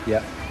gorilla.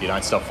 Yeah. You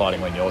don't stop fighting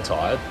when you're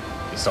tired.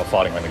 You stop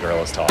fighting when the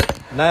gorilla's tired.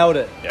 Nailed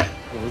it. Yeah.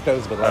 That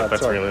was a bit loud.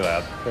 That's sorry. really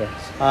loud.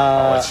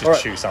 Yeah. Let's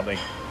just chew something.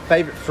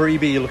 Favourite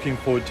freebie you're looking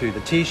forward to?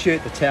 The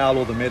T-shirt, the towel,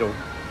 or the medal?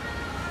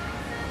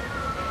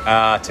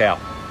 Towel.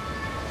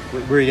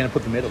 Where are you going to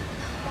put the medal?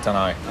 Don't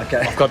know. Okay.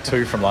 I've got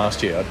 2 from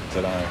last year. I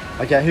don't know.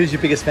 Okay. Who's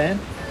your biggest fan?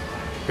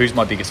 Who's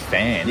my biggest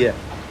fan? Yeah.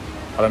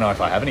 I don't know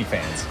if I have any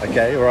fans.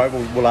 Okay. All right.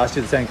 We'll ask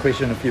you the same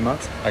question in a few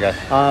months. Okay.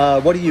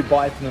 What do you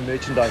buy from the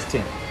merchandise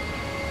tent?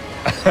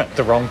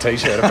 The wrong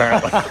T-shirt,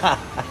 apparently.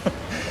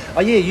 Oh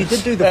yeah, you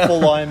did do the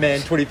full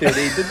Ironman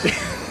 2013, didn't you?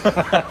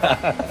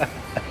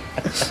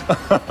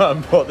 I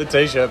bought the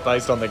T-shirt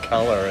based on the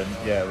colour, and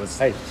it was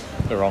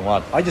the wrong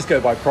one. I just go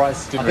by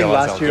price. Didn't I think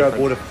realise last year how I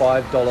bought a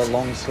 $5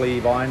 long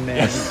sleeve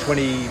Ironman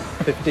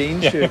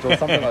 2015 shirt or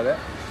something like that.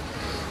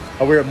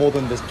 I wear it more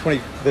than the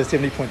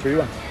 70.3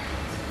 one.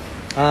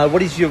 What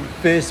does your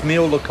first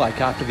meal look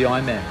like after the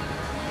Ironman?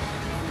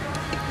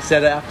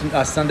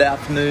 Sunday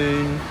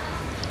afternoon,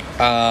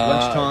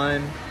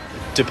 lunchtime?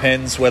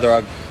 Depends whether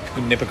I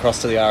nip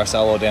across to the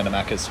RSL or down to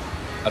Macca's.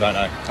 I don't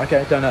know.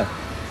 Okay, don't know.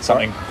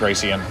 Something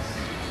greasy and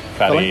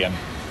fatty and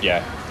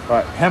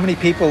Right. How many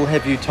people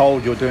have you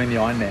told you're doing the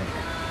Ironman?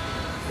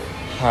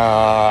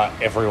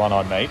 Everyone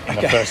I meet in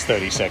the first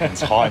 30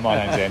 seconds. Hi, my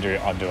name's Andrew.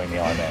 I'm doing the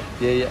Ironman.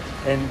 Yeah.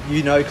 And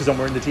you know because I'm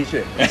wearing the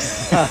T-shirt.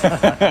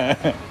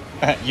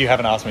 You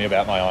haven't asked me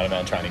about my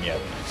Ironman training yet.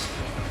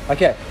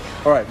 Okay.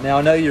 All right. Now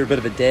I know you're a bit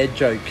of a dad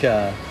joke.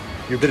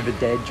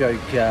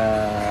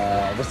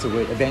 What's the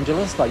word?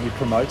 Evangelist. Like you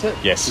promote it.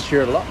 Yes. You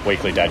share it a lot.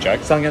 Weekly dad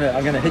joke. So I'm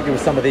gonna hit you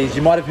with some of these.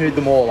 You might have heard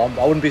them all.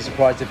 I wouldn't be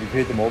surprised if you've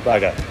heard them all.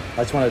 But okay. I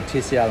just want to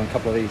test you out on a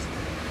couple of these.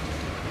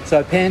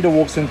 So Panda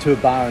walks into a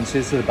bar and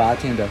says to the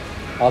bartender,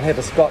 "I'll have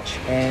a scotch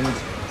and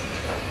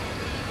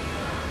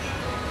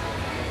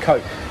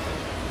Coke.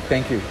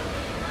 Thank you."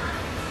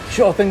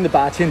 Sure thing, the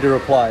bartender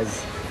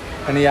replies.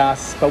 And he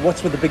asks, "But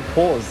what's with the big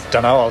pause?"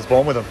 Don't know, I was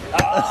born with them.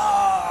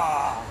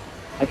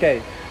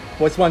 Okay,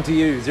 what's 1 to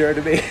you, 0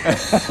 to me?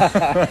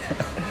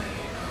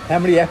 How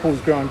many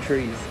apples grow on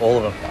trees? All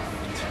of them.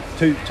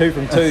 Two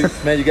from 2.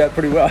 Man, you go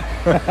pretty well.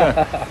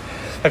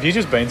 Have you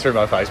just been through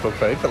my Facebook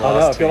feed for the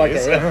last 2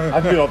 years? Like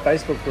I've been on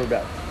Facebook for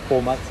about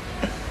 4 months.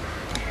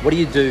 What do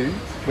you do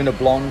when a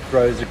blonde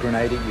throws a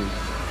grenade at you?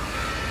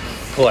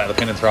 Pull out the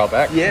pin and throw it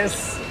back.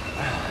 Yes.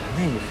 Oh,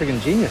 man, you're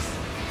friggin' genius.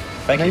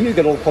 Thank you. You've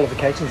got all the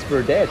qualifications for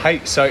a dad.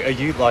 Hey, so are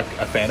you like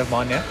a fan of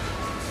mine now?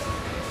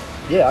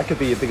 Yeah, I could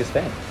be your biggest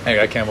fan. There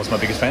you go, Campbell's my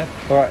biggest fan.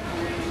 All right.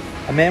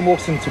 A man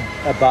walks into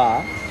a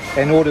bar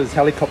and orders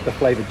helicopter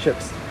flavoured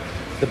chips.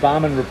 The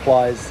barman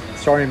replies,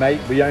 "Sorry, mate,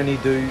 we only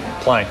do..."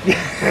 Plain.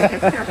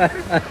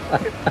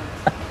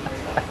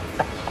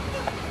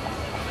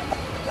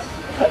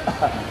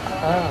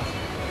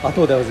 I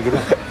thought that was a good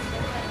one.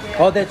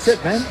 Oh, that's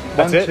it, man.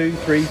 That's 1, it. 2,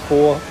 3,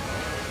 4.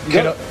 You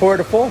got 4 out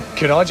of 4.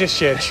 Can I just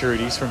share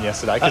Trudy's from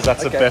yesterday? Because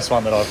that's the best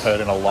one that I've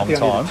heard in a long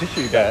time. I need a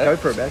tissue, Go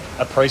for it, man.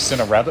 A priest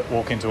and a rabbit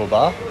walk into a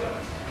bar.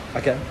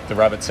 Okay. The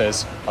rabbit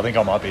says, "I think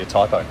I might be a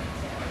typo."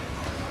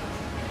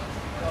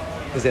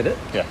 Is that it?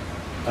 Yeah.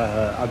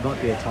 I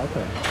might be a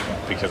typo.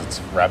 Because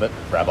it's rabbit,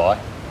 rabbi,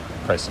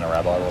 priest and a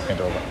rabbi walk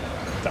into a bar.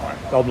 Don't worry.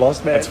 I'm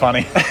lost, man. It's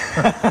funny.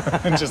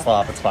 Just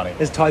laugh, it's funny.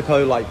 Is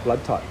typo like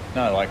blood type?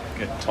 No, like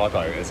a typo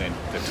as in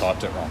they've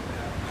typed it wrong.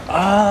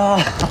 Ah,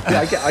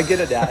 yeah, I get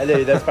it now.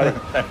 That's funny.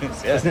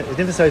 Yeah. Isn't it? It's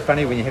never so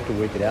funny when you have to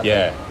work it out.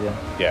 Yeah. Yeah.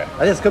 Yeah.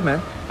 Oh, that's good,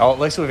 man. Oh, at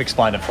least we've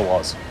explained it for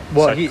Woz.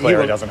 Well, so he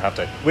doesn't have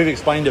to. We've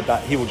explained it,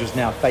 but he will just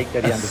now fake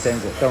that he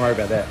understands it. Don't worry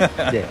about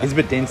that. Yeah, he's a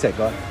bit dense, that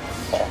guy.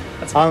 Oh,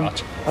 that's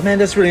much. Oh, man,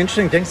 that's really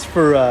interesting. Thanks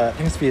for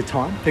your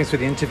time. Thanks for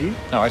the interview.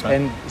 No worries, man.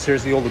 And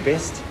seriously, all the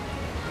best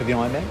for the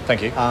Ironman.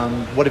 Thank you.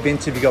 What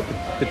events have you got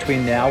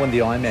between now and the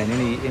Ironman?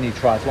 Any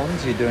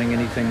triathlons? Are you doing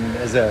anything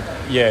as a...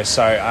 Yeah,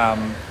 so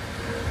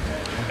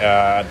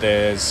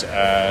there's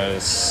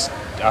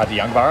the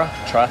Youngborough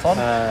Triathlon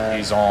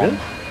is on. Really?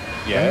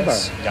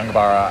 Yes,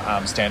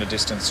 Youngborough Standard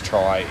Distance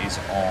Tri is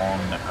on,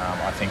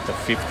 I think, the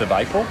 5th of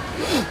April.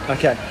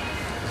 Okay.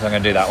 So I'm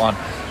going to do that one.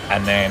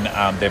 And then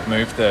they've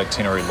moved the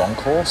Tinnery Long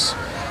Course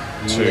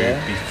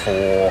to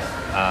before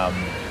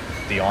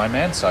the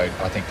Ironman, so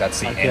I think that's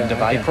the end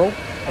of April.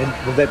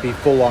 And will that be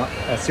full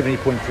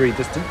 70.3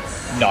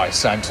 distance? No,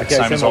 same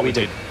as what we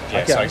did.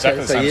 Yeah, so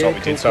exactly the same as what we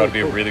did. So it'll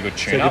be a really good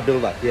tune-up. So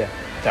good build-up, yeah.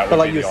 But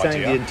like you were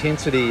saying, the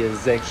intensity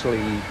is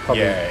actually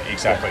probably... Yeah,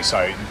 exactly. Yeah.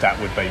 So that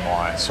would be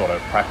my sort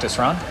of practice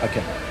run.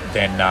 Okay.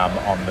 Then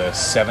on the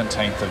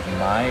 17th of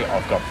May,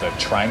 I've got the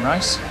train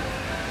race.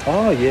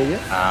 Oh, yeah.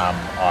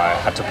 I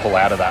had to pull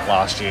out of that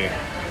last year,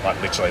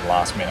 like literally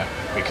last minute,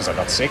 because I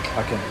got sick.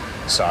 Okay.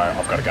 So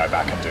I've got to go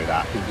back and do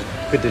that.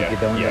 Good to get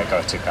that one. Yeah,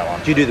 got to tick that one.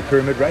 Did you do the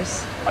pyramid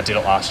race? I did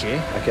it last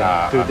year.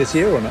 Okay. Do it this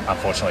year or not?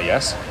 Unfortunately,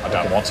 yes. I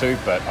don't want to,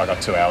 but I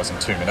got 2 hours and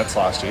 2 minutes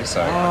last year,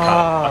 so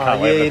I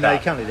can't you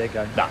that. can't let that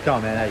go. No. Come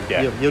on, man.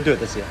 Hey, you'll do it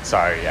this year. So,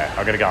 yeah,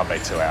 I've got to go and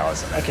beat 2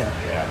 hours. And then, okay.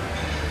 Yeah.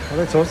 Well,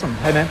 that's awesome.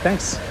 Hey, man,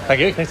 thanks. Thank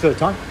you. Thanks for the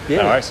time.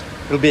 Yeah. No worries.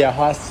 It'll be our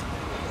highest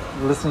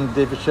listened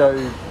ever show,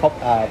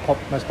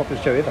 most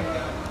popular show ever.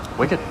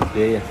 Wicked.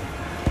 Yeah.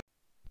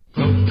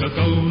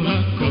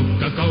 Coca-Cola,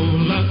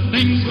 Coca-Cola,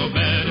 things go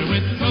better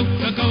with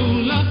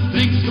Coca-Cola,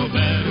 things go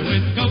better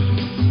with Coke.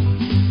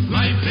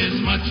 Life is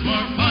much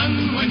more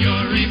fun when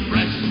you're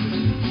refreshed,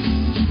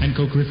 and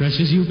Coke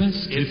refreshes you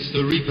best. It's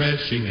the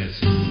refreshingest.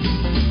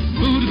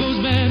 Food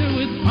goes better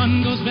with,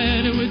 fun goes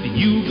better with,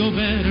 you go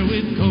better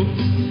with Coke.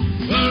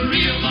 The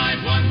real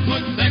life one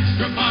puts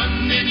extra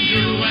fun in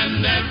you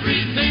and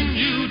everything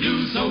you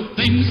do, so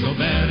things go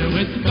better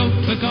with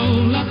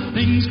Coca-Cola,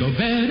 things go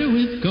better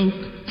with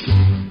Coke.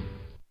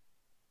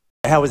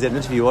 How was that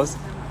interview, Woz?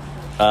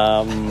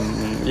 Yeah,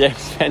 it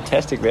was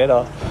fantastic, man.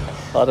 I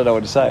don't know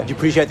what to say. Did you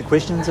appreciate the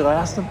questions that I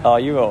asked them? Oh,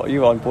 you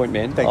were on point,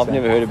 man. Thanks, I've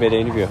never heard a better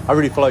interview. I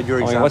really followed your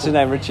example. What's his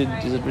name? Richard?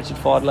 Is it Richard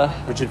Feidler?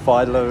 Richard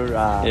Feidler.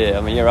 Yeah,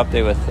 I mean, you're up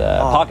there with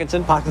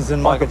Parkinson.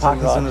 Michael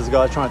Parkinson is the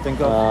guy I'm trying to think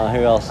of.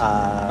 Who else?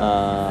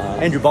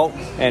 Andrew Bolt.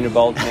 Andrew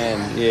Bolt,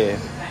 man. Yeah.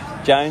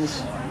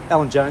 Jones.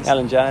 Alan Jones. Yeah,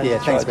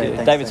 thanks, right, man. yeah.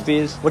 Thanks, David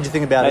Spears. What do you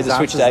think about his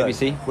switch to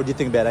ABC? What do you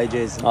think about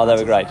AJ's? Oh, they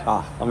were great.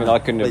 I mean, I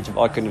couldn't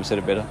have said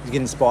it better. You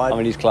get inspired. I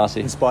mean, he's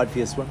classy. Inspired for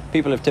your swim.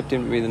 People have tipped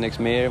him to be the next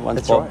mayor.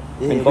 That's right.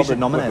 Yeah, we should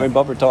nominate him. When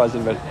Bob retires,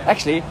 but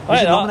actually, we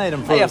should nominate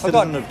him for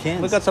Citizen of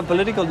Cairns. We've got some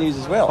political news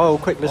as well. Oh,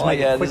 quick, let's make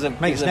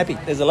it snappy.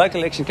 There's a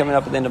local election coming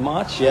up at the end of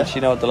March. Yeah.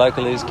 You know what the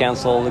local is?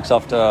 Council looks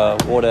after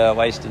water,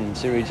 waste, and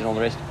sewage, and all the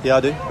rest. Yeah,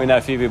 I do. We know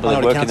a few people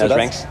that work in those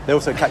ranks. They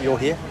also cut your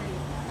hair.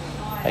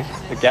 Hey,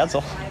 the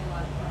council.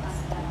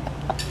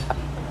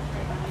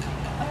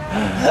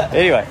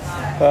 Anyway,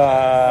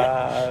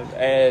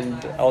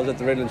 and I was at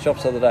the Redland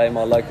shops the other day,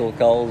 my local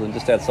Coles, and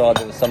just outside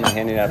there was someone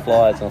handing out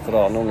flyers, and I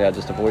thought, normally I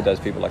just avoid those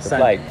people like the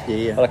plague.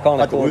 Yeah. But I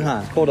kind of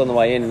caught on the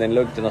way in and then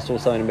looked, and I saw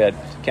something about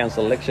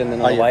council election,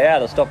 and on the way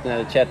out I stopped and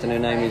had a chat, and her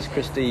name is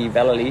Christy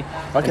Vallely,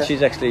 and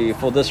she's actually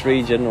for this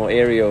region or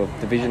area or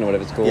division or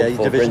whatever it's called,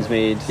 for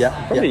Brinsmead,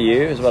 probably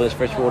you, as well as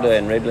Freshwater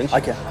and Redland.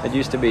 Okay. It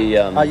used to be,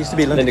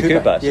 Linda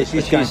Cooper. Yeah,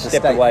 she's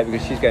stepped away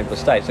because she's going for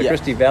state. So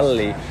Christy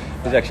Vallely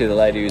is actually the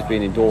lady who's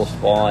been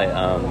endorsed by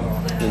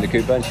Linda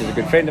Cooper, and she's a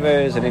good friend of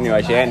hers. And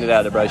anyway, she handed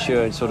out a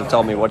brochure and sort of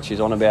told me what she's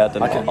on about,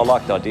 and I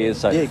liked the ideas.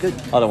 So good.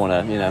 I don't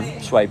want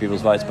to, sway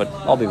people's votes, but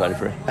I'll be voting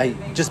for her. Hey,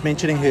 just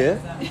mentioning her,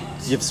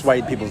 you've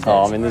swayed people's heads.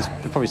 Oh, I mean, there's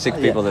probably 6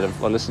 people that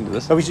are listening to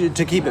this. But we should,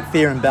 to keep it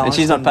fair and balanced.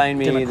 And she's not paying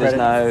me. There's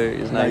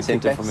democratic, no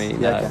incentive for me. Yeah,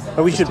 No. okay.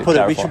 But we should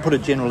put a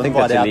general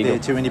invite out illegal. there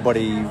to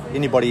anybody,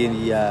 any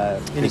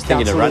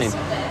thinking of running.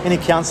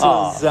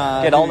 councillors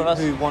get hold of us.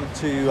 who want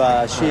to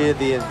share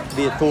their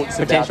thoughts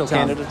Potential about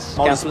candidates,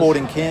 multisport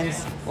in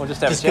Cairns. Or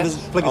just have a give chat.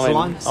 us, flick us a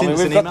line. Send us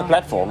we've an got email. the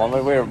platform. I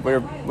mean, we're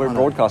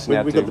broadcasting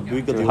out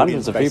to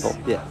hundreds of people.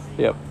 Yeah.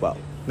 Yep. Well,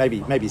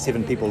 maybe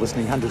 7 people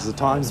listening hundreds of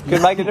times.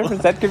 Could make a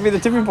difference. That could be the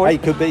tipping point. Hey,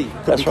 could be.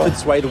 Could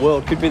sway the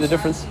world. Could be the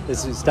difference.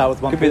 Let's start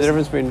with one. Could be the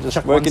difference between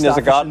just working as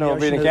a gardener or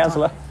being a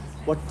councillor.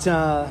 What's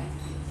our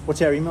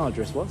email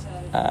address was?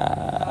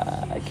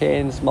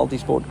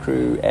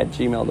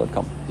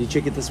 CairnsMultisportCrew@gmail.com. Did you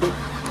check it this week?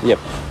 Yep.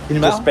 In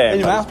your mail? Just spam. In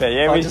your mail?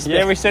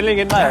 We're settling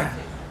it now.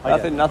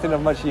 Okay. Nothing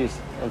of much use,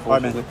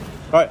 unfortunately.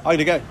 All right, I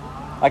gotta go.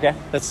 Okay.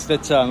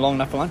 That's long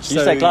enough for lunch. You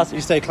stay classy.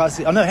 You stay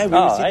classy. Oh no,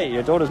 hey,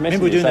 your daughter's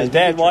messaging me saying,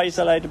 Dad, why are you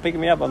so late to picking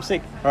me up? I'm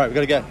sick. All right, we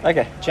gotta go.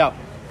 Okay. Ciao.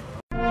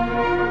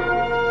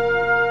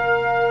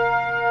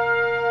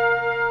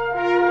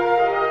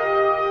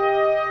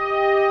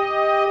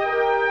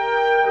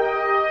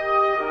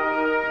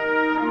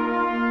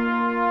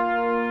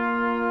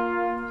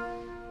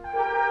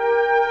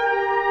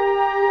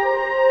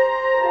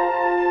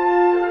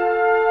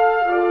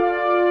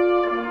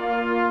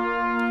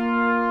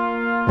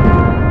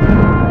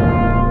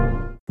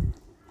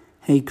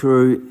 Hey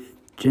crew,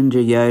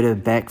 Ginger Yoda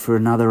back for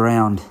another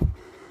round.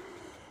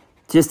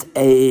 Just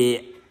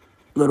a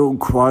little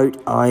quote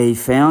I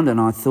found, and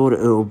I thought it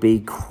will be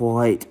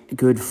quite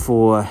good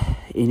for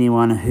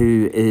anyone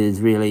who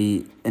is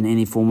really in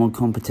any form of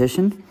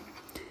competition.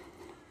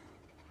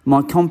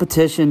 My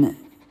competition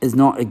is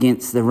not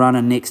against the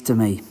runner next to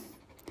me.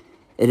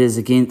 It is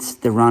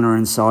against the runner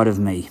inside of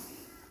me.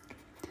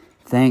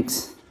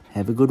 Thanks.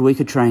 Have a good week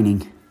of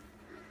training.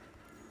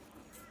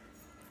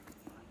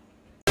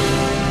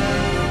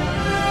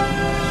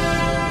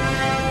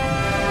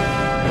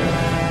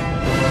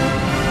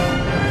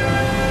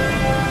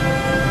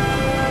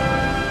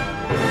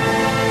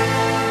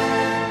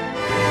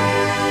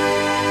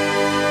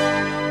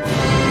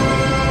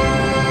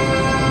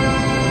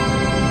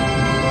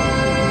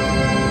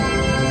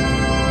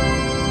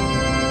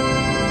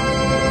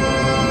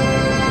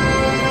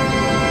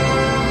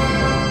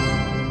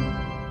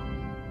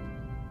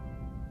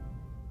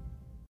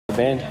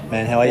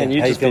 Man, how are you?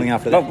 How are you feeling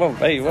after that? I'm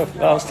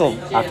still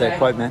after that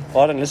quote, man.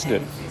 I didn't listen to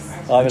it.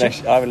 I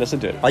haven't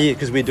listened to it. Oh yeah,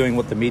 because we're doing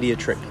the media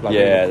trick. Like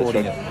yeah, we're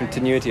recording that's right.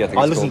 Continuity, I think.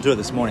 I listened to it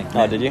this morning.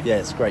 Oh, did you? Yeah,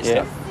 it's great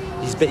stuff.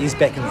 He's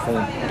back in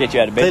form. Get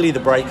you out of bed. Clearly, the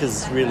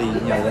breakers really,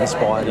 they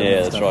inspired him.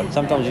 Yeah, that's right.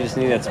 Sometimes you just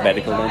need that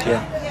sabbatical, don't you?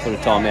 Yeah. Sort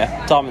of time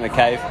out. Time in the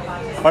cave.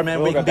 All right, man.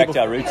 We'll go back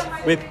to our roots.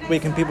 Where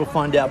can people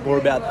find out more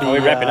about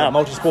the wrapping up?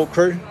 Multisport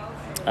Crew?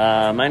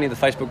 Mainly the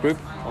Facebook group.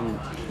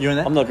 You in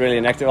there? I'm not really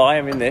an active. I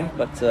am in there,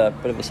 but a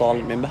bit of a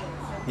silent member.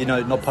 You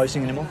know, not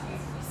posting anymore?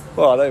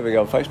 Well, I don't even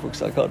go on Facebook,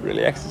 so I can't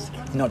really access it.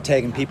 You're not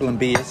tagging people in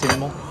BS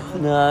anymore?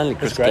 No, only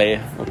Chris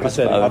Clare.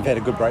 I've had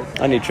a good break.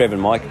 Only Trev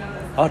and Mike.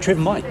 Oh, Trev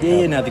and Mike.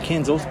 Yeah, no, the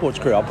Cairns All Sports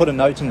Crew. I'll put a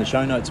note in the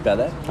show notes about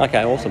that.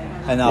 Okay, awesome.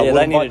 And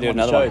they need to do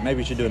another one. Maybe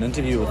we should do an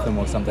interview with them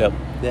or something. Yep.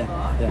 Yeah.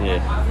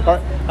 All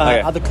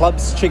right. Other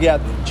clubs, check out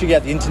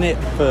the internet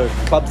for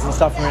clubs and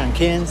stuff around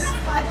Cairns.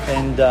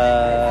 And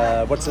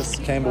what's this?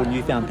 Campbell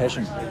Newfound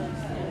Passion.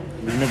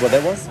 You remember what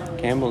that was?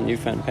 Campbell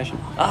Newfound Passion.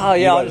 Oh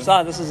yeah,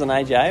 this is an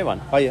AJA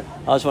one. Oh yeah.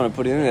 I just want to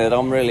put in there that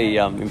I'm really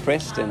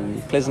impressed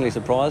and pleasantly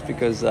surprised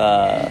because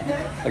I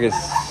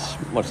guess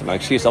what's my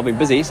excuse? I've been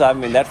busy, so I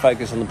haven't been that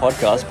focused on the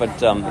podcast. But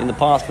in the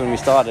past, when we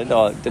started,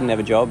 I didn't have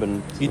a job,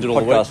 and the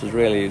podcast was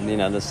really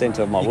the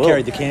centre of my world. You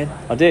carried the can.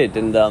 I did,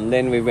 and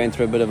then we went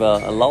through a bit of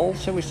a lull,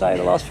 shall we say,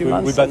 the last few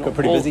months. We both got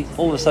pretty busy.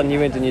 All of a sudden, you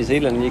went to New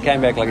Zealand and you came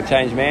back like a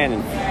changed man,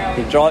 and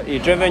you've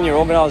driven, you're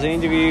organising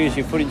interviews,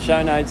 you're putting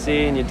show notes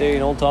in, you're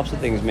doing all types of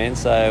things, man.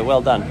 So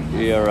well done.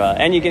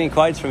 And you're getting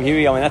quotes from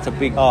Huey. I mean, that's a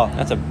big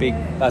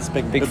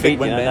feat.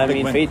 Win, no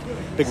mean feat.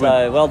 Big so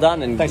win. Well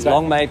done, and thanks,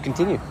 long may it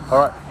continue. All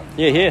right.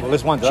 Yeah, here. Well,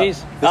 let's wind it up.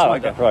 Cheers.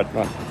 Okay. Right.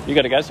 You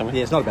got to go somewhere.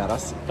 Yeah, it's not about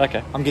us.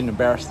 Okay. I'm getting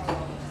embarrassed.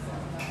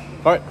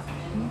 All right.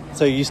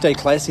 So you stay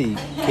classy,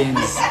 Cairns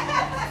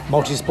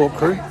Multisport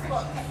Crew.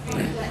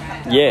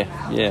 Yeah.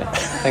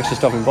 Thanks for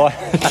stopping by.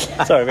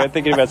 Sorry, man.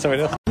 Thinking about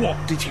something else.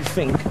 What did you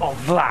think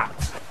of that?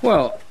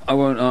 Well, I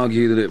won't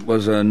argue that it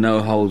was a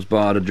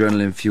no-holds-barred,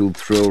 adrenaline-fueled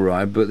thrill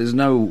ride, but there's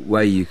no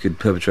way you could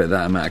perpetrate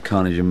that amount of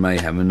carnage and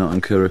mayhem and not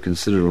incur a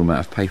considerable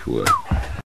amount of paperwork.